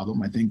Hollywood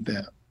problem. I think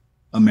that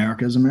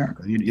America is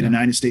America. The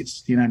United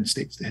States, the United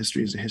States. The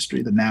history is the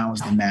history. The now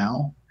is the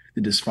now.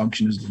 The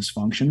dysfunction is the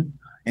dysfunction.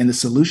 And the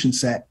solution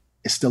set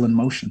is still in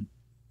motion.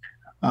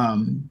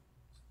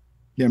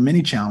 There are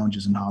many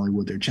challenges in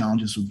Hollywood. There are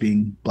challenges with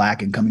being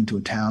Black and coming to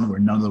a town where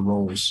none of the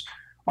roles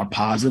are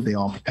positive. They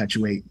all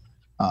perpetuate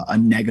a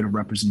negative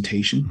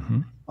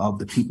representation of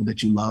the people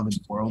that you love in the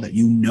world that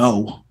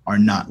are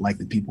not like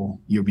the people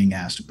you're being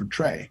asked to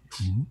portray.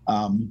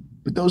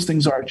 But those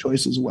things are a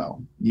choice as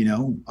well,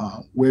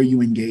 where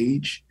you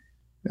engage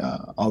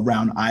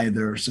around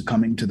either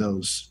succumbing to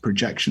those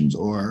projections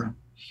or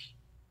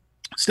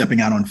stepping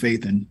out on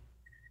faith and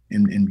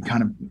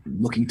kind of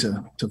looking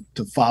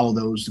to follow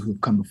those who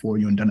have come before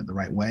you and done it the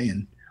right way,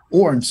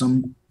 or in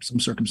some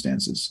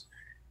circumstances,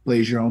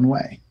 blaze your own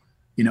way.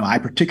 I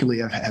particularly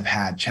have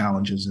had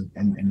challenges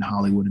in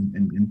Hollywood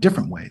in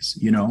different ways,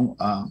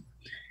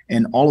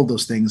 and all of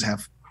those things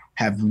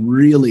have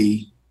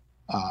really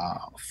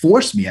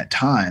forced me at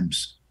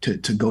times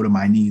to go to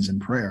my knees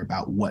in prayer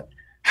about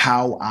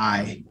how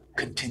I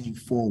continue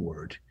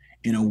forward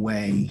in a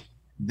way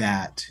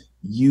that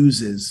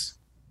uses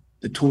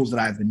the tools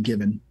that I've been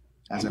given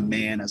as a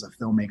man, as a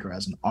filmmaker,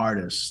 as an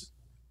artist,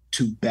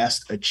 to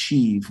best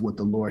achieve what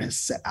the Lord has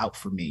set out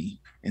for me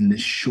in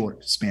this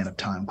short span of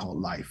time called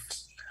life.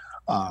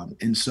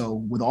 And so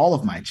with all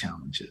of my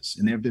challenges,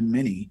 and there have been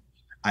many,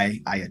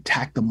 I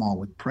attack them all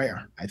with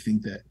prayer. I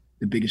think that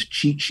the biggest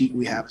cheat sheet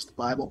we have is the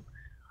Bible.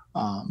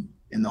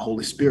 And the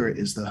Holy Spirit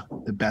is the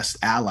best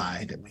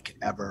ally that we can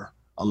ever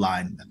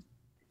align with.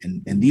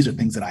 And these are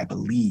things that I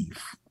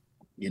believe,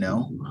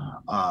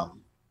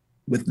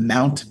 with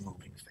mountain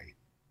moving faith,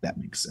 that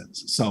makes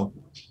sense. So,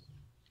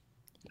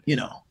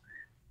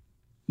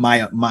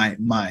 my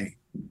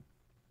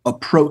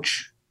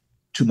approach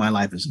to my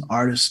life as an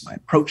artist, my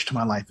approach to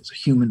my life as a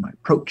human, my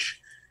approach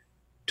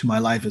to my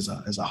life as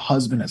a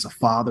husband, as a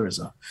father, as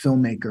a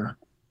filmmaker,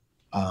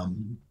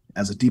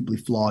 as a deeply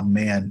flawed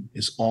man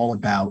is all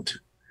about,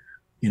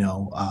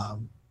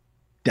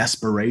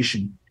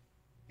 desperation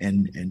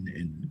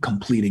and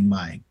completing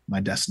my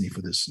destiny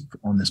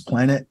on this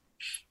planet,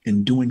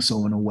 and doing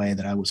so in a way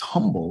that I was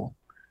humble,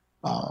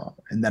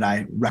 and that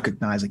I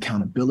recognize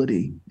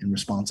accountability and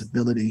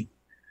responsibility,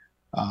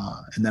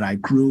 and that I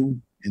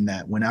grew in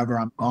that whenever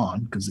I'm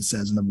gone, because it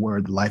says in the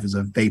word, life is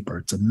a vapor,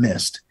 it's a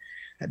mist,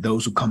 that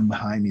those who come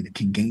behind me that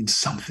can gain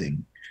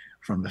something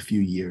from the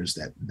few years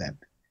that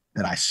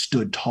I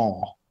stood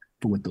tall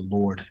for what the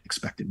Lord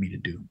expected me to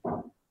do.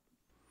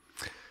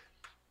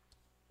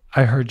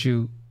 I heard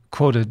you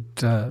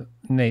quoted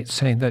Nate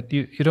saying that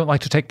you don't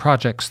like to take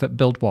projects that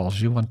build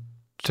walls. You want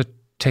to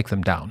take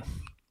them down.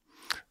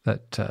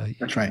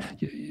 That's right.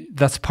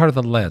 That's part of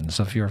the lens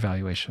of your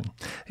evaluation.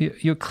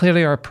 You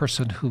clearly are a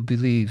person who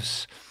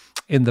believes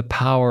in the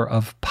power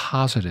of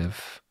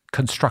positive,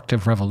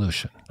 constructive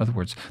revolution. In other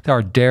words, there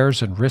are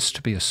dares and risks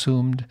to be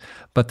assumed,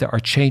 but there are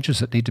changes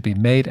that need to be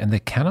made, and they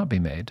cannot be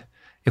made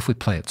if we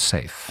play it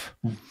safe.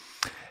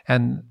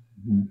 And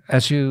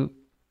as you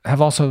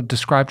have also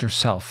described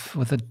yourself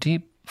with a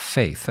deep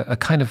faith, a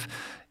kind of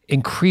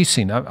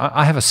increasing,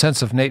 I have a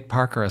sense of Nate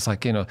Parker as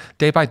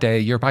day by day,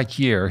 year by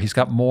year, he's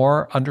got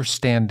more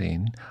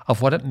understanding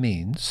of what it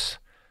means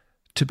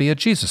to be a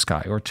Jesus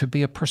guy, or to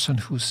be a person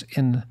who's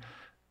in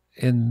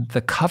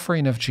the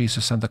covering of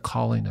Jesus and the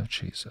calling of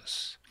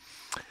Jesus.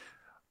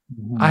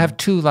 I have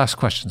two last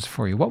questions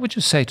for you. What would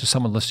you say to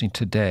someone listening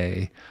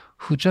today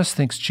who just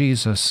thinks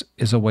Jesus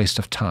is a waste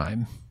of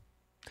time?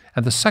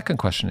 And the second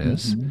question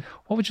is,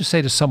 what would you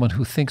say to someone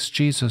who thinks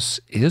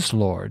Jesus is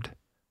Lord?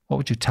 What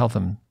would you tell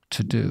them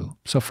to do?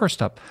 So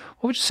first up,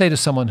 what would you say to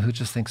someone who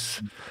just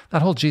thinks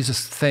that whole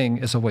Jesus thing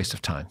is a waste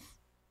of time?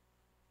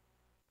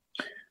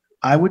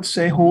 I would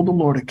say hold the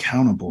Lord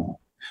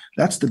accountable.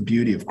 That's the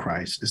beauty of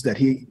Christ, is that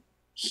he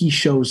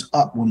shows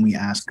up when we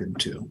ask him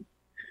to.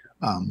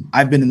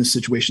 I've been in this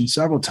situation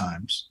several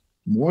times,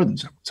 more than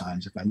several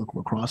times, if I look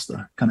across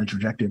the kind of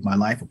trajectory of my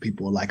life, where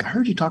people are like, I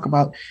heard you talk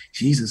about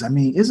Jesus. I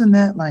mean, isn't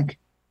that like,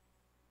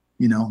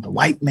 the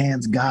white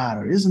man's God,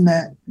 or isn't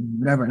that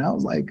whatever? And I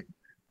was like,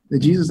 the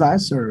Jesus I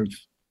serve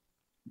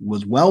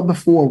was well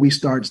before we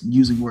start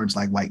using words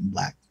like white and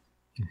black.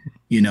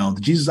 The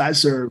Jesus I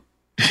serve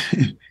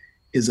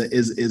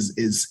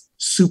is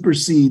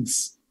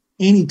supersedes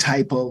any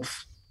type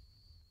of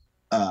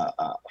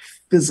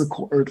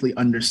physical earthly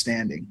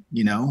understanding.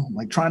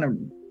 Like trying to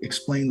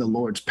explain the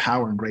Lord's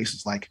power and grace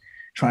is like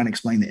trying to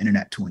explain the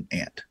internet to an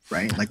ant,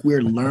 right? Like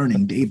we're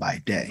learning day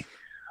by day.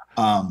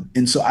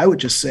 And so I would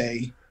just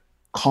say,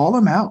 call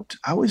him out.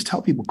 I always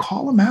tell people,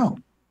 call him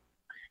out.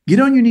 Get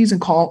on your knees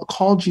and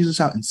call Jesus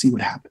out and see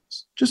what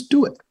happens. Just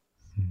do it.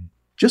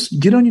 Just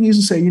get on your knees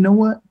and say, you know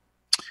what?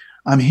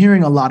 I'm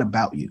hearing a lot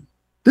about you.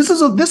 This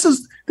is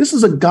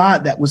a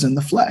God that was in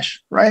the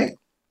flesh, right?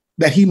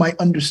 That he might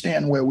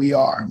understand where we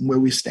are and where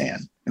we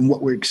stand and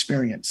what we're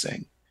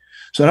experiencing.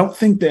 So I don't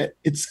think that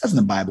it says in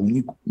the Bible,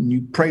 when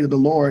you pray to the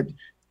Lord,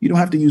 you don't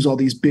have to use all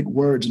these big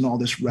words and all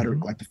this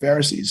rhetoric like the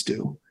Pharisees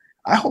do.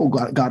 I hold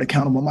God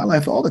accountable in my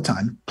life all the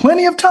time,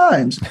 plenty of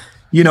times.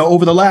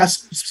 Over the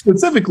last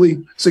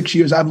specifically 6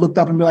 years, I've looked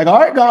up and be like, all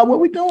right, God, what are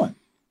we doing?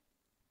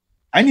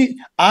 I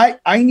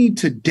need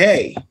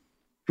today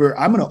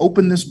I'm going to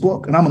open this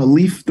book and I'm going to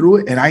leaf through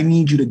it. And I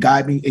need you to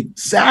guide me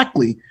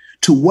exactly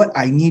to what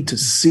I need to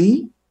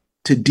see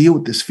to deal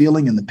with this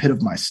feeling in the pit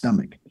of my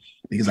stomach,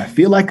 because I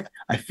feel like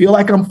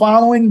I'm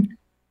following,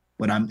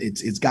 but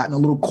it's gotten a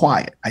little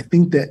quiet. I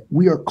think that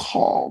we are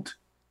called,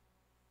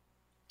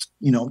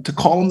 to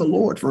call on the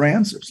Lord for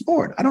answers.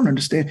 Lord, I don't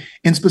understand.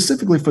 And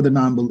specifically for the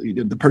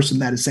non-believer, the person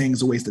that is saying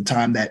it's a waste of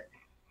time, that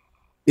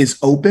is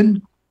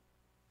open,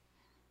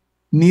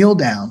 kneel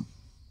down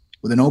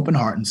with an open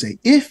heart and say,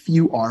 if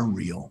you are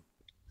real,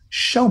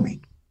 show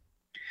me.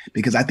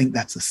 Because I think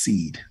that's a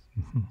seed.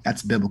 Mm-hmm.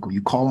 That's biblical.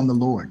 You call on the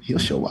Lord, he'll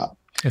show up.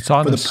 It's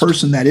honest. For the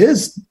person that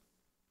is,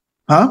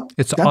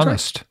 It's that's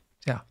honest.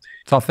 Right. Yeah.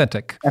 It's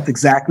authentic. That's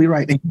exactly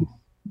right.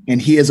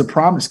 And he is a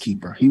promise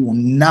keeper. He will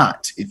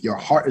not, if your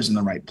heart is in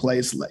the right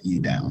place, let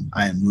you down.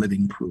 I am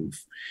living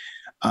proof.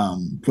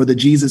 For the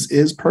Jesus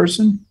is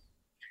person,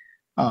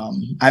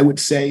 I would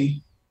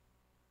say,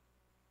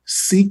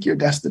 seek your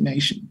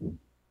destination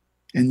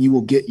and you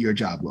will get your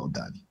job well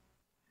done.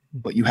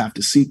 But you have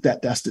to seek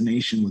that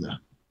destination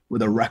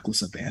with a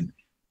reckless abandon.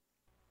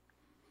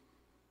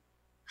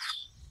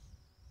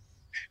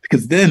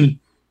 Because then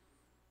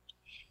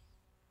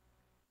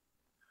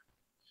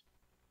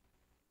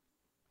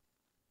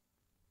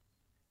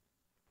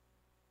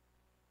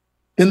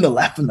the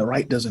left and the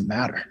right doesn't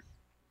matter,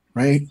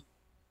 right?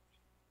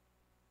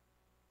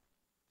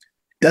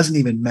 Doesn't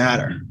even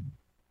matter.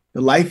 The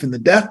life and the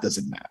death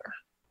doesn't matter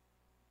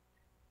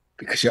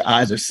because your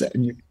eyes are set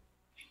in you.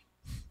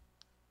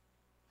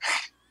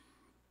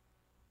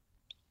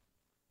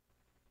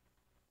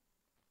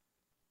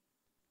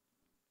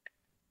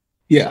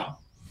 Yeah.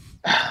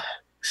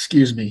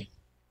 Excuse me.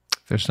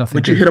 There's nothing.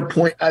 But I've hit a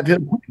point of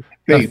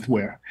faith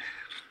where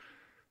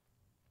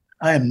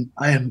I'm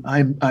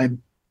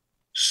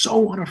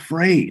so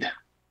unafraid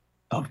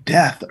of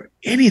death or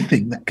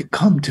anything that could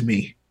come to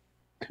me,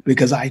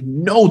 because I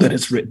know that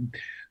it's written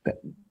that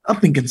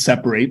nothing can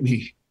separate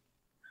me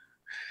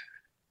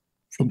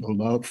from the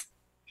love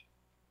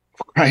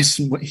of Christ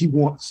and what he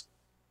wants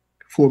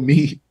for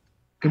me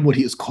and what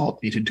he has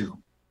called me to do.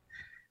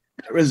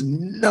 There is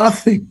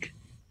nothing,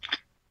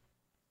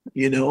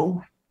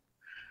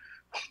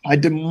 I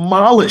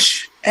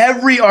demolish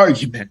every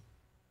argument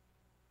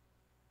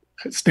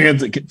that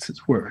stands against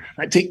his word.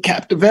 I take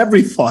captive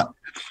every thought.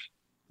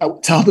 I will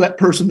tell that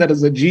person that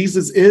is a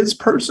Jesus is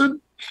person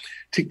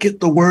to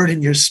get the word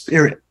in your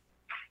spirit.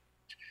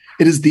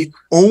 It is the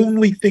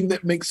only thing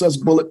that makes us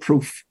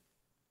bulletproof.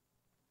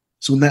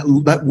 So when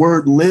that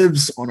word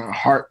lives on our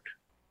heart,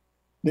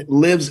 it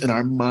lives in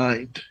our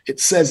mind. It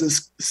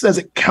says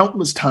it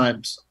countless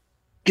times.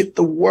 Get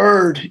the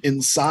word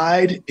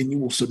inside and you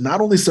will not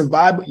only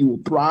survive, but you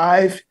will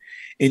thrive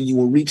and you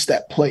will reach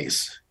that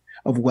place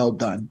of well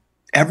done.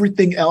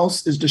 Everything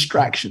else is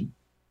distraction,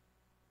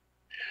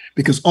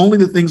 because only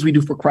the things we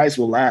do for Christ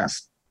will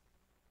last.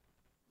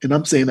 And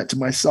I'm saying that to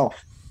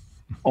myself.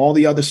 All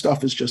the other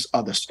stuff is just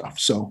other stuff.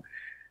 So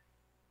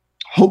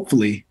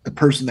hopefully the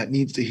person that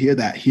needs to hear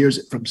that hears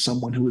it from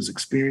someone who has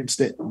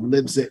experienced it,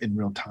 lives it in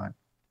real time.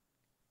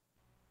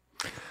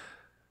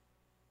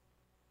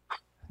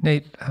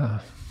 Nate,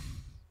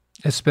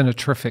 it's been a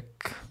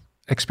terrific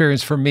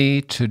experience for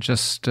me to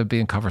just be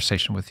in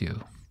conversation with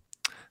you.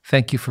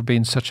 Thank you for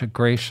being such a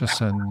gracious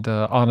and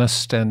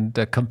honest and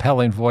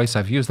compelling voice.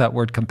 I've used that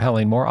word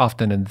compelling more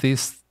often in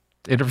these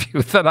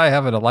interviews than I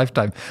have in a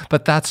lifetime,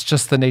 but that's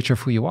just the nature of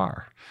who you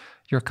are.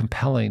 You're a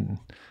compelling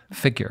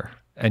figure,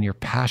 and your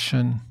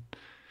passion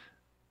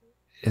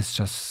is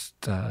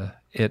just,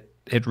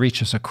 it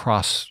reaches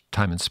across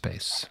time and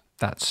space.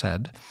 That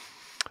said,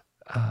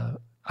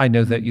 I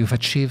know that you've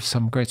achieved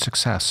some great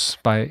success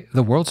by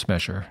the world's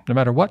measure, no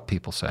matter what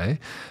people say.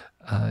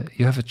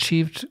 You have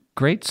achieved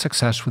great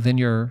success within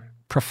your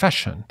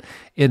profession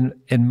in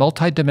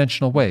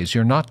multidimensional ways.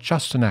 You're not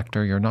just an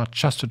actor. You're not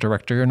just a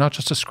director. You're not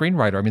just a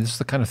screenwriter. I mean, this is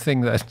the kind of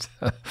thing that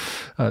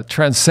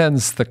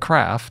transcends the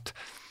craft.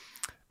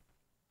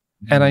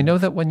 And I know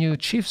that when you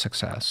achieve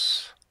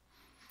success,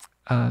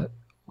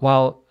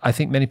 while I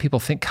think many people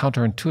think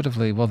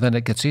counterintuitively, well, then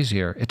it gets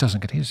easier. It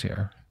doesn't get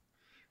easier.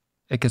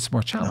 It gets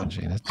more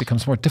challenging. It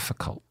becomes more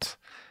difficult.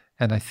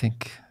 And I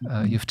think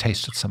you've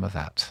tasted some of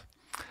that.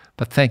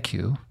 But thank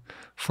you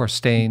for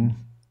staying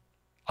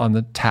on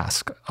the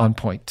task, on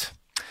point.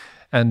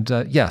 And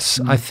yes,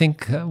 I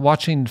think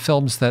watching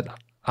films that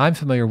I'm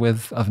familiar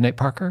with of Nate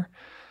Parker,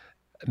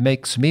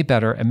 makes me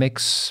better and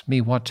makes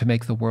me want to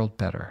make the world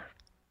better.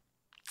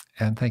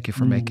 And thank you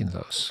for making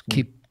those.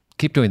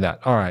 Keep doing that.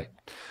 All right.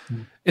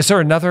 Is there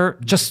another,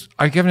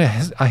 are you giving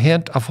a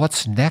hint of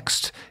what's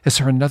next? Is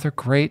there another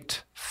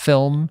great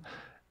film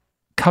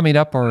coming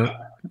up, or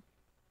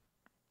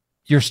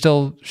you're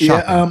still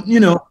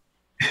shopping?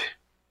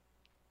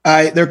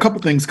 Yeah, there are a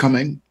couple things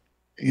coming.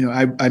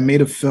 I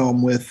made a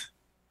film with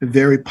a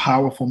very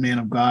powerful man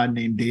of God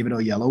named David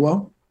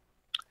Oyelowo.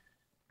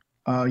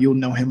 You'll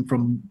know him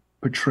from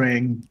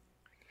portraying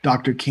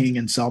Dr. King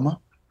in Selma.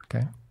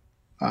 Okay.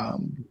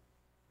 One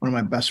of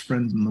my best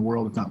friends in the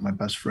world, if not my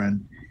best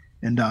friend.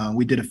 And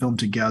we did a film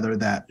together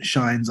that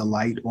shines a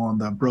light on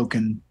the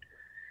broken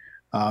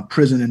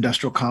prison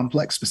industrial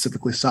complex,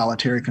 specifically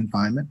solitary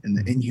confinement, and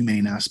the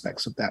inhumane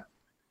aspects of that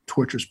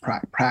torturous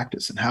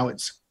practice and how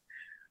it's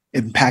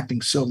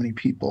impacting so many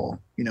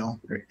people.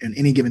 In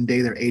any given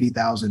day, there are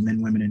 80,000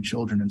 men, women, and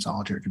children in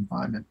solitary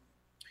confinement.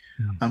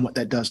 And what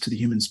that does to the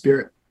human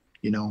spirit,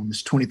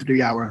 this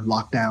 23-hour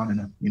lockdown in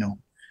a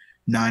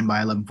 9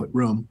 by 11 foot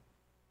room.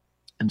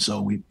 And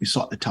so we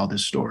sought to tell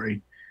this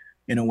story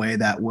in a way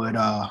that would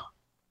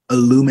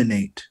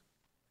illuminate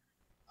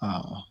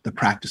the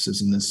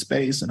practices in this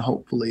space and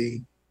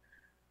hopefully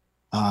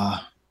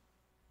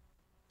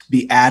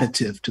be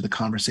additive to the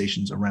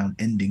conversations around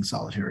ending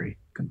solitary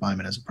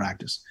confinement as a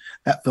practice.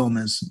 That film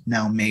is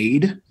now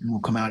made and will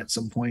come out at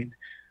some point,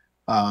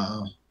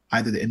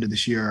 either the end of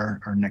this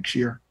year or next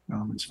year.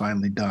 It's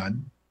finally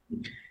done.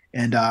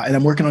 And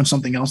I'm working on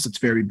something else that's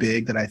very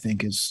big that I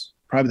think is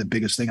probably the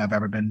biggest thing I've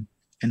ever been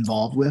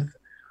involved with.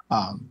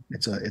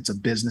 It's a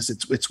business.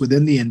 It's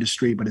within the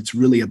industry, but it's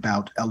really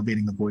about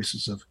elevating the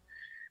voices of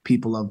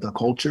people of the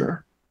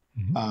culture,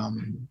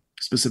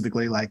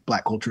 specifically like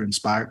Black culture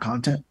inspired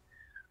content.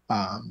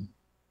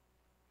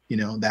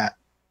 That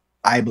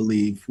I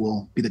believe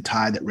will be the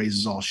tide that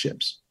raises all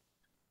ships.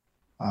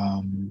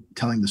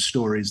 Telling the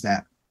stories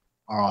that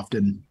are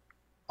often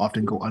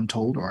go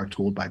untold or are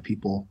told by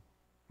people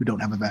who don't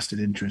have a vested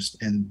interest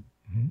in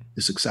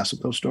the success of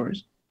those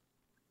stories.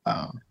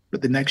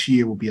 But the next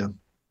year will be a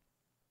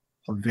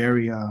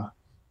very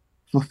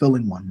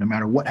fulfilling one, no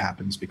matter what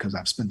happens, because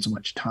I've spent so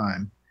much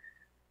time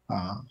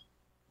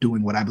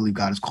doing what I believe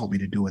God has called me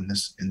to do in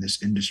this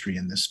industry,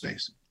 in this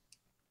space.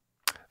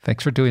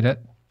 Thanks for doing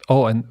it.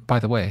 Oh, and by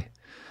the way,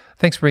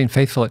 thanks for being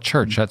faithful at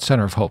church at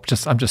Center of Hope.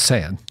 I'm just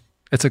saying,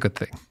 it's a good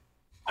thing.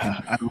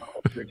 I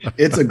love it.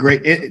 It's a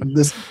great,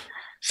 this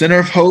Center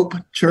of Hope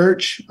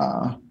Church,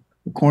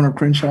 the corner of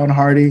Crenshaw and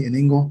Hardy in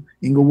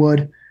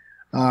Inglewood.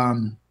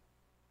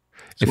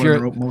 It's one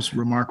of the most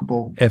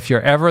remarkable. If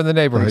you're ever in the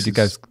neighborhood, places. You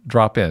guys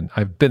drop in.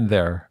 I've been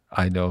there.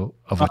 I know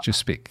of what you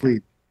speak.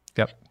 Please.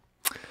 Yep.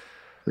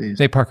 Please.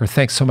 Nate Parker,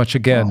 thanks so much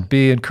again. Oh.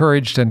 Be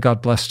encouraged and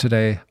God bless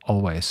today,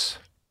 always.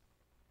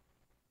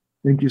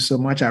 Thank you so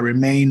much. I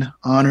remain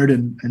honored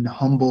and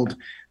humbled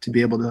to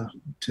be able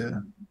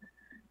to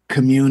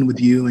commune with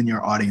you and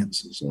your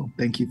audience. So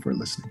thank you for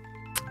listening.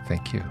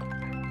 Thank you.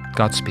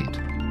 Godspeed.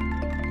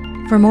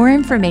 For more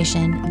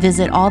information,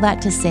 visit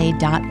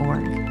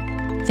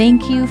allthattosay.org.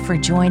 Thank you for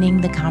joining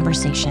the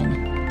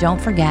conversation.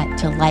 Don't forget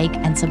to like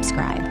and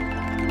subscribe.